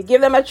 You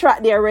give them a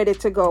track, they're ready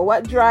to go.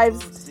 What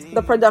drives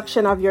the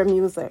production of your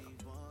music?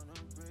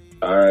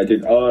 Alright,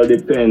 it all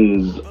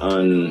depends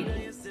on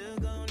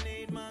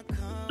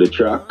the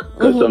track.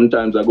 Because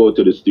sometimes I go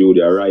to the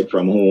studio, I write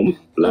from home.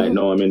 Like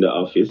now I'm in the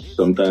office.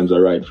 Sometimes I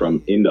write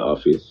from in the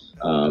office.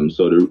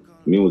 So the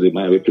music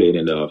might be played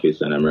in the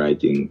office and I'm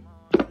writing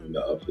in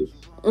the office.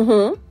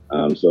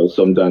 So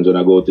sometimes when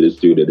I go to the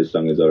studio, the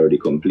song is already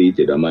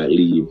completed. I might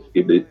leave,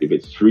 if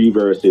it's 3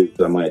 verses,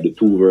 I might do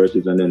 2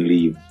 verses and then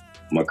leave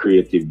my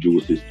creative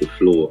juices to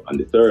flow on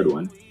the third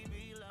one.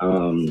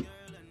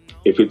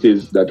 If it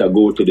is that I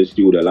go to the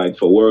studio, like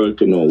for World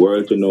to Know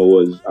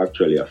was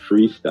actually a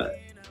freestyle,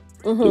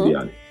 to be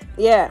honest.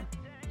 Yeah.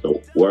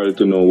 So World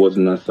to Know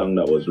wasn't a song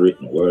that was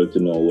written. World to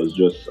Know was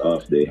just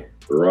off the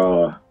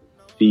raw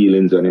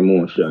feelings and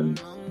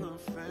emotions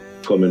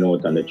coming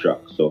out on the track.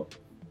 So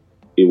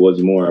it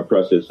was more a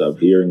process of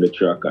hearing the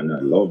track, and I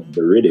loved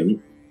the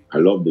rhythm. I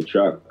loved the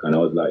track, and I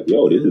was like,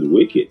 yo, this is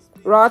wicked.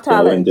 Raw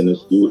talent.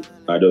 So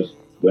I just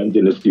went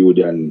in the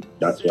studio, and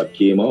that's what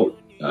came out.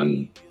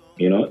 And,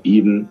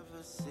 even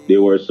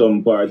there were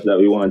some parts that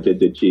we wanted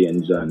to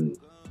change, and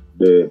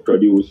the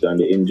producer and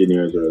the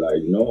engineers were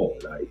like, no,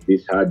 like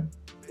this had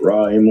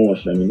raw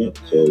emotion in it,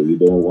 so we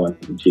don't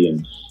want to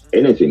change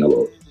anything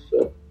about it.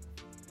 So,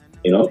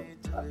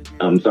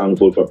 I'm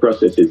thankful for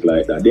processes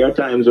like that. There are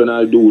times when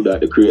I'll do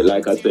that,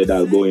 like I said,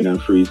 I'll go in and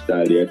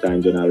freestyle. There are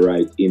times when I'll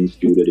write in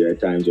studio. There are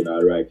times when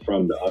I'll write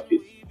from the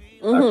office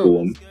at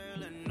home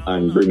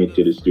and bring it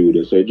to the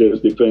studio. So it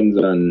just depends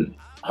on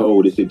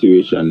how the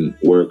situation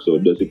works. So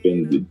it just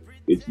depends.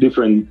 It's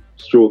different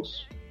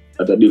strokes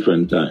at a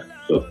different time.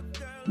 So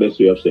best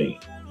way of saying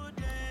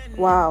it.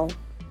 Wow.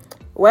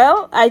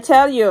 Well, I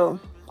tell you,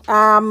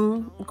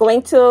 I'm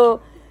going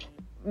to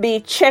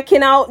be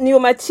checking out new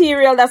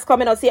material that's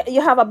coming out. See,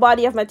 you have a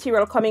body of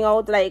material coming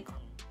out, like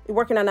you're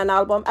working on an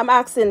album. I'm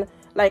asking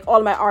like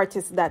all my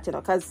artists that,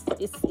 because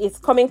it's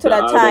coming to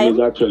that time. The album is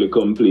actually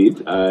complete.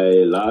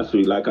 Last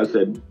week, like I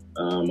said,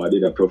 I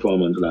did a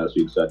performance last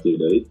week,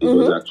 Saturday. It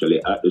was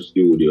actually at the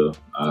studio,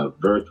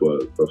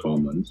 virtual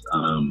performance.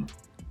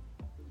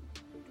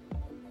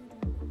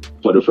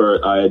 For the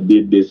first, I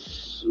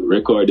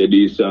recorded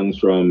these songs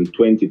from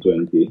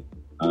 2020.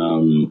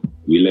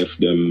 We left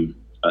them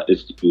at the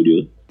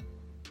studio.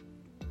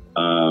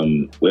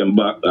 Went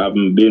back. I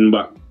haven't been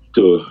back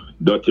to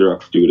Dirty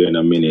Rock studio in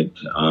a minute,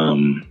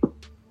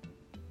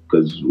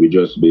 because we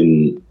just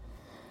been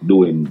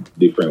doing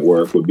different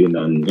work. We've been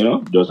on,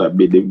 just a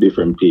bit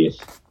different pace.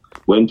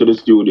 Went to the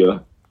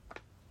studio.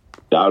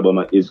 The album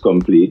is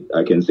complete.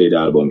 I can say the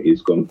album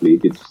is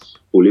complete. It's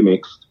fully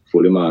mixed,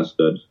 fully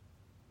mastered.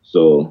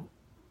 So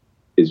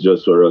it's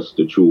just for us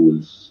to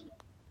choose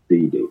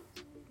the date.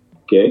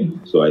 Okay?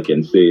 So I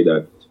can say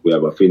that we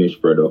have a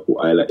finished product,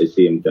 while at the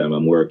same time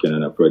I'm working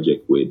on a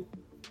project with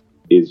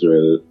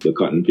Israel, the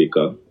Cotton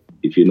Picker.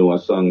 If you know a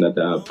song that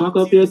I have, pack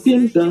up your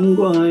things and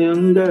go on,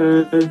 young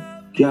girl.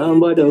 Can't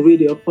bother with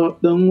your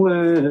pop down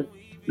word.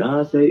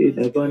 Now say it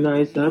never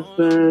nice at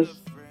first.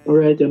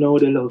 Alright, you know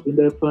the love in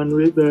the fun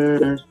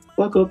reverse.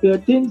 Pack up your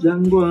things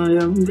and go on,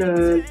 young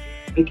girl.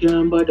 I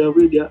can't bother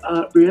with your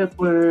heartbreak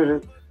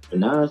word.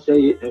 Now say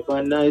it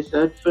never nice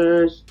at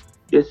first.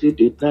 Yes, it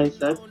did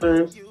nice at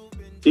first.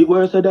 It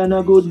worse than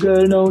a good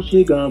girl, now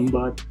she gone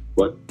bad.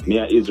 But me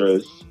and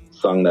Israel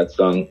sang that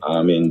song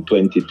in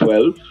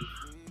 2012.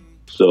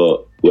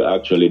 So we're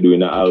actually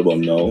doing an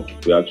album now.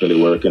 We're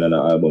actually working on an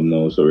album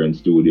now, so we're in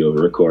studio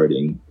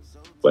recording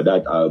for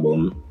that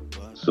album.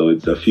 So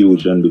it's a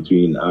fusion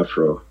between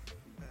Afro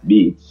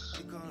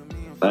beats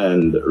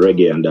and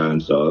reggae and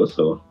dancehall.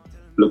 So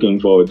looking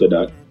forward to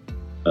that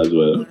as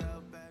well.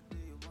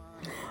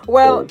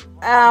 Well,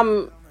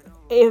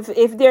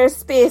 if there's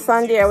space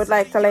on there, I would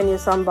like to lend you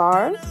some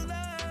bars.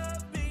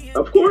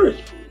 Of course.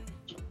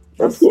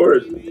 Of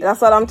course.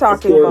 That's what I'm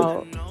talking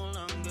about.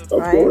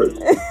 Of course.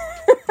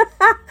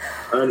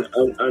 and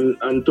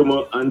to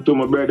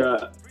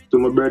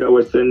my brother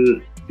was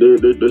send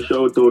the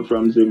shout out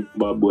from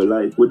Zimbabwe.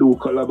 Like we do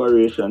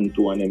collaboration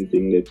to one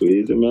thing that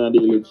way.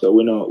 So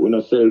we're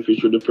not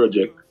selfish with the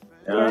project.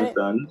 You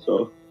understand?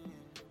 So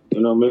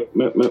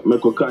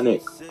make a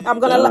connect. I'm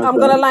gonna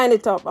line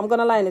it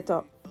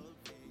up.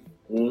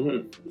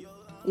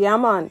 Yeah,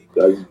 man.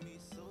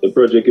 The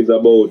project is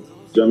about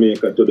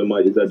Jamaica to the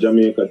it's a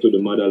Jamaica to the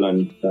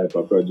motherland type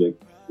of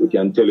project. We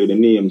can tell you the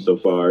name so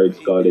far. It's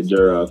called the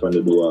Giraffe and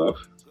the Dwarf.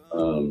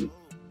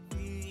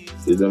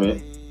 Isn't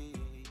it?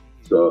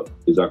 So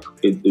it's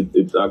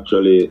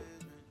actually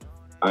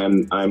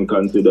I'm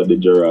considered the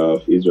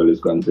giraffe. Israel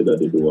is considered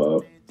the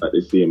dwarf. At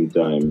the same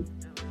time,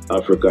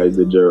 Africa is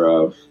the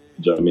giraffe.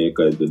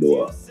 Jamaica is the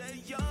dwarf.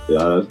 You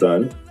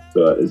understand?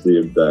 So at the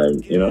same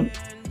time,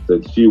 so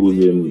it's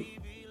fusing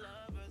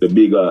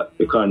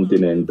the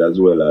continent as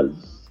well as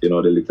the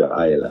little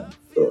island.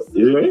 So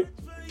you know?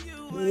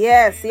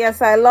 Yes,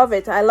 I love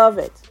it.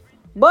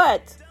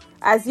 But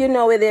as you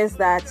know, it is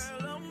that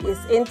this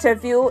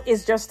interview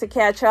is just to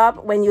catch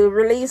up. When you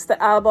release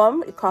the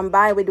album, you come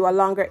by, we do a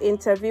longer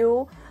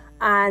interview,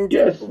 and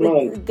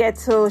we get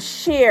to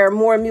share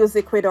more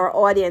music with our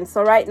audience.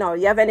 So right now,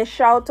 you have any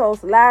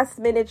shout-outs,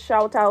 last-minute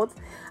shout-outs,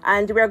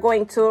 and we're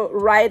going to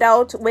ride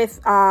out with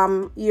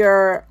one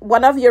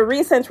of your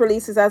recent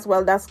releases as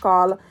well. That's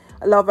called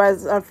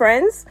Lovers and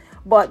Friends.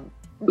 But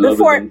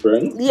before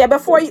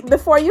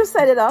you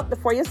set it up,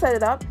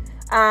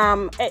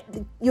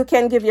 you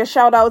can give your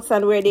shout outs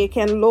and where they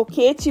can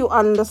locate you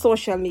on the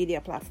social media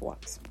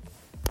platforms.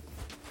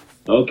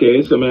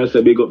 Okay, so I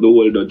say big up the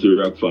whole Dirty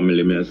Rock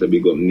family. I say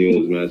big up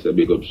News. I say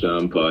big up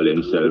Sean Paul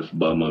himself,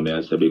 Bama.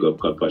 I say big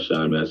up Kappa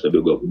Sean. I say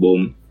big up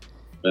Boom.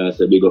 I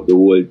say big up the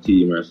whole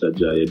team. I say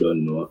Jai, you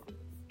don't know.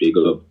 Big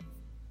up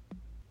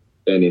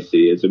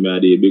NEC. So I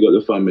say big up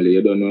the family.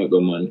 You don't know it,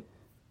 go man.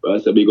 I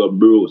say big up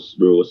Bruce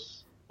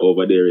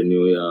over there in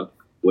New York.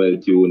 Well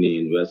tuned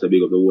in. I say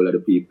big up the whole of the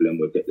people and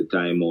we take the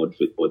time out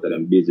of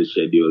them busy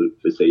schedule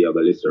to say you have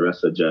a listen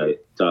Rasta Jai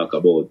talk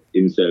about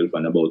himself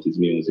and about his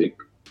music.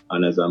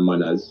 And as a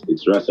manners,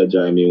 it's Rasta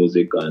Jai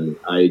Music and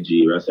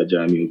IG, Rasta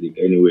Jai Music,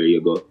 anywhere you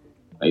go.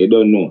 And you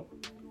don't know,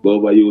 go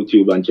over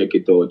YouTube and check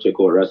it out. Check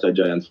out Rasta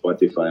Jai on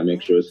Spotify.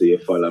 Make sure you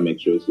follow, make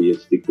sure you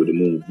stick with the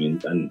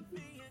movement. And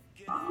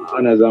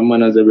as a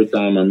manners, every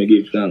time I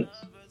give thanks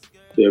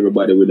to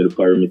everybody within the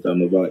perimeter of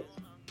my voice.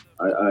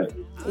 Aye.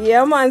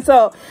 Yeah, man.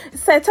 So,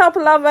 set up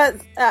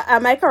Lovers,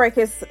 am I correct?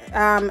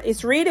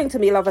 It's reading to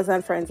me Lovers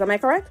and Friends. Am I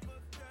correct?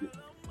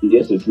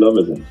 Yes, it's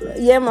Lovers and Friends.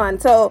 Yeah, man.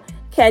 So,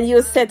 can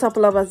you set up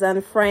Lovers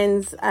and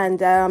Friends? And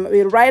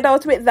we'll ride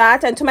out with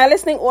that. And to my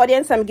listening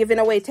audience, I'm giving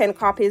away 10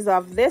 copies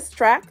of this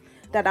track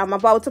that I'm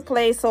about to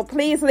play. So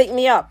please link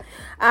me up.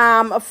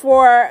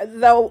 For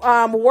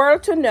the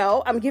world to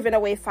know, I'm giving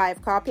away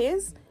 5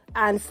 copies.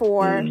 And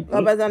for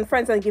Lovers and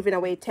Friends, I'm giving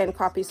away 10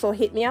 copies. So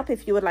hit me up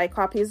if you would like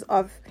copies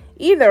of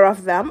either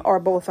of them or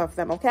both of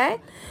them,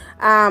 okay?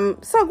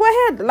 So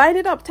go ahead, line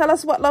it up. Tell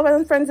us what Lovers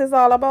and Friends is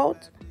all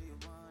about.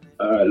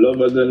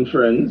 Lovers and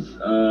Friends,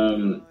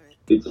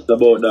 it's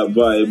about that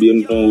vibe,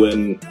 you know,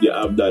 when you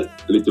have that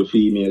little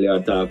female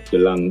you talk to a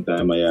long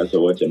time and you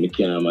also watch me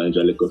can't manage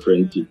a little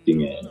friendship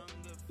thing,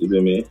 you see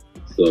me?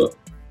 So,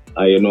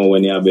 you know,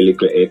 when you have a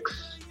little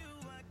ex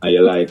and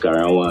you like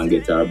her and want to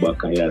get her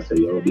back and you say,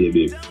 yo,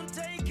 baby,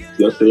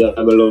 just say you're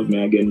going to love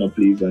me again, no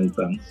please and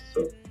thanks.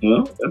 So, you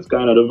know, that's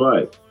kind of the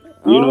vibe.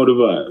 You know the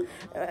vibe.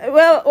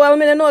 Well, I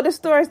don't know the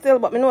story still,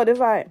 but I know the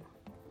vibe.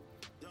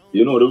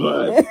 You know the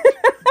vibe.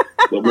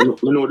 But I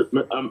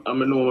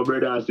know my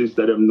brother and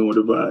sister, them know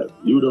the vibe.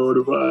 You know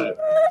the vibe.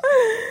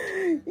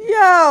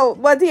 Yo,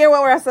 but here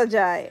we're Rasta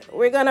Jai.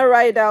 We're going to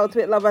ride out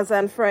with Lovers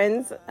and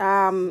Friends.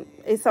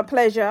 It's a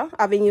pleasure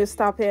having you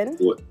stop in.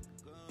 What?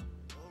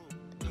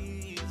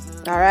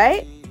 All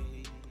right.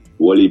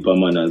 Wally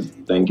Manners,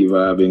 thank you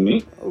for having me.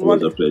 It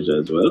was a pleasure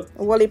as well.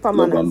 Wally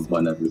Manners.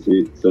 Manners, is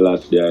it?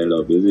 Celestia, I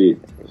love, is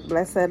it?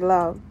 Blessed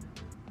love.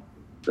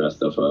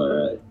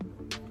 Rastafari.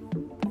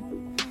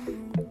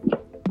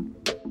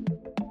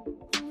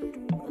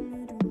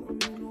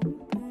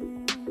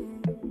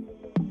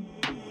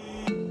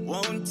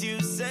 Won't you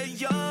say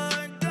you're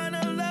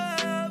gonna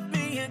love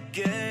me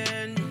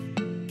again?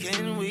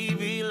 Can we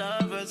be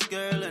lovers,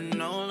 girl, and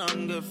no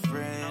longer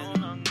friends?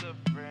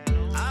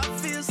 I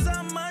feel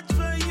so much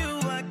for you,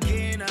 I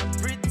cannot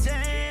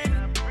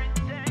pretend.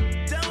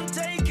 Don't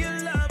take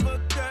your lover,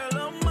 girl,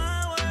 or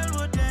my world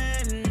would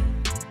end.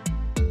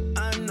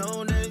 I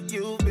know that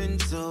you've been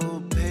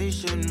so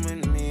patient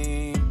with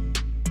me.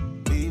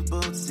 We've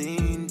both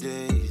seen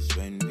days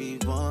when we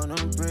wanna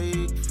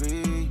break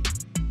free.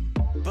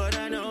 But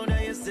I know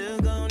that you're still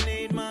gonna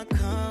need my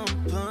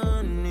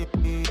company.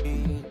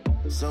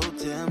 So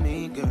tell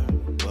me, girl,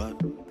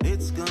 what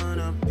it's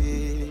gonna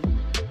be.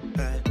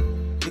 Hey,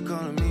 you're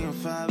calling me at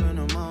 5 in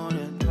the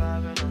morning,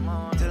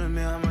 telling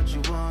me how much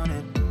you want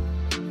it.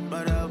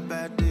 But how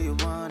bad do you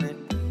want it?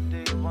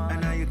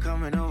 And now you're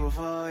coming over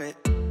for it.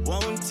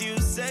 Won't you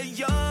say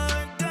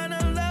you're gonna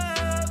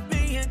love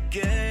me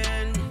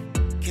again?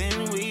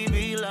 Can we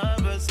be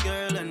lovers,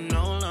 girl?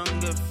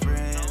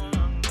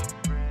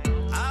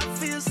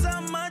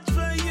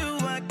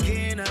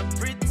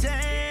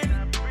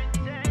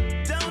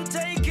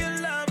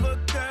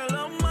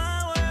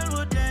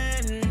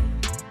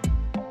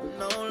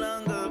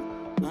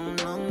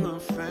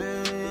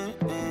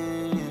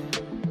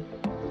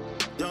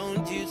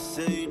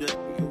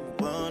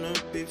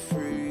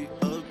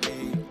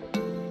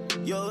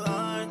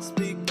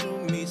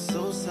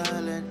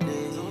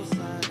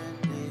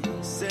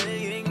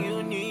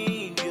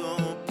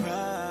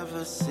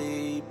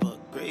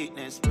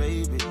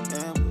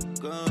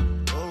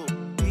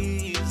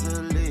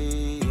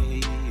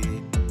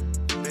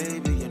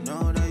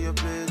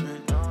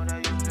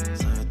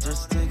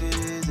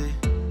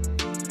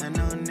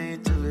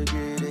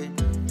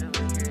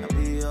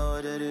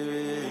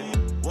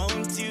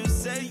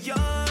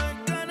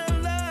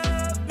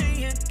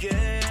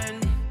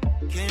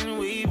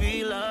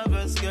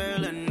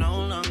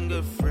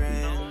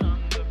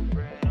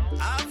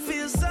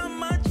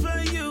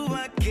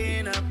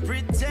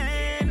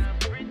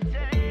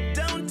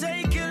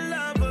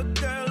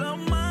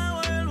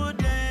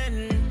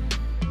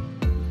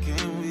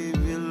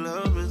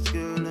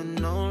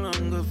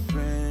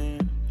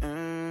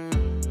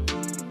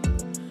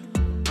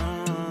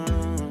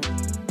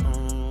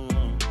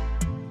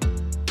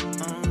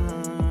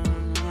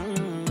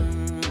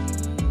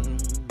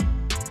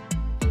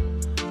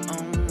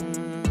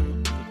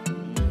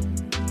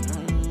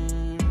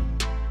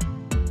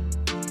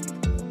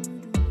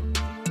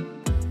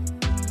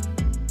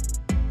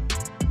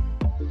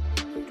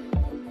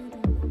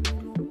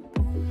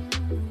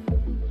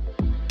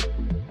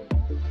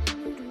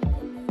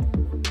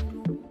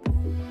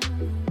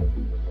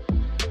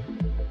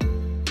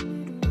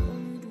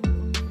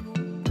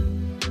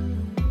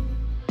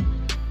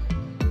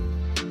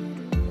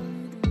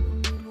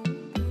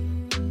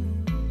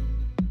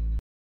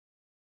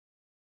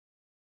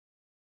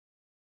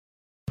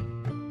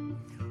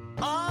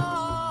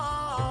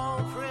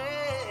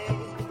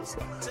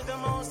 praise to the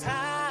Most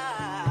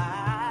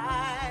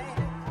High.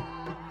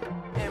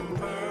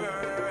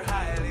 Emperor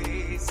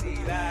Haile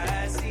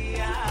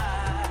Selassie,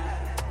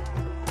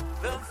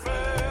 the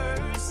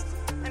first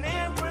and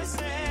Empress.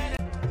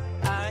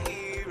 I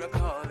hear a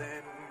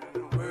calling,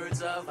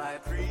 words of high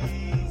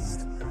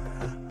priest.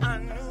 A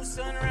new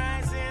sun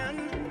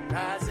rising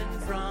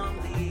from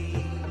the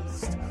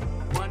east.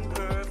 One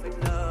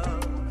perfect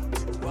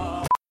love to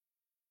all.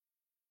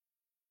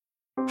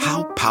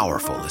 How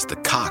powerful is the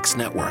Cox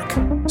network?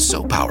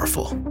 So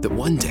powerful that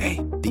one day,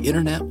 the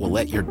internet will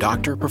let your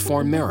doctor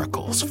perform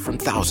miracles from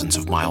thousands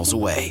of miles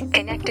away.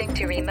 Connecting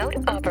to remote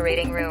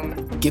operating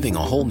room. Giving a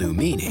whole new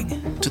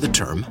meaning to the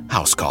term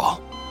house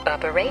call.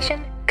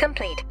 Operation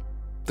complete.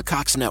 The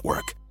Cox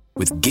network.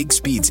 With gig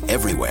speeds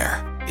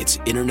everywhere, it's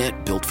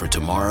internet built for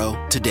tomorrow,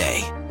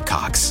 today.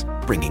 Cox,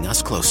 bringing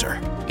us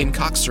closer. In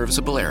Cox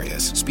serviceable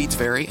areas, speeds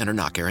vary and are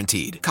not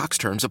guaranteed. Cox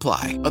terms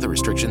apply. Other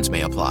restrictions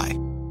may apply.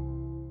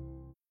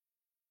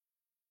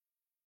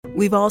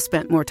 We've all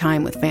spent more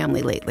time with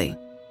family lately.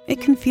 It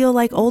can feel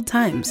like old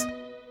times.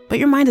 But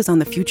your mind is on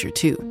the future,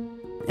 too,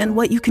 and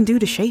what you can do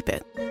to shape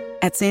it.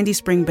 At Sandy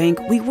Spring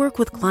Bank, we work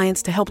with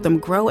clients to help them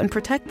grow and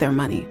protect their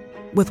money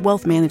with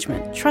wealth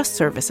management, trust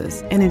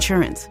services, and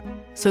insurance,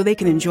 so they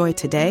can enjoy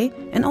today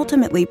and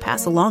ultimately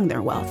pass along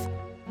their wealth.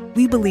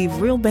 We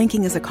believe real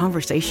banking is a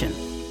conversation.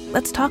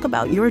 Let's talk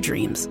about your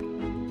dreams.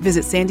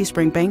 Visit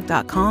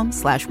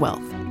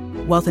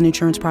sandyspringbank.com/wealth. Wealth and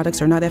insurance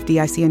products are not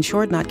FDIC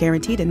insured, not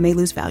guaranteed, and may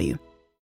lose value.